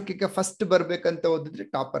 ಕರ್ನಾಟಕಕ್ಕೆ ಫಸ್ಟ್ ಬರ್ಬೇಕಂತ ಓದಿದ್ರೆ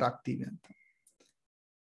ಟಾಪರ್ ಆಗ್ತೀವಿ ಅಂತ.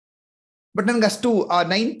 ಬಟ್ ನನ್ಗೆ ಅಷ್ಟು ಆ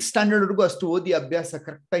 9th ಸ್ಟ್ಯಾಂಡರ್ಡ್ ವರೆಗೂ ಅಷ್ಟು ಓದಿ ಅಭ್ಯಾಸ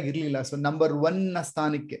ಕರೆಕ್ಟ್ ಆಗಿ ಇರ್ಲಿಲ್ಲ. ಸೊ ನಂಬರ್ 1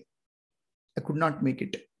 ಸ್ಥಾನಕ್ಕೆ I could not make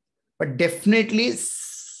it. But definitely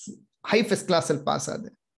high first class ಅಲ್ಲಿ ಪಾಸ್ ಆದೆ.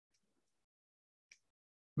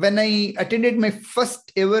 When I attended my first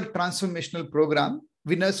ever transformational program,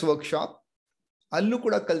 winners workshop, ಅಲ್ಲೂ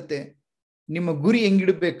ಕೂಡ ಕಲಿತೆ, ನಿಮ್ಮ ಗುರಿ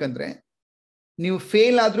ಹೆಂಗಿಡ್ಬೇಕಂದ್ರೆ ನೀವು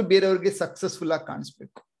ಫೇಲ್ ಆದ್ರೂ ಬೇರೆಯವ್ರಿಗೆ ಸಕ್ಸಸ್ಫುಲ್ ಆಗಿ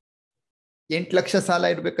ಕಾಣಿಸ್ಬೇಕು. 8 ಲಕ್ಷ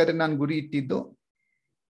ಸಾಲ ಇಡ್ಬೇಕಾದ್ರೆ ನಾನು ಗುರಿ ಇಟ್ಟಿದ್ದು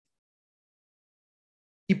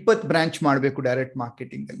 20 ಬ್ರಾಂಚ್ ಮಾಡಬೇಕು ಡೈರೆಕ್ಟ್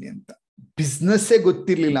ಮಾರ್ಕೆಟಿಂಗ್ ಅಲ್ಲಿ ಅಂತ. ಬಿಸ್ನೆಸ್ಸೇ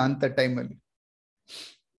ಗೊತ್ತಿರ್ಲಿಲ್ಲ ಅಂತ ಟೈಮಲ್ಲಿ.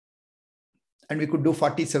 And we could do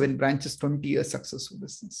 47 branches, 20 years successful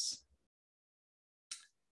business.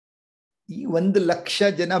 ಈ 1 ಲಕ್ಷ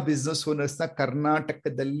ಜನ ಬಿಸ್ನೆಸ್ ಓನರ್ಸ್ ನ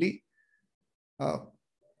ಕರ್ನಾಟಕದಲ್ಲಿ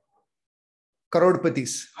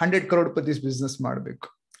crorepati's, 100 crorepati's business ಮಾಡಬೇಕು.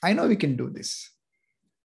 I know we can do this.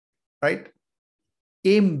 Right?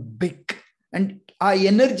 Aim big. And ಆ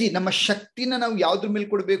ಎನರ್ಜಿ, ನಮ್ಮ ಶಕ್ತಿನ ನಾವು ಯಾವ್ದ್ರ ಮೇಲೆ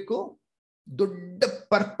ಕೊಡಬೇಕು? ದೊಡ್ಡ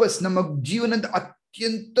ಪರ್ಪಸ್, ನಮ್ಮ ಜೀವನದ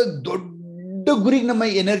ಅತ್ಯಂತ ದೊಡ್ಡ ಗುರಿಗೆ ನಮ್ಮ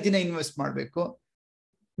ಎನರ್ಜಿನ ಇನ್ವೆಸ್ಟ್ ಮಾಡಬೇಕು.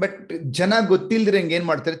 ಬಟ್ ಜನ ಗೊತ್ತಿಲ್ದ್ರೆ ಏನ್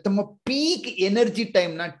ಮಾಡ್ತಾರೆ, ತಮ್ಮ ಪೀಕ್ ಎನರ್ಜಿ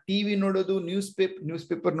ಟೈಮ್ ನ ಟಿವಿ ನೋಡೋದು, ನ್ಯೂಸ್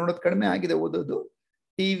ಪೇಪರ್ ನೋಡೋದು ಕಡಿಮೆ ಆಗಿದೆ, ಓದೋದು,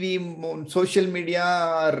 TV, social media,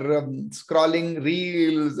 scrolling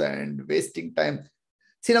reels and wasting time.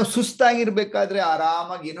 ನಾವು ಸುಸ್ತಾಗಿರ್ಬೇಕಾದ್ರೆ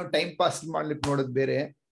ಆರಾಮಾಗಿ ಏನೋ ಟೈಮ್ ಪಾಸ್ ಮಾಡ್ಲಿಕ್ಕೆ ನೋಡೋದು ಬೇರೆ.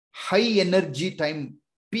 High energy time,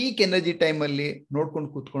 peak energy time ಅಲ್ಲಿ ನೋಡ್ಕೊಂಡು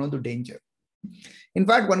ಕೂತ್ಕೊಳ್ಳೋದು ಡೇಂಜರ್.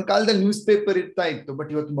 ಇನ್ಫ್ಯಾಕ್ಟ್ ಒಂದ್ ಕಾಲದಲ್ಲಿ ನ್ಯೂಸ್ ಪೇಪರ್ ಇರ್ತಾ ಇತ್ತು, ಬಟ್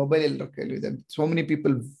ಇವತ್ತು ಮೊಬೈಲ್ ಎಲ್ಲರ ಕೈಲಿ ಇದೆ. So many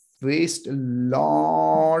people waste a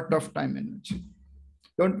lot of time and energy.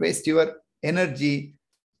 Don't waste your energy.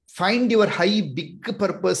 Find your high big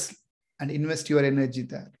purpose and invest your energy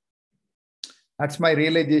there. That's my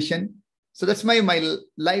realization. So that's my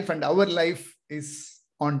life, and our life is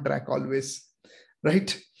on track always,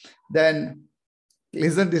 right? Then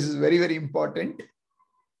listen, this is very, very important.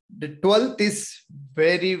 The 12th is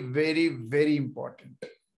very, very, very important.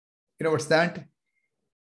 You know what's that?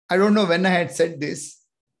 I don't know when I had said this.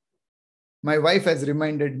 My wife has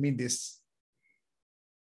reminded me this.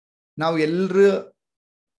 Now ಎಲ್ಲರೂ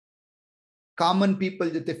common people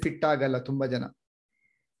ಜೊತೆ fit ಆಗಲ್ಲ ತುಂಬಾ ಜನ.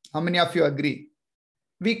 How many of you agree?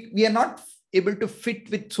 We are not able to fit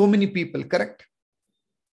with so many people, correct?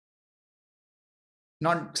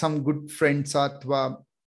 Not some good friends ಅಥವಾ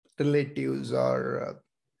relatives or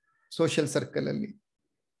social circle ಅಲ್ಲಿ.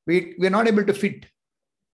 We are not able to fit.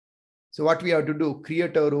 So what we have to do,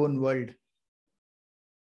 create our own world.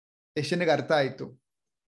 ಎಷ್ಟನಿಗೆ ಅರ್ಥ ಆಯ್ತು?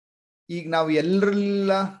 ಈಗ ನಾವು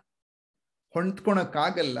ಎಲ್ಲರೆಲ್ಲ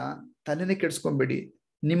ಹೊಂದ್ಕೊಳಕ್ಕಾಗಲ್ಲ, ತಲೆನೇ ಕೆಡ್ಸ್ಕೊಂಬೇಡಿ,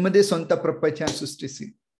 ನಿಮ್ಮದೇ ಸ್ವಂತ ಪ್ರಪಂಚ ಸೃಷ್ಟಿಸಿ.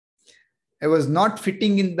 I was not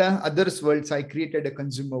fitting in the others' world, so I created a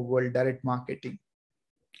consumer world, direct marketing.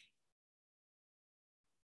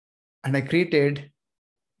 And I created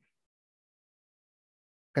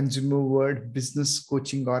consumer world business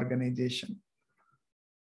coaching organization.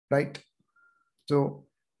 Right? So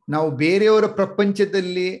ನಾವು ಬೇರೆಯವರ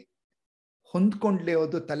ಪ್ರಪಂಚದಲ್ಲಿ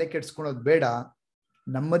ಹೊಂದ್ಕೊಂಡ್ಲೇಯೋದು, ತಲೆ ಕೆಡ್ಸ್ಕೊಳೋದು ಬೇಡ.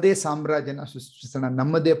 ನಮ್ಮದೇ ಸಾಮ್ರಾಜ್ಯನ ಸೃಷ್ಟಿಸೋಣ,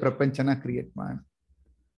 ನಮ್ಮದೇ ಪ್ರಪಂಚನ ಕ್ರಿಯೇಟ್ ಮಾಡೋಣ.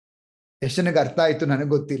 ಎಷ್ಟು ಜನಕ್ಕೆ ಅರ್ಥ ಆಯ್ತು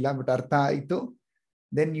ನನಗೆ ಗೊತ್ತಿಲ್ಲ, ಬಟ್ ಅರ್ಥ ಆಯ್ತು.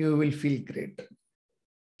 Then you will feel great.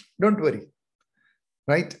 Don't worry,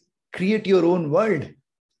 right? Create your own world.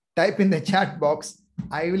 Type in the chat box,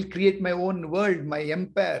 I will create my own world, my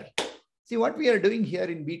empire. See what we are doing here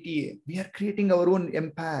in BTA. We are creating our own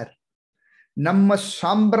empire. Namma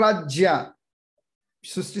samrajya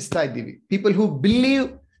sushtista iddivi. People who believe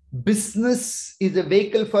business is a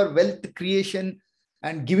vehicle for wealth creation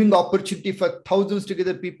and giving opportunity for thousands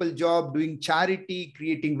together people job, doing charity,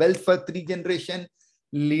 creating wealth for 3 generations,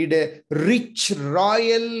 lead a rich,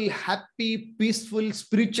 royal, happy, peaceful,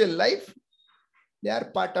 spiritual life. They are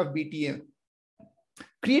part of BTA.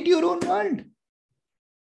 Create your own world.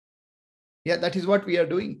 Yeah, that is what we are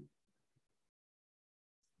doing.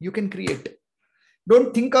 You can create.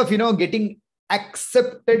 Don't think of, getting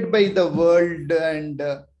accepted by the world and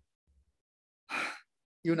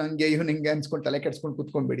ಇವನಿಂಗೆ ಅನ್ಸ್ಕೊಂಡು ತಲೆ ಕೆಡ್ಸ್ಕೊಂಡು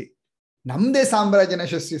ಕೂತ್ಕೊಂಡ್ಬಿಡಿ. ನಮ್ದೇ ಸಾಮ್ರಾಜ್ಯನ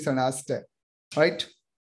ಸೃಷ್ಟಿಸೋಣ ಅಷ್ಟೇ, right?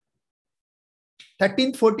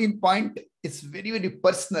 13th, 14th point is very, very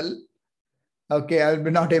personal. Okay, I'll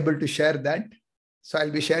be not able to share that. So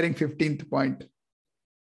I'll be sharing 15th point.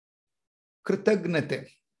 Kritagnate,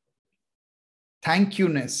 thank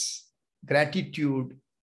youness, gratitude.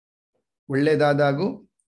 ಒಳ್ಳೆದಾದಾಗೂ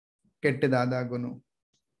ಕೆಟ್ಟದಾದಾಗೂ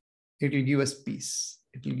it will give us peace.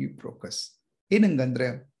 It will give focus. ಏನಂಗಂದ್ರೆ,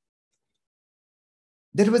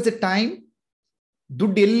 there was a time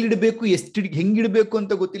ದುಡ್ಡು ಎಲ್ಲಿಡಬೇಕು, ಹೆಂಗಿಡ್ಬೇಕು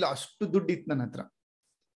ಅಂತ ಗೊತ್ತಿಲ್ಲ, ಅಷ್ಟು ದುಡ್ಡು ಇತ್ತು ನನ್ನ ಹತ್ರ.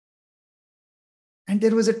 And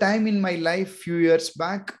there was a time in my life few years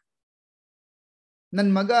back, ನನ್ನ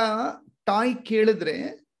ಮಗ ಟಾಯ್ ಕೇಳಿದ್ರೆ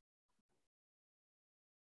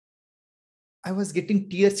I was getting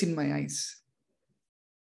tears in my eyes.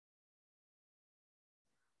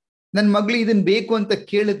 ನನ್ನ ಮಗಳು ಇದನ್ ಬೇಕು ಅಂತ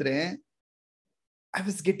ಕೇಳಿದ್ರೆ I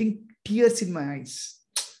was getting tears in my eyes.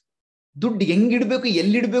 ದುಡ್ಡು ಹೆಂಗಿಡ್ಬೇಕು,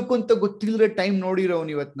 ಎಲ್ಲಿಡ್ಬೇಕು ಅಂತ ಗೊತ್ತಿಲ್ಲದ ಟೈಮ್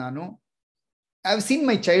ನೋಡಿರೋನು ಇವತ್ತು ನಾನು. I have seen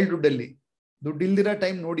my childhood ಅಲ್ಲಿ ದುಡ್ಡು ಇಲ್ದಿರೋ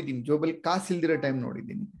ಟೈಮ್ ನೋಡಿದ್ದೀನಿ, ಜೋಬಲ್ಲಿ ಕಾಸು ಇಲ್ದಿರೋ ಟೈಮ್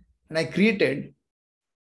ನೋಡಿದ್ದೀನಿ. And I created,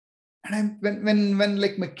 and when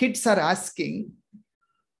like my kids are asking,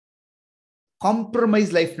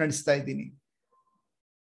 compromise life ನಡೆಸ್ತಾ ಇದ್ದೀನಿ.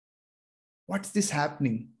 What's this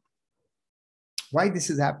happening? Why this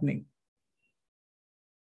is happening?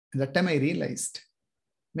 That time I realized,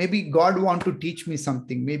 maybe God want to teach me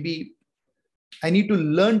something. Maybe I need to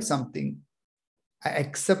learn something. I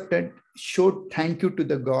accepted, showed thank you to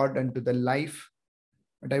the God and to the life.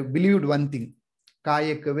 But I believed one thing,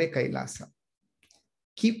 kayakave kailasa.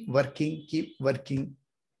 Keep working.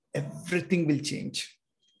 Everything will change.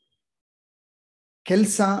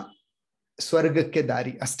 Kelsa swargakke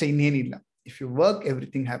dari, ashte innenilla. If you work,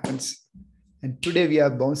 everything happens. And today we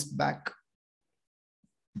are bounced back.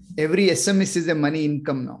 Every SMS is a money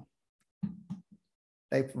income now.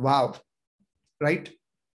 Like, wow, right?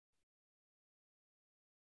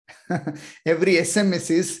 Every SMS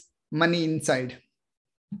is money inside.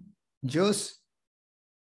 Jose,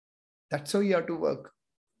 that's how you have to work.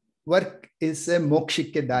 Work is a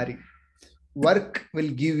mokshikke dari. Work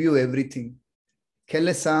will give you everything.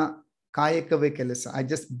 Kelasa, kayakave kelasa. I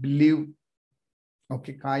just believe,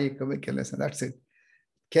 okay, kayakave kelasa, that's it.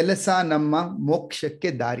 ಕೆಲಸ ನಮ್ಮ ಮೋಕ್ಷಕ್ಕೆ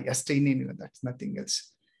ದಾರಿ, ಅಷ್ಟೇ, ಇನ್ನೇನಿಲ್ಲ. That's nothing else.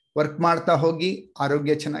 Work ಮಾಡ್ತಾ ಹೋಗಿ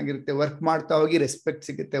ಆರೋಗ್ಯ ಚೆನ್ನಾಗಿರುತ್ತೆ, ವರ್ಕ್ ಮಾಡ್ತಾ ಹೋಗಿ ರೆಸ್ಪೆಕ್ಟ್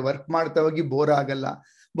ಸಿಗುತ್ತೆ, ವರ್ಕ್ ಮಾಡ್ತಾ ಹೋಗಿ ಬೋರ್ ಆಗಲ್ಲ,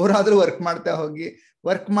 ಬೋರ್ ಆದ್ರೂ ವರ್ಕ್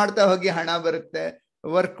ಮಾಡ್ತಾ ಹೋಗಿ ಹಣ ಬರುತ್ತೆ.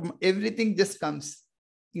 Work, everything just comes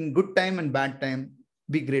in good time and bad time.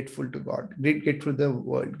 Be grateful to god, grateful the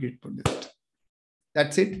world, grateful to it.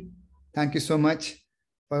 That's it. Thank you so much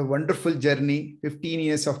for a wonderful journey. 15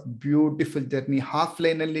 years of beautiful journey. Half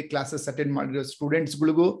line alli classes attend ಮಾಡಿರೋ students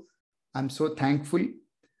ಗಳಿಗೂ I am so thankful.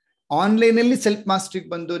 Online ಅಲ್ಲಿ self ಮಾಸ್ಟರಿಗೆ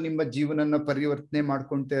ಬಂದು ನಿಮ್ಮ ಜೀವನನ ಪರಿವರ್ತನೆ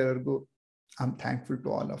ಮಾಡ್ಕೊಂತ ಇರೋರ್ಗೂ I am thankful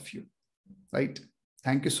to all of you. Right?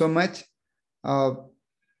 Thank you so much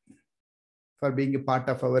for being A part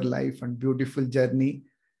of our life and beautiful journey.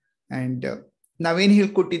 And ನಾವೇನು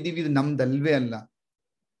ಹೇಳ್ಕೊಟ್ಟಿದ್ದೀವಿ ಇದು ನಮ್ದಲ್ವೇ ಅಲ್ಲ,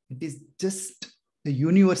 it is just the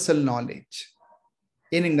universal knowledge.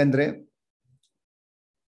 ಏನಂಗಂದ್ರೆ,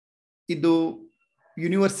 ಇದು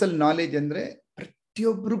ಯೂನಿವರ್ಸಲ್ ನಾಲೆಜ್ ಅಂದ್ರೆ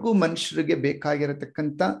ಪ್ರತಿಯೊಬ್ಬರಿಗೂ ಮನುಷ್ಯರಿಗೆ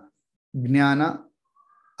ಬೇಕಾಗಿರತಕ್ಕಂಥ ಜ್ಞಾನ,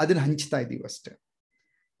 ಅದನ್ನ ಹಂಚ್ತಾ ಇದೀವಿ ಅಷ್ಟೇ.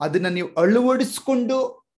 ಅದನ್ನ ನೀವು ಅಳವಡಿಸ್ಕೊಂಡು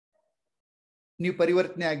ನೀವು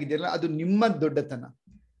ಪರಿವರ್ತನೆ ಆಗಿದೆಯಲ್ಲ, ಅದು ನಿಮ್ಮ ದೊಡ್ಡತನ.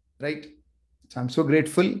 Right? So I am so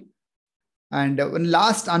grateful. And one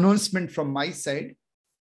last announcement from my side.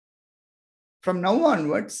 From now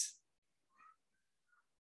onwards,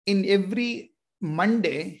 in every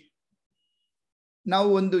Monday ನಾವು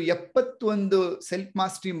ಒಂದು 71 ಸೆಲ್ಫ್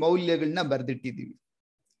ಮಾಸ್ಟರಿ ಮೌಲ್ಯಗಳನ್ನ ಬರೆದಿಟ್ಟಿದ್ದೀವಿ.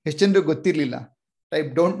 ಎಷ್ಟು ಜನರು ಗೊತ್ತಿರ್ಲಿಲ್ಲ ಟೈಪ್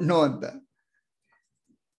ಡೋಂಟ್ ನೋ ಅಂತ.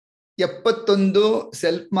 71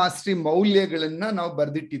 ಸೆಲ್ಫ್ ಮಾಸ್ಟರಿ ಮೌಲ್ಯಗಳನ್ನ ನಾವು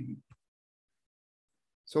ಬರ್ದಿಟ್ಟಿದ್ವಿ.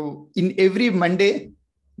 So in every Monday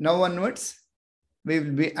now onwards we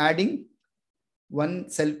will be adding one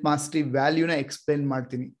self mastery value na explain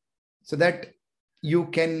ಮಾಡ್ತೀನಿ, so that you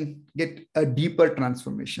can get a deeper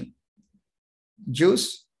transformation. Juice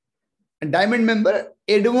and diamond member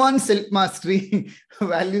advanced self mastery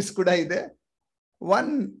values kuda ide.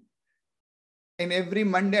 One in every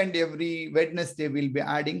Monday and every Wednesday we'll be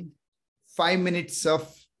adding 5 minutes of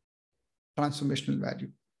transformational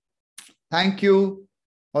value. Thank you.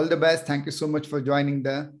 All the best. Thank you so much for joining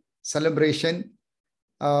the celebration.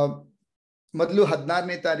 ಮೊದಲು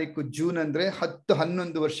 16ನೇ ತಾರೀಕು June ಅಂದ್ರೆ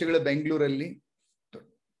 10-11 ವರ್ಷಗಳ ಬೆಂಗಳೂರಲ್ಲಿ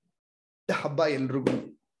ದೊಡ್ಡ ಹಬ್ಬ ಎಲ್ರಿಗೂ.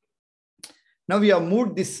 Now we have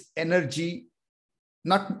moved this energy,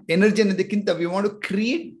 not energy ಅನ್ನೋದಕ್ಕಿಂತ we want to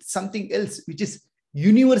create something else which is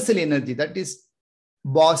universal energy. That is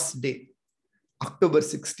Boss Day, October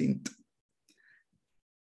 16th.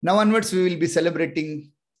 Now onwards we will be celebrating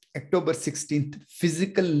October 16th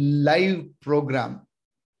physical live program.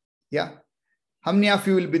 Yeah, how many of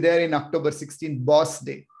you will be there in October 16th Boss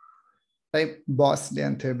Day? Type Boss Day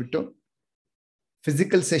anta hebittu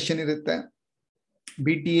physical session irutte.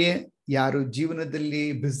 BTA ಯಾರು ಜೀವನದಲ್ಲಿ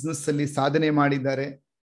business ಅಲ್ಲಿ ಸಾಧನೆ ಮಾಡಿದ್ದಾರೆ,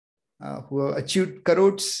 who achieved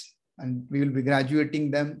crores, and we will be graduating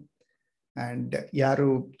them. And ಯಾರು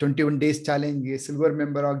 21 days challenge ಗೆ silver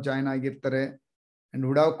member ಆಗಿ join ಆಗಿರ್ತಾರೆ and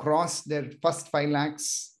would have crossed their first 5 lakhs,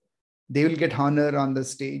 they will get honor on the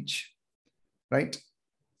stage, right?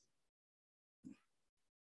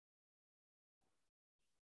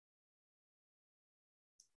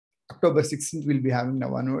 October 16th we'll be having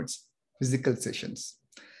now onwards physical sessions.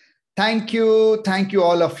 Thank you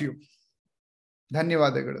all of you.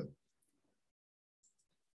 ಧನ್ಯವಾದಗಳು.